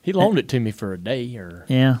 He loaned it to me for a day.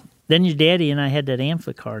 Yeah. Then your daddy and I had that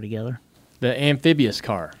amphi car together. The amphibious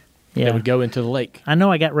car that would go into the lake. I know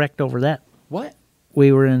I got wrecked over that. What?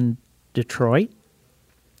 We were in Detroit,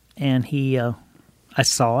 and I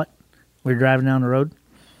saw it. We were driving down the road,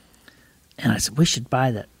 and I said, "We should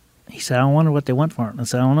buy that." He said, "I wonder what they want for it." And I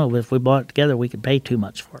said, "I don't know, but if we bought it together, we could pay too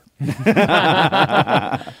much for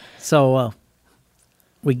it." So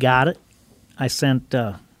we got it. I sent,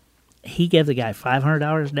 he gave the guy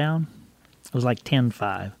 $500 down. It was like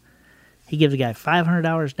 $10,500. He gave the guy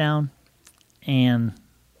 $500 down, and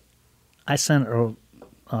I sent a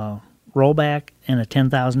rollback and a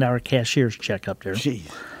 $10,000 cashier's check up there.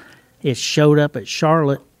 Jeez. It showed up at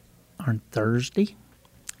Charlotte on Thursday.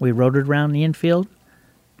 We rode it around the infield.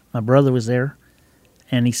 My brother was there,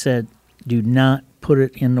 and he said, "Do not put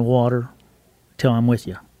it in the water till I'm with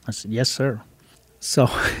you." I said, "Yes, sir." So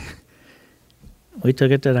we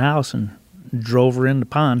took it to the house and drove her in the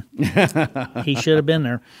pond. He should have been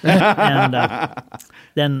there. And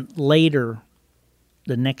then later,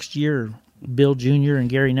 the next year, Bill Jr. and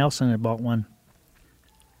Gary Nelson had bought one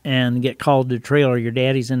and get called to the trailer. Your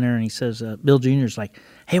daddy's in there, and he says, Bill Jr.'s like,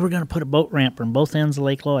 "Hey, we're going to put a boat ramp on both ends of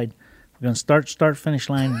Lake Lloyd. We're going to start, finish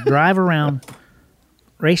line, drive around,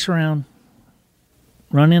 race around,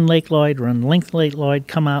 run in Lake Lloyd, run the length of Lake Lloyd,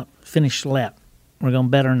 come out, finish the lap. We're going to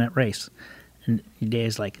bet on that race." And your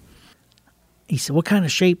dad's like, he said, "What kind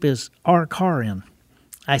of shape is our car in?"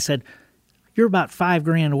 I said, "You're about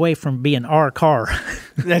 $5,000 away from being our car."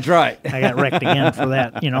 That's right. I got wrecked again for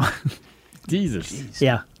that, Jesus. Jeez.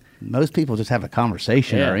 Yeah. Most people just have a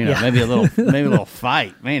conversation or Yeah. maybe a little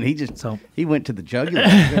fight. Man, he went to the jugular.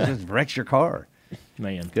 Just wrecks your car.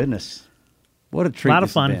 Man. Goodness. What a treat Lot of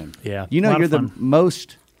this fun. has been. Yeah. You know, Lot you're of the fun.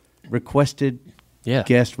 most requested Yeah.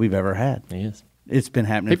 guest we've ever had. He is. It's been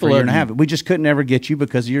happening People for a year love and a you. half. We just couldn't ever get you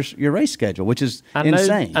because of your race schedule, which is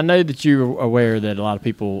insane. I know that you're aware that a lot of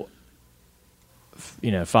people,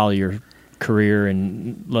 follow your career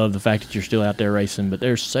and love the fact that you're still out there racing, but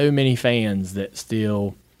there's so many fans that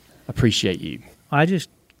still appreciate you. I just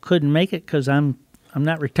couldn't make it because I'm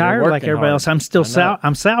not retired working like everybody hard. else. I'm still I know.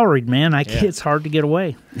 I'm salaried, man. Yeah. It's hard to get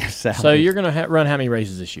away. So you're going to run how many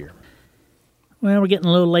races this year? Well, we're getting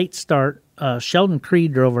a little late start. Sheldon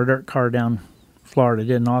Creed drove our dirt car down Florida,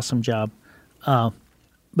 did an awesome job.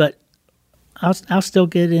 But I'll still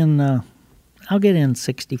get in. I'll get in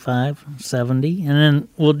 65, 70, and then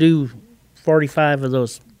we'll do 45 of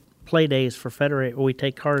those play days for Federate where we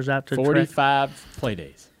take cars out to the track. 45 play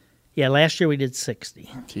days. Yeah, last year we did 60.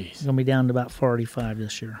 Jeez. It's going to be down to about 45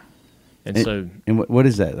 this year. And so And what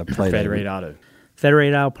is that? A play date? Federate Auto.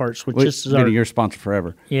 Federate Auto Parts, which this is Been our your sponsor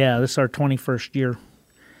forever. Yeah, this is our 21st year,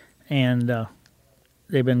 and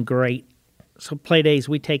they've been great. So play days,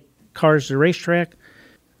 we take cars to the racetrack,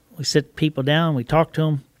 we sit people down, we talk to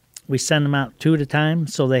them, we send them out 2 at a time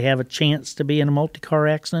so they have a chance to be in a multi-car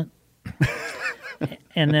accident,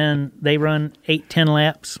 and then they run 8-10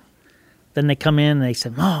 laps. Then they come in and they say,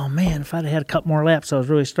 "Oh man, if I'd have had a couple more laps, I was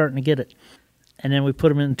really starting to get it." And then we put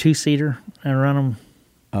them in a 2-seater and run them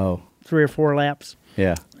Oh, 3 or 4 laps.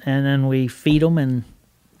 yeah. And then we feed them and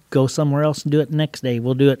go somewhere else and do it the next day.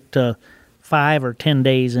 We'll do it 5 or 10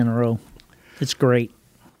 days in a row. It's great.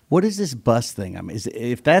 What is this bus thing? I mean,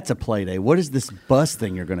 if that's a play day, what is this bus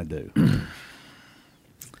thing you're going to do?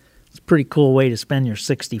 It's a pretty cool way to spend your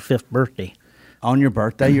 65th birthday. On your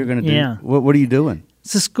birthday, you're going to do? Yeah. What are you doing?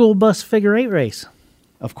 It's a school bus figure 8 race.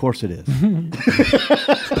 Of course it is.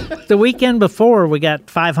 The weekend before, we got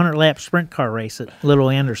 500-lap sprint car race at Little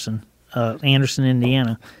Anderson,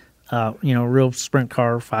 Indiana. Real sprint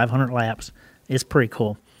car, 500 laps. It's pretty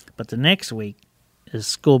cool. But the next week is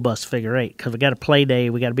school bus figure 8 because we got a play day.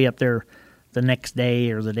 We got to be up there the next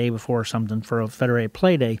day or the day before or something for a Federated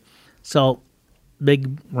play day. So,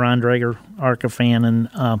 big Ron Drager ARCA fan,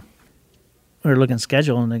 and we were looking at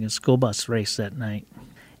schedule and thinking school bus race that night.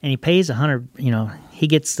 And he pays $100. He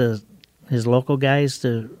gets his local guys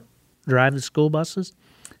to drive the school buses.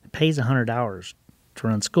 He pays $100 to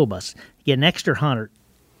run school bus. You get an extra $100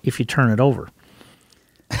 if you turn it over.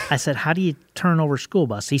 I said, "How do you turn over a school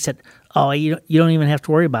bus?" He said, "Oh, you don't even have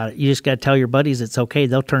to worry about it. You just got to tell your buddies it's okay.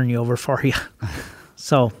 They'll turn you over for you."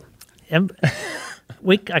 So,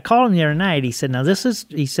 I called him the other night. He said,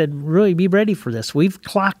 he said, "Really be ready for this. We've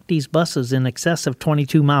clocked these buses in excess of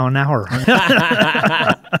 22 mile an hour."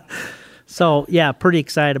 So, yeah, pretty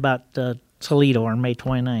excited about Toledo on May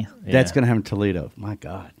 29th. Yeah. That's going to happen in Toledo. My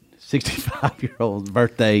God. 65-year-old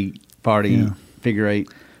birthday party, figure 8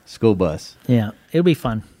 school bus. Yeah, it'll be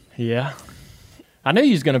fun. Yeah. I knew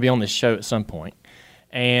he was going to be on this show at some point.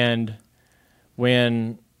 And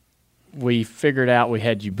when we figured out we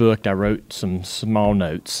had you booked, I wrote some small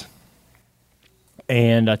notes.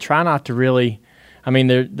 And I try not to really,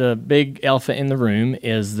 the big elephant in the room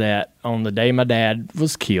is that on the day my dad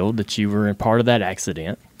was killed, that you were a part of that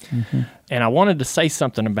accident. Mm-hmm. And I wanted to say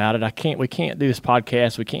something about it. We can't do this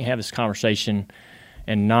podcast. We can't have this conversation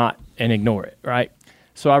and ignore it, right?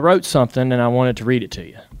 So I wrote something and I wanted to read it to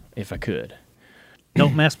you if I could.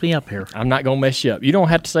 Don't mess me up here. I'm not going to mess you up. You don't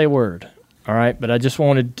have to say a word, all right? But I just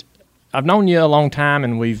wanted, I've known you a long time,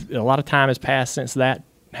 and a lot of time has passed since that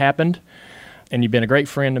happened, and you've been a great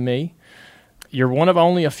friend to me. you're one of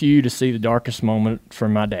only a few to see the darkest moment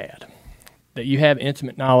from my dad. That you have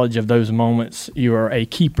intimate knowledge of those moments. You are a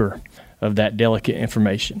keeper of that delicate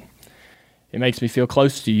information. It makes me feel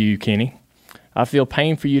close to you, Kenny. I feel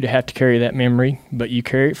pain for you to have to carry that memory, but you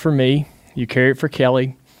carry it for me. You carry it for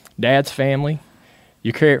Kelly, Dad's family.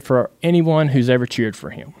 You carry it for anyone who's ever cheered for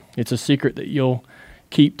him. It's a secret that you'll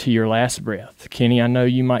keep to your last breath. Kenny, I know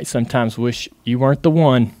you might sometimes wish you weren't the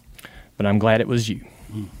one, but I'm glad it was you.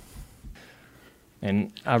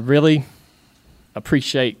 And I really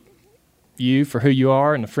appreciate you for who you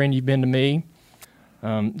are and the friend you've been to me.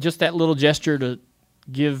 Just that little gesture to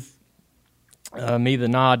give me the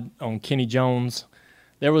nod on Kenny Jones.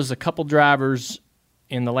 There was a couple drivers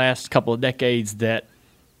in the last couple of decades that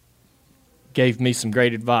gave me some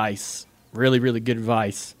great advice, really, really good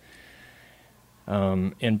advice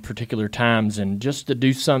in particular times. And just to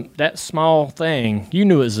do that small thing, you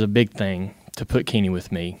knew it was a big thing to put Kenny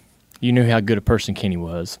with me. You knew how good a person Kenny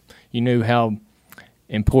was. You knew how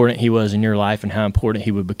important he was in your life and how important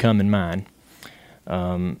he would become in mine.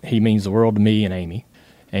 He means the world to me and Amy.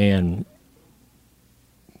 And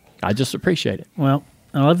I just appreciate it. Well,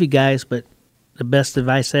 I love you guys, but the best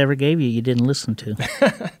advice I ever gave you, you didn't listen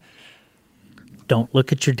to. Don't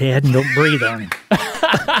look at your dad and don't breathe on him.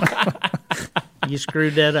 You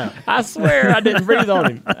screwed that up. I swear I didn't breathe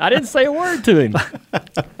on him. I didn't say a word to him.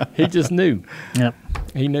 He just knew. Yep.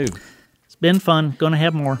 He knew. It's been fun. Going to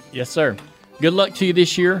have more. Yes, sir. Good luck to you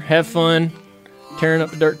this year. Have fun tearing up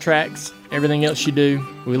the dirt tracks, everything else you do.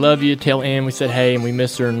 We love you. Tell Ann we said hey, and we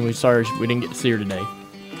miss her, and we're sorry we didn't get to see her today.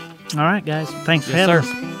 All right, guys. Thanks for Yes, having sir.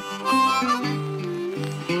 us.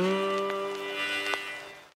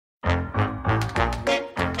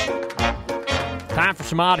 Time for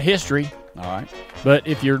some odd history. All right. But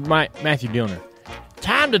if you're Matthew Dillner,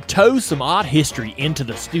 time to tow some odd history into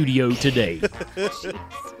the studio today.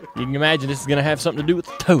 You can imagine this is going to have something to do with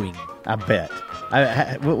towing. I bet.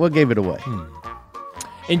 We'll give it away.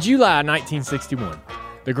 In July 1961,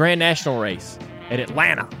 the Grand National race at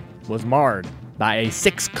Atlanta was marred by a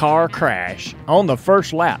 6-car crash on the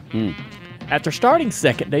first lap. After starting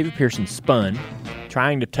second, David Pearson spun,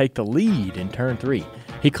 trying to take the lead in turn 3.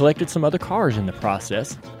 He collected some other cars in the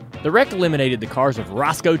process. The wreck eliminated the cars of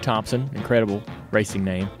Roscoe Thompson, incredible racing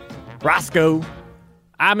name. Roscoe.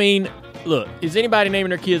 I mean, look, is anybody naming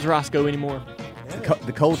their kids Roscoe anymore?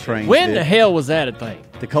 The Coltrane. When the hell was that a thing?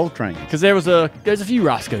 The Coltrane. Because there's a few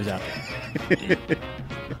Roscoes out there.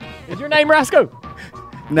 Is your name Roscoe?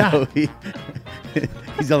 No, he's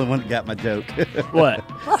the only one that got my joke. What?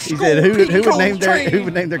 He said, "Who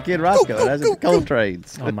would name their kid Roscoe?" That's the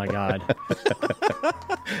Coltranes. Oh my God.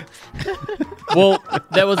 Well,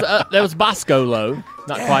 that was Bosco Low,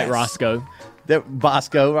 not quite Roscoe. That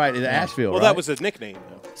Bosco, right in Asheville. Well, right? that was a nickname,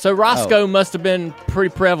 though. So Roscoe must have been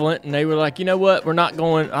pretty prevalent, and they were like, you know what? We're not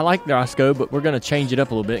going. I like Roscoe, but we're going to change it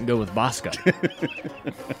up a little bit and go with Bosco.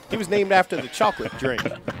 He was named after the chocolate drink.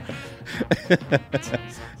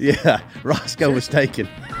 Yeah, Roscoe was taken.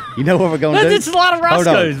 You know what we're going to do? It's a lot of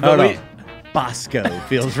Roscoes, Hold but on. Bosco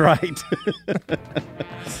feels right.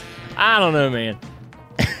 I don't know, man.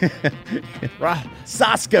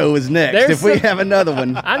 Sosco is next. If we have another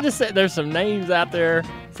one. I'm just saying, there's some names out there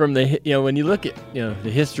from the when you look at the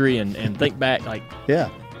history and think back, like Yeah.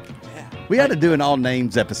 We ought to do an all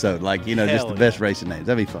names episode, like just the best racing names.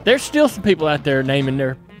 That'd be fun. there's still some people out there naming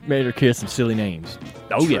their kids some silly names.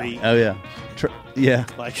 Oh Tree. yeah. Oh yeah. Yeah.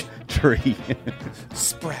 Like Tree.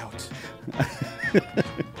 Sprout.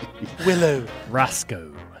 Willow.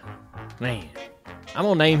 Roscoe. Man, I'm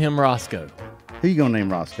gonna name him Roscoe. Who you gonna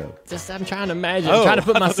name Roscoe? I'm trying to imagine. Oh, I'm trying to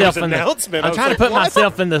put I thought myself there in was an announcement. I I'm was trying like, to put what?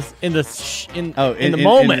 myself in the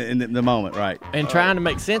moment In the moment, right? and trying to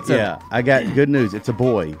make sense of Yeah, I got good news. It's a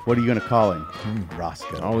boy. What are you gonna call him?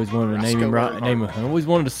 Roscoe. it. I always wanted to name him. Roscoe. I always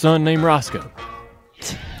wanted a son named Roscoe.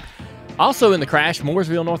 Also in the crash,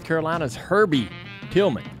 Mooresville, North Carolina's Herbie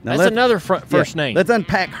Tillman. Now That's another first name. Let's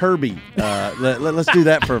unpack Herbie. Let's do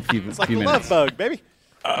that for a few It's like a minutes. love bug, baby.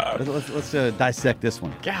 Let's dissect this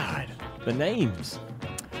one. God, the names.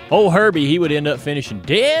 Old Herbie, he would end up finishing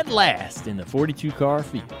dead last in the 42-car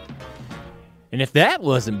field. And if that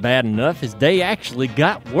wasn't bad enough, his day actually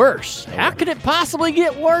got worse. How could it possibly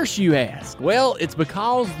get worse, you ask? Well, it's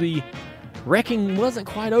because the wrecking wasn't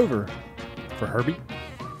quite over for Herbie.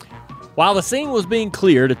 While the scene was being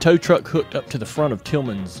cleared, a tow truck hooked up to the front of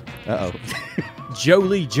Tillman's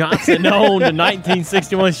Jolie Johnson owned a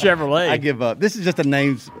 1961 Chevrolet. I give up. This is just a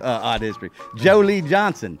name's odd history. Jolie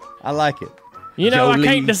Johnson. I like it. I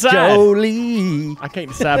can't decide. Jolie. I can't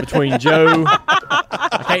decide between Joe.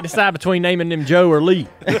 I can't decide between naming them Joe or Lee.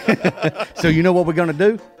 So you know what we're going to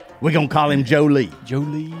do? We're going to call him Jolie.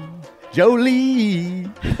 Jolie. Jolie.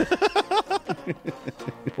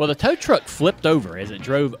 Well, the tow truck flipped over as it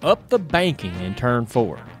drove up the banking in turn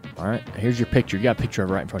 4. All right, here's your picture. You got a picture of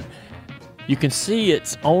it right in front of you. You can see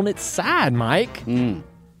it's on its side, Mike.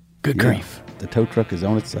 Good grief. The tow truck is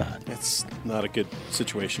on its side. That's not a good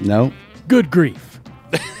situation. No. Good grief.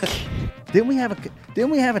 Didn't we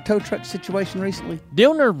have a tow truck situation recently?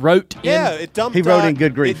 Dillner wrote It dumped. He wrote in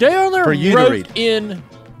good grief. Dillner for you to wrote read. in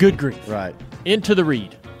good grief. Right. Into the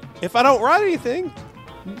read. If I don't write anything,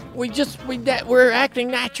 We're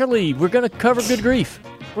acting naturally. We're going to cover good grief.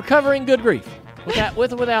 We're covering good grief.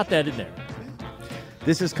 Without that in there.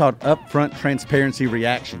 This is called upfront transparency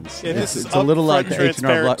reactions. Yeah, this is it's a little like the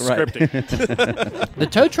H&R Block, transparent right? scripting. The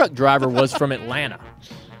tow truck driver was from Atlanta.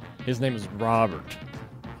 His name is Robert.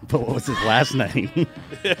 But what was his last name?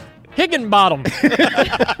 Higginbottom.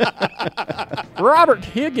 Robert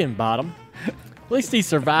Higginbottom. At least he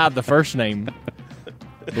survived the first name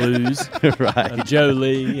blues. Right. Of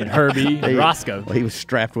Jolie and Herbie and Roscoe. Well, he was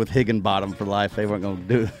strapped with Higginbottom for life. They weren't going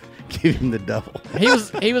to give him the double.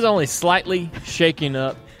 He was only slightly shaken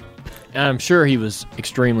up. And I'm sure he was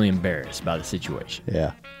extremely embarrassed by the situation.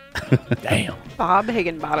 Yeah. Damn. Bob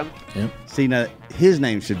Higginbottom. Yep. See, now, his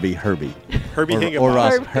name should be Herbie. Herbie Or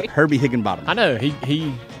Higginbottom. Ross. Herbie Higginbottom. I know.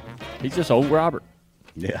 He's just old Robert.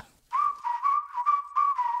 Yeah.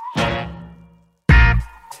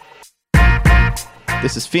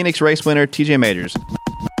 This is Phoenix race winner TJ Majors.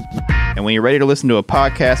 And when you're ready to listen to a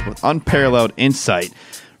podcast with unparalleled insight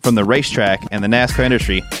from the racetrack and the NASCAR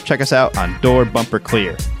industry, check us out on Door Bumper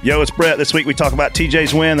Clear. Yo, it's Brett. This week we talk about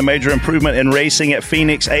TJ's win, the major improvement in racing at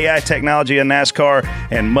Phoenix, AI technology in NASCAR,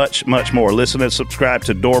 and much, much more. Listen and subscribe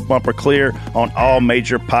to Door Bumper Clear on all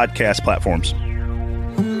major podcast platforms.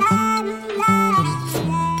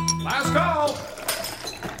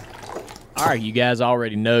 All right, you guys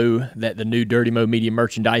already know that the new Dirty Mo Media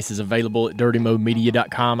merchandise is available at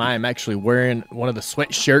dirtymomedia.com. I am actually wearing one of the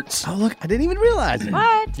sweatshirts. Oh, look, I didn't even realize it.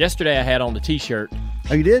 What? Yesterday I had on the T-shirt.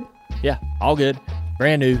 Oh, you did? Yeah, all good.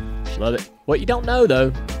 Brand new. Love it. What you don't know,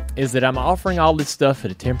 though, is that I'm offering all this stuff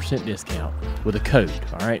at a 10% discount with a code,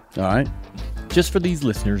 all right? All right. Just for these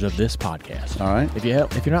listeners of this podcast. All right. If you're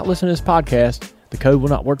not listening to this podcast, the code will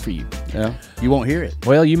not work for you. Yeah. You won't hear it.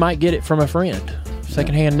 Well, you might get it from a friend.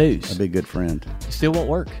 Secondhand news. I'd be a good friend. It still won't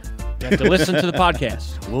work. You have to listen to the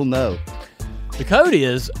podcast. We'll know. The code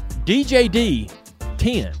is DJD10.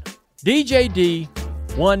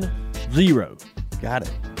 DJD10. Got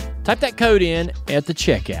it. Type that code in at the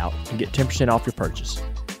checkout and get 10% off your purchase.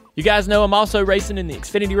 You guys know I'm also racing in the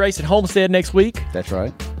Xfinity race at Homestead next week. That's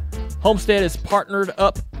right. Homestead is partnered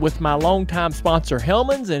up with my longtime sponsor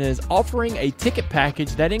Hellman's and is offering a ticket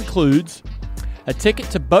package that includes a ticket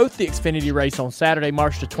to both the Xfinity race on Saturday,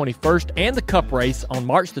 March the 21st, and the Cup race on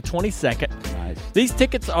March the 22nd. Nice. These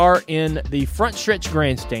tickets are in the front stretch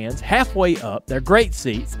grandstands, halfway up. They're great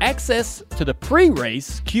seats. Access to the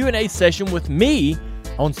pre-race Q&A session with me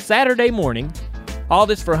on Saturday morning. All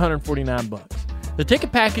this for $149. The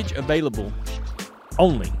ticket package available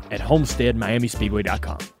only at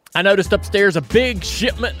HomesteadMiamiSpeedway.com. I noticed upstairs a big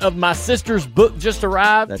shipment of my sister's book just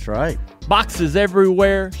arrived. That's right. Boxes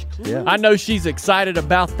everywhere. Yeah. I know she's excited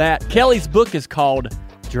about that. Kelly's book is called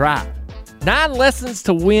Drive. 9 Lessons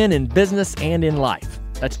to Win in Business and in Life.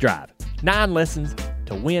 That's Drive. 9 Lessons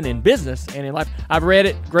to Win in Business and in Life. I've read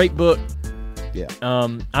it. Great book. Yeah.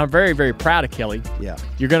 I'm very, very proud of Kelly. Yeah.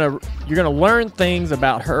 You're gonna learn things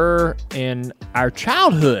about her and our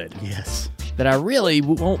childhood Yes. that I really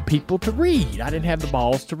want people to read. I didn't have the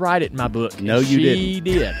balls to write it in my book. No, you She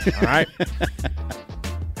did. All right.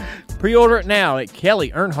 Pre-order it now at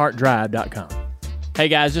KellyEarnhardtDrive.com. Hey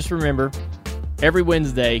guys, just remember, every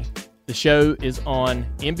Wednesday the show is on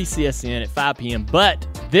NBCSN at 5 p.m. But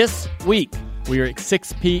this week we are at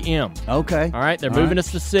 6 p.m. Okay. All right, they're moving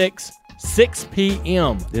us to 6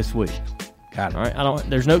 p.m. This week. Got it. All right,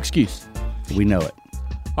 there's no excuse. We know it.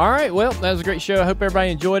 All right, well, that was a great show. I hope everybody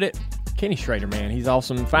enjoyed it. Kenny Schrader, man, he's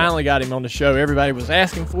awesome. Finally got him on the show. Everybody was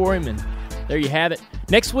asking for him, and there you have it.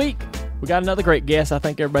 Next week, we got another great guest. I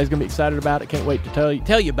think everybody's going to be excited about it. Can't wait to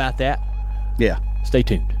tell you about that. Yeah. Stay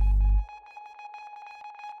tuned.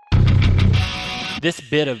 This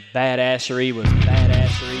bit of badassery was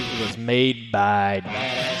badassery. It was made by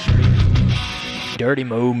badassery. Dirty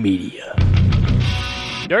Mo Media.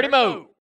 Dirty Mo.